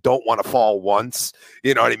don't want to fall once,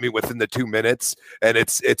 you know what I mean, within the 2 minutes. And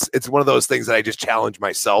it's one of those things that I just challenge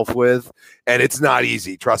myself with, and it's not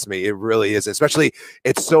easy, trust me, it really is. Especially,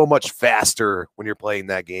 it's so much faster when you're playing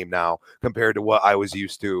that game now compared to what I was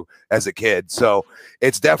used to as a kid. So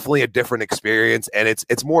it's definitely a different experience, and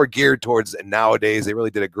it's more geared towards nowadays. They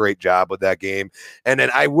really did a great job with that game. And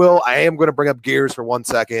then I am going to bring up Gears for 1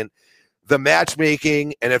 second. The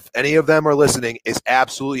matchmaking, and if any of them are listening, is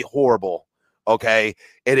absolutely horrible. Okay,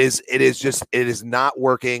 it is not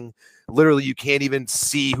working. Literally, you can't even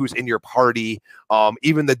see who's in your party.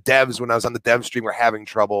 Even the devs, when I was on the dev stream, were having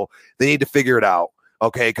trouble. They need to figure it out.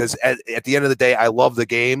 Okay, because at the end of the day, I love the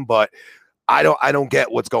game, but I don't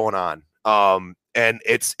get what's going on. And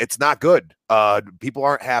it's not good. People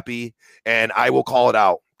aren't happy, and I will call it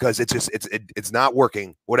out. Because it's not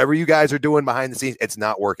working. Whatever you guys are doing behind the scenes, it's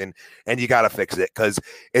not working, and you got to fix it because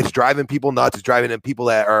it's driving people nuts. It's driving in people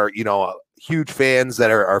that are, you know, huge fans that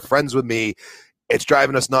are friends with me. It's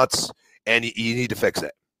driving us nuts, and you need to fix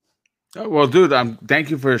it. Well, dude, thank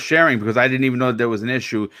you for sharing because I didn't even know that there was an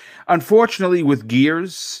issue. Unfortunately, with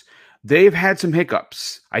Gears, they've had some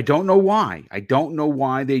hiccups. I don't know why. I don't know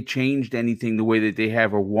why they changed anything the way that they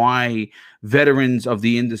have, or why veterans of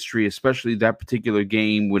the industry, especially that particular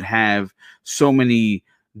game, would have so many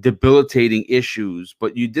debilitating issues.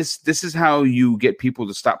 But this is how you get people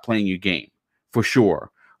to stop playing your game, for sure.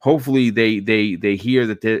 Hopefully, they hear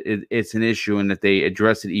that it's an issue and that they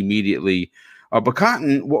address it immediately. But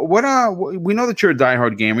Cotton, we know that you're a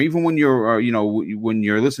diehard gamer, even when you're, when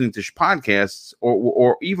you're listening to podcasts,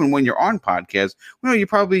 or even when you're on podcasts, you're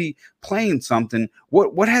probably playing something.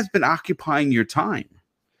 What has been occupying your time?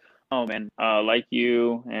 Oh man, like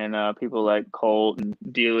you and people like Colt and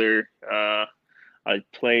Dealer, I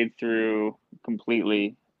played through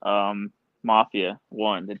completely Mafia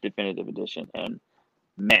 1, the definitive edition, and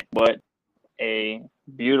man, what a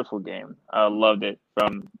beautiful game. I loved it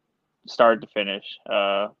from start to finish.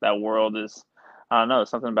 That world is, I don't know,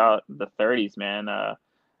 something about the 30s, man.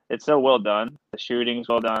 It's so well done. The shooting's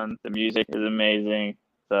well done. The music is amazing.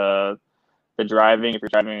 The driving, if you're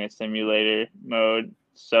driving a simulator mode,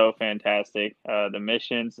 so fantastic. The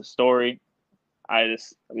missions, the story, I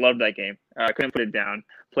just love that game. I couldn't put it down.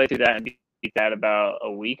 Played through that and beat that about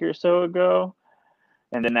a week or so ago.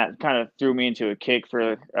 And then that kind of threw me into a kick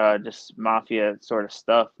for just Mafia sort of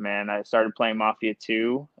stuff, man. I started playing Mafia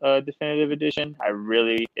 2 Definitive Edition.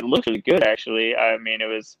 It looked really good, actually. I mean, I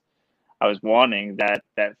was wanting that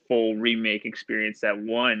full remake experience that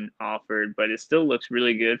 1 offered, but it still looks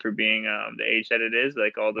really good for being the age that it is.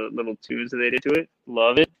 Like all the little tunes that they did to it,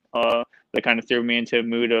 love it. That kind of threw me into a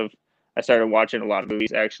mood of, I started watching a lot of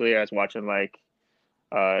movies, actually. I was watching like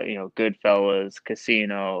Goodfellas,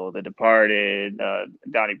 Casino, The Departed,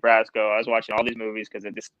 Donnie Brasco. I was watching all these movies because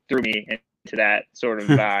it just threw me into that sort of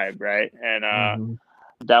vibe, right? And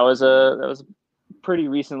that was pretty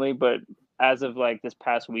recently, but as of like this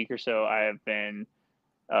past week or so, I have been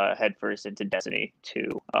headfirst into Destiny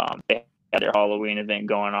 2. They had their Halloween event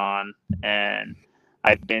going on, and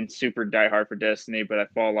I've been super diehard for Destiny, but I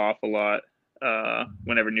fall off a lot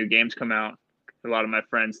whenever new games come out. A lot of my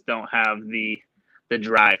friends don't have the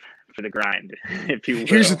drive for the grind, if you will.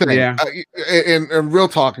 Here's the thing. Yeah. And real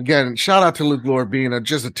talk again, shout out to Luke Lord being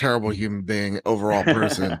just a terrible human being, overall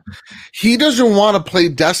person. He doesn't want to play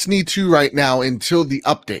Destiny 2 right now until the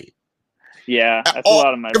update. Yeah, that's a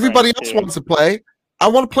lot of my everybody friends else too. wants to play. I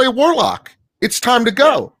want to play Warlock. It's time to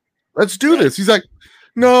go. Let's do this. He's like,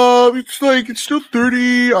 no, it's still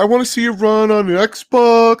 30. I want to see it run on the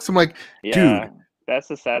Xbox. I'm like, dude. That's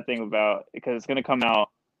the sad thing about, because it's gonna come out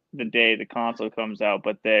the day the console comes out,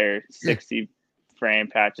 but their 60 frame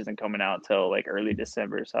patch isn't coming out till like early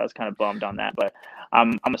December. So I was kind of bummed on that. But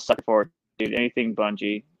I'm a sucker for it, dude. Anything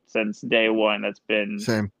Bungie since day one. That's been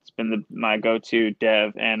Same. It's been my go-to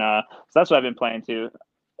dev, and so that's what I've been playing too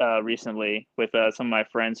recently with some of my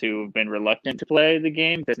friends who have been reluctant to play the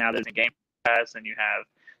game because now there's a Game Pass and you have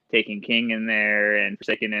Taken King in there and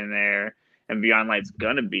Forsaken in there, and Beyond Light's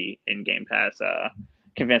gonna be in Game Pass.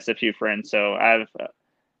 Convinced a few friends, so I've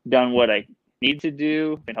done what I need to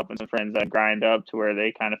do. Been helping some friends grind up to where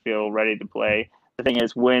they kind of feel ready to play. The thing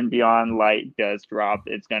is, when Beyond Light does drop,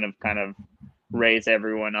 it's going to kind of raise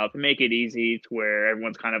everyone up and make it easy to where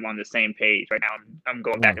everyone's kind of on the same page. Right now, I'm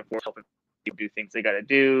going back and forth helping people do things they got to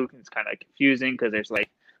do. It's kind of confusing because there's like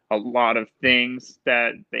a lot of things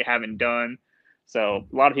that they haven't done. So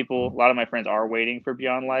a lot of my friends are waiting for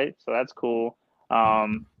Beyond Light, so that's cool.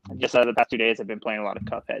 Just the past 2 days, I've been playing a lot of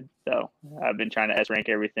Cuphead. So I've been trying to S rank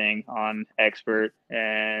everything on expert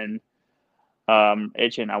and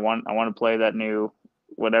itching. I want to play that new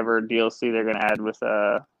whatever DLC they're gonna add with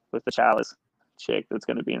the Chalice chick that's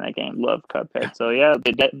gonna be in that game. Love Cuphead. So yeah,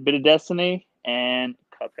 bit of Destiny and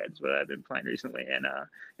Cuphead's what I've been playing recently, and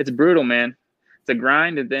it's brutal, man. It's a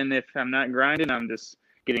grind, and then if I'm not grinding, I'm just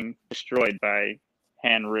getting destroyed by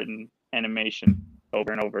handwritten animation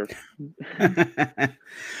over and over.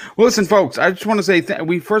 Well, listen, folks, I just want to say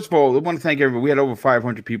first of all, I want to thank everybody. We had over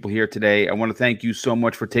 500 people here today. I want to thank you so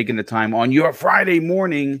much for taking the time on your Friday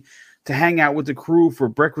morning to hang out with the crew for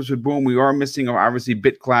Breakfast with Boom. We are missing, obviously,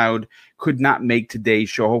 BitCloud could not make today's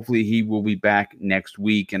show. Hopefully he will be back next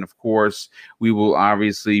week. And of course, we will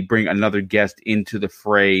obviously bring another guest into the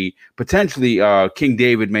fray. Potentially, King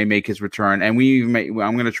David may make his return. And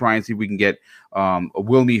I'm going to try and see if we can get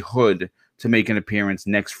Wilmy Hood to make an appearance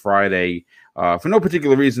next Friday for no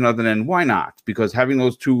particular reason other than why not? Because having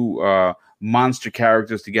those two monster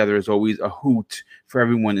characters together is always a hoot for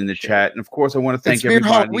everyone in the chat. And of course, I want to thank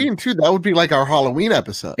everybody. Halloween too. That would be like our Halloween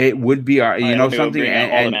episode. It would be our, something.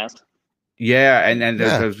 And Yeah.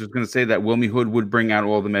 I was just going to say that Wilmy Hood would bring out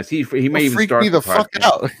all the mess. He may even freak start me the fuck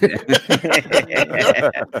out.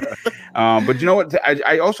 But you know what?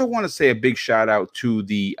 I also want to say a big shout out to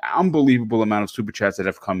the unbelievable amount of super chats that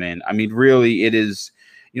have come in. I mean, really, it is.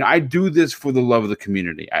 I do this for the love of the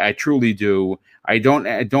community. I truly do. I don't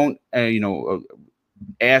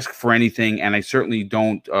ask for anything, and I certainly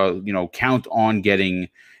don't count on getting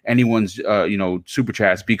anyone's super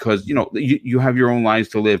chats because you have your own lives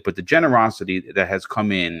to live, but the generosity that has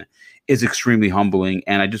come in is extremely humbling,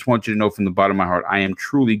 and I just want you to know from the bottom of my heart I am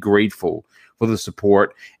truly grateful for the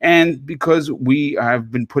support. And because we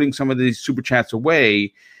have been putting some of these super chats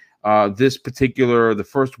away, the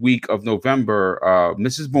first week of November,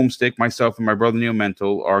 Mrs. Boomstick, myself, and my brother Neil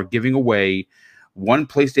Mental are giving away one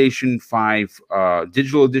PlayStation 5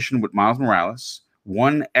 digital edition with Miles Morales,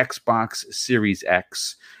 one Xbox Series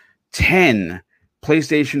X, 10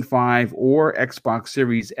 PlayStation 5 or Xbox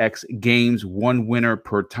Series X games, one winner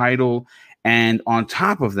per title. And on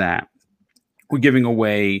top of that, we're giving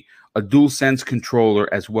away a DualSense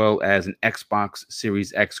controller as well as an Xbox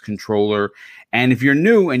Series X controller. And if you're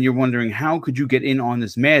new and you're wondering how could you get in on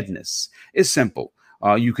this madness, it's simple.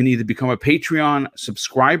 You can either become a Patreon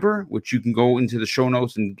subscriber, which you can go into the show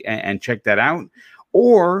notes and check that out,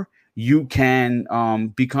 or you can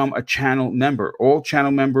become a channel member. All channel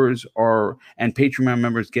members and Patreon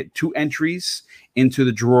members get 2 entries into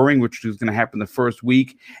the drawing, which is going to happen the first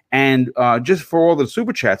week. And just for all the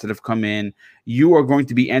super chats that have come in, you are going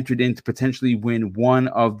to be entered in to potentially win one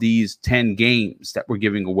of these 10 games that we're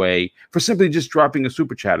giving away for simply just dropping a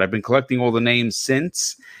super chat. I've been collecting all the names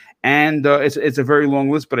since, and it's a very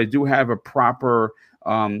long list, but I do have a proper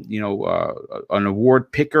an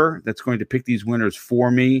award picker that's going to pick these winners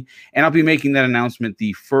for me, and I'll be making that announcement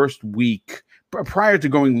the first week prior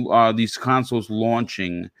to these consoles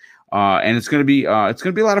launching And it's gonna be a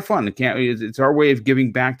lot of fun. It's our way of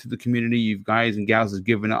giving back to the community. You guys and gals have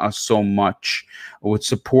given us so much with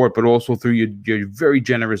support, but also through your very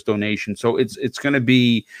generous donation. So it's gonna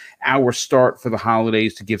be our start for the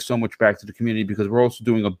holidays to give so much back to the community, because we're also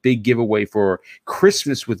doing a big giveaway for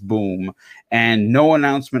Christmas with Boom, and no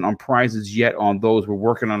announcement on prizes yet on those. We're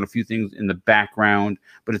working on a few things in the background,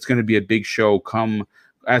 but it's going to be a big show come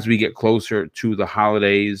as we get closer to the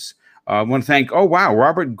holidays. I want to thank,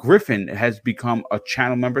 Robert Griffin has become a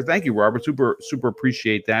channel member. Thank you, Robert. Super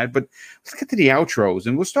appreciate that. But let's get to the outros.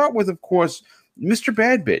 And we'll start with, of course, Mr.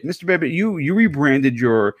 Badbit. Mr. Badbit, you rebranded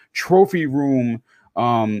your Trophy Room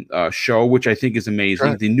show, which I think is amazing.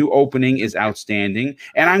 Right. The new opening is outstanding.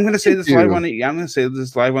 And I'm going to say this live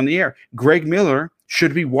on the air. Greg Miller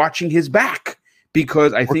should be watching his back,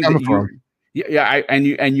 because I think that you...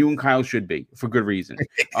 and you and Kyle should be, for good reason.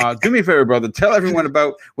 Do me a favor, brother. Tell everyone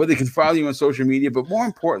about where they can follow you on social media, but more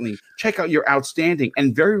importantly, check out your outstanding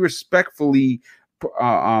and very respectfully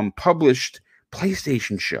published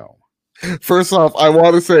PlayStation show. First off, I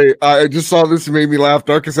want to say I just saw this and made me laugh.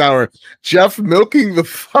 Darkest Hour, Jeff milking the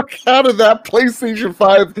fuck out of that PlayStation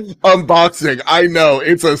 5 unboxing. I know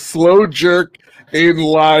it's a slow jerk in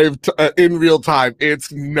live in real time.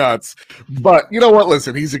 It's nuts, but you know what?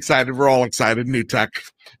 Listen, he's excited. We're all excited. New tech.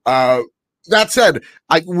 That said,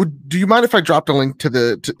 do you mind if I dropped a link to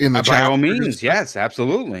in the chat? By all means, yes,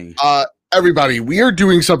 absolutely. Everybody, we are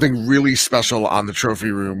doing something really special on the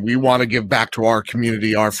Trophy Room. We want to give back to our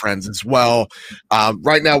community, our friends as well.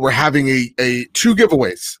 Right now, we're having a 2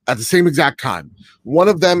 giveaways at the same exact time. One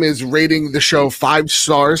of them is rating the show 5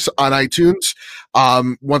 stars on iTunes.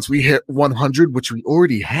 Once we hit 100, which we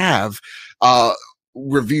already have,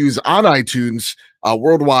 reviews on iTunes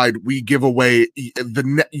worldwide, we give away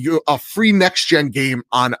a free next gen game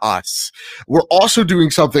on us. We're also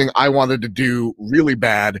doing something I wanted to do really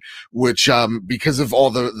bad, which because of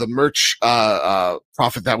all the merch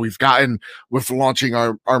profit that we've gotten with launching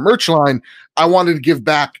our merch line, I wanted to give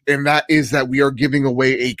back, and that is that we are giving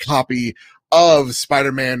away a copy of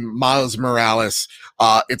Spider-Man Miles Morales.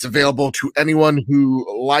 It's available to anyone who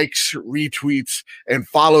likes, retweets, and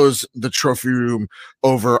follows the Trophy Room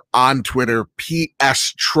over on Twitter,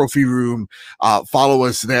 PS Trophy Room. Follow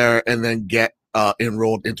us there and then get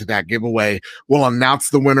enrolled into that giveaway. We'll announce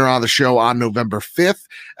the winner on the show on November 5th,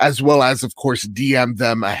 as well as, of course, DM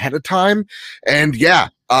them ahead of time. And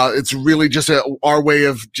it's really just our way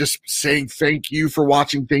of just saying thank you for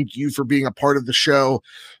watching. Thank you for being a part of the show.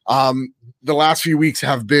 The last few weeks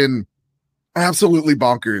have been absolutely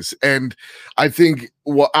bonkers, and I think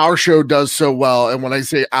what our show does so well, and when I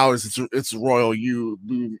say ours, it's Royal, you,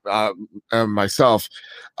 and myself.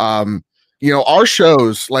 Our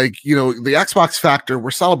shows, like, the Xbox Factor, we're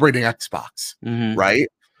celebrating Xbox, right?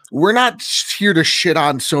 We're not here to shit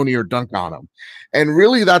on Sony or dunk on them. And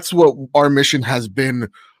really, that's what our mission has been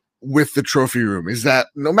with the Trophy Room, is that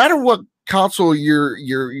no matter what console you're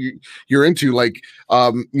into, like,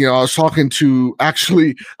 I was talking to, I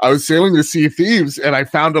was sailing the Sea of Thieves, and I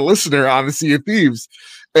found a listener on the Sea of Thieves,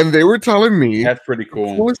 and they were telling me that's pretty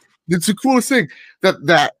cool. It's the coolest thing that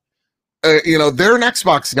they're an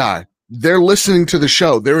Xbox guy. They're listening to the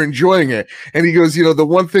show. They're enjoying it. And he goes, the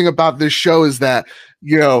one thing about this show is that,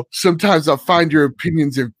 sometimes I'll find your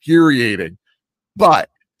opinions infuriating, but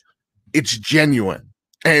it's genuine.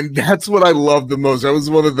 And that's what I love the most. That was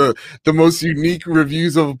one of the most unique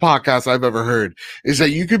reviews of a podcast I've ever heard, is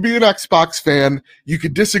that you could be an Xbox fan, you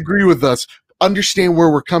could disagree with us, understand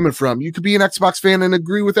where we're coming from. You could be an Xbox fan and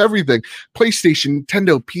agree with everything. PlayStation,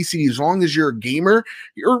 Nintendo, PC, as long as you're a gamer,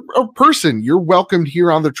 you're a person, you're welcomed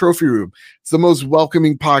here on the Trophy Room. It's the most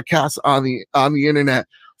welcoming podcast on the internet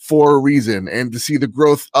for a reason. And to see the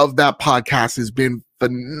growth of that podcast has been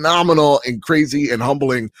phenomenal and crazy and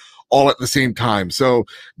humbling all at the same time. So,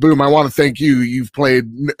 Boom, I want to thank you. You've played,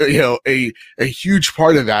 a huge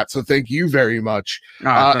part of that. So thank you very much.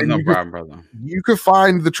 No problem, brother. You can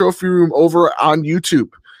find the Trophy Room over on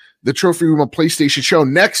YouTube, the Trophy Room, a PlayStation show.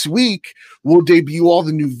 Next week, we'll debut all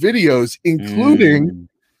the new videos, including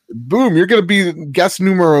Boom. You're going to be guest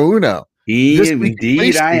numero uno.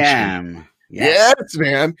 Indeed, I am. Yes,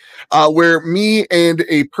 man. Where me and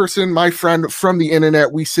a person, my friend from the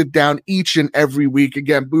internet, we sit down each and every week.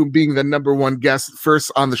 Again, Boom being the number one guest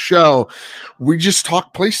first on the show. We just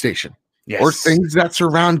talk PlayStation or things that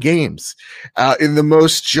surround games in the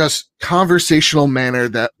most just conversational manner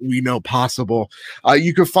that we know possible.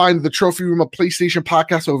 You can find the Trophy Room, a PlayStation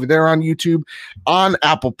podcast over there on YouTube, on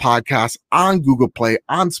Apple Podcasts, on Google Play,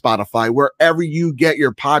 on Spotify, wherever you get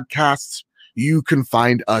your podcasts. You can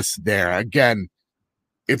find us there. Again,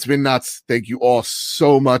 It's been nuts. Thank you all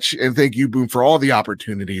so much, and thank you, Boom, for all the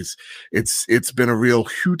opportunities. It's been a real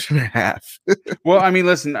hoot and a half. Well, I mean,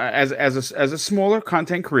 listen, as a smaller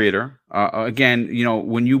content creator, again, you know,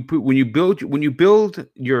 when you build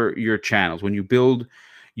your channels, when you build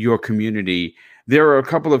your community, there are a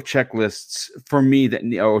couple of checklists for me that,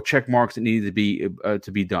 or check marks that need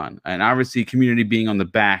to be done, and obviously, community being on the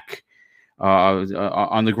back.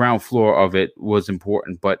 On the ground floor of it was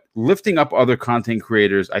important, but lifting up other content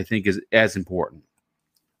creators, I think, is as important.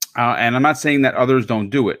 And I'm not saying that others don't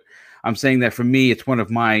do it. I'm saying that for me, it's one of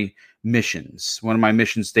my missions. One of my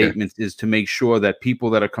mission statements is to make sure that people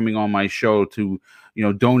that are coming on my show to, you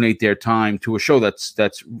know, donate their time to a show that's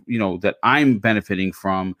you know, that I'm benefiting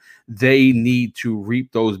from, they need to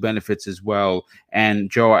reap those benefits as well. And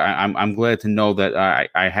Joe, I'm glad to know that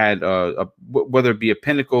I had whether it be a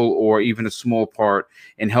pinnacle or even a small part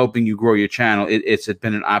in helping you grow your channel. It's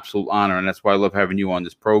been an absolute honor, and that's why I love having you on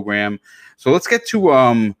this program. So let's get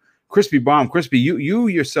to Crispy Bomb. Crispy, you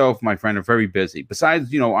yourself, my friend, are very busy.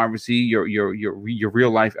 Besides, you know, obviously your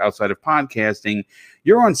real life outside of podcasting,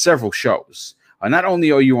 you're on several shows. Not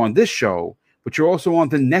only are you on this show, but you're also on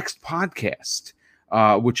the next podcast,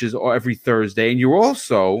 which is every Thursday, and you're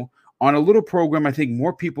also on a little program I think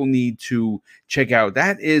more people need to check out.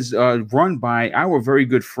 That is run by our very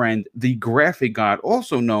good friend, the Graphic God,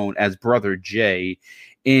 also known as Brother Jay,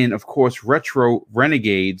 in, of course, Retro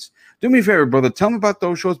Renegades. Do me a favor, brother. Tell me about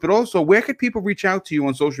those shows, but also, where could people reach out to you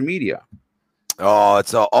on social media? Oh,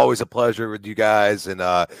 it's always a pleasure with you guys, and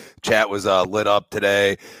chat was lit up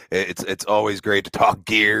today. It's always great to talk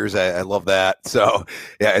gears. I love that. So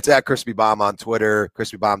yeah, it's at Crispy Bomb on Twitter,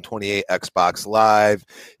 Crispy Bomb 28 Xbox Live.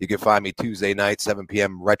 You can find me Tuesday night, 7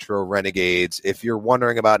 p.m. Retro Renegades. If you're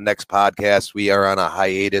wondering about next podcast, we are on a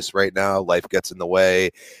hiatus right now. Life gets in the way,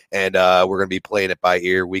 and we're going to be playing it by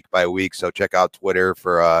ear, week by week. So check out Twitter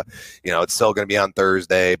for you know, it's still going to be on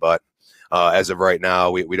Thursday, but as of right now,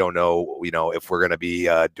 we don't know, you know, if we're going to be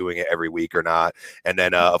doing it every week or not. And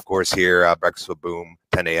then, of course, here, Breakfast with Boom,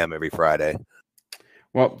 10 a.m. every Friday.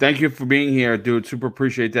 Well, thank you for being here, dude. Super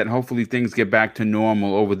appreciate that. And hopefully things get back to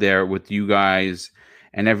normal over there with you guys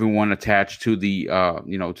and everyone attached to the,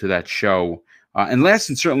 you know, to that show. And last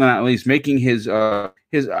and certainly not least, making his I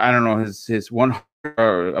don't know, his one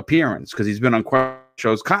appearance, because he's been on quite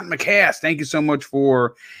shows. Cotton McCass, thank you so much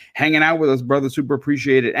for hanging out with us, brother. Super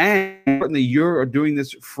appreciate it. And certainly you're doing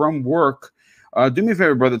this from work. Do me a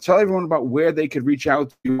favor, brother. Tell everyone about where they could reach out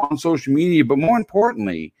to you on social media, but more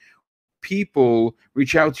importantly, people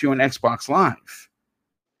reach out to you on Xbox Live.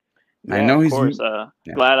 Yeah, I know he's. Of course.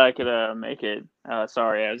 Glad I could make it.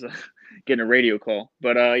 Sorry, I was getting a radio call.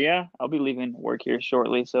 But yeah, I'll be leaving work here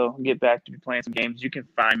shortly, so I'll get back to playing some games. You can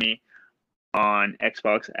find me on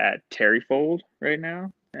Xbox at Terryfold right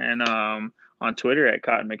now, and on Twitter at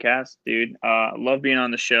Cotton McCass. Dude, love being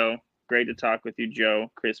on the show. Great to talk with you,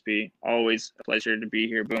 Joe, Crispy. Always a pleasure to be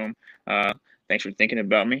here. Boom. Thanks for thinking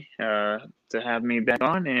about me to have me back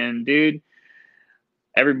on. And dude,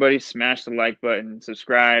 everybody smash the like button,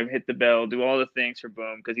 subscribe, hit the bell, do all the things for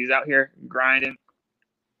Boom, because he's out here grinding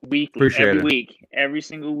weekly, every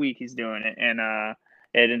single week he's doing it, and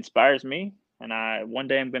it inspires me. And one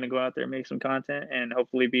day I'm going to go out there and make some content and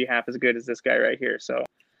hopefully be half as good as this guy right here. So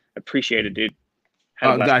appreciate it, dude.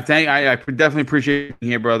 I definitely appreciate you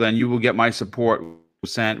here, brother. And you will get my support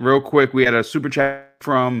sent. Real quick, we had a super chat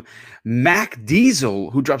from Mac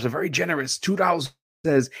Diesel, who drops a very generous $2.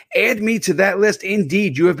 Says, add me to that list.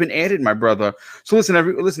 Indeed, you have been added, my brother. So listen,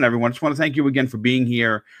 everyone. Just want to thank you again for being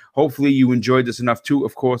here. Hopefully you enjoyed this enough too.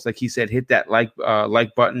 Of course, like he said, hit that like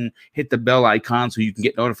button, hit the bell icon so you can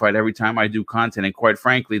get notified every time I do content. And quite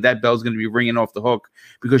frankly, that bell's going to be ringing off the hook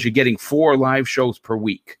because you're getting 4 live shows per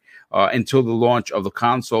week until the launch of the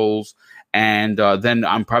consoles. And then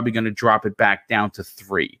I'm probably going to drop it back down to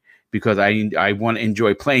 3. Because I want to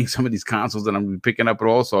enjoy playing some of these consoles that I'm picking up, but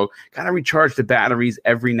also kind of recharge the batteries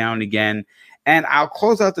every now and again. And I'll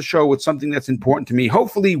close out the show with something that's important to me.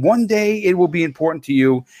 Hopefully one day it will be important to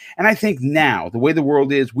you. And I think now, the way the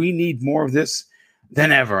world is, we need more of this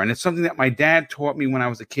than ever. And it's something that my dad taught me when I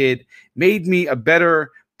was a kid, made me a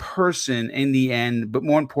better person in the end, but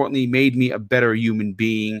more importantly, made me a better human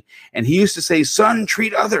being. And he used to say, son,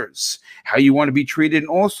 treat others how you want to be treated. And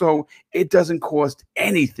also, it doesn't cost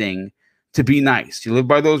anything to be nice. You live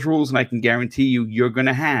by those rules, and I can guarantee you, you're going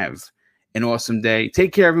to have an awesome day.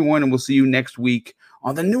 Take care, everyone, and we'll see you next week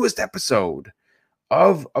on the newest episode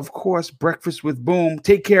of course, Breakfast with Boom.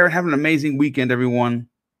 Take care and have an amazing weekend, everyone.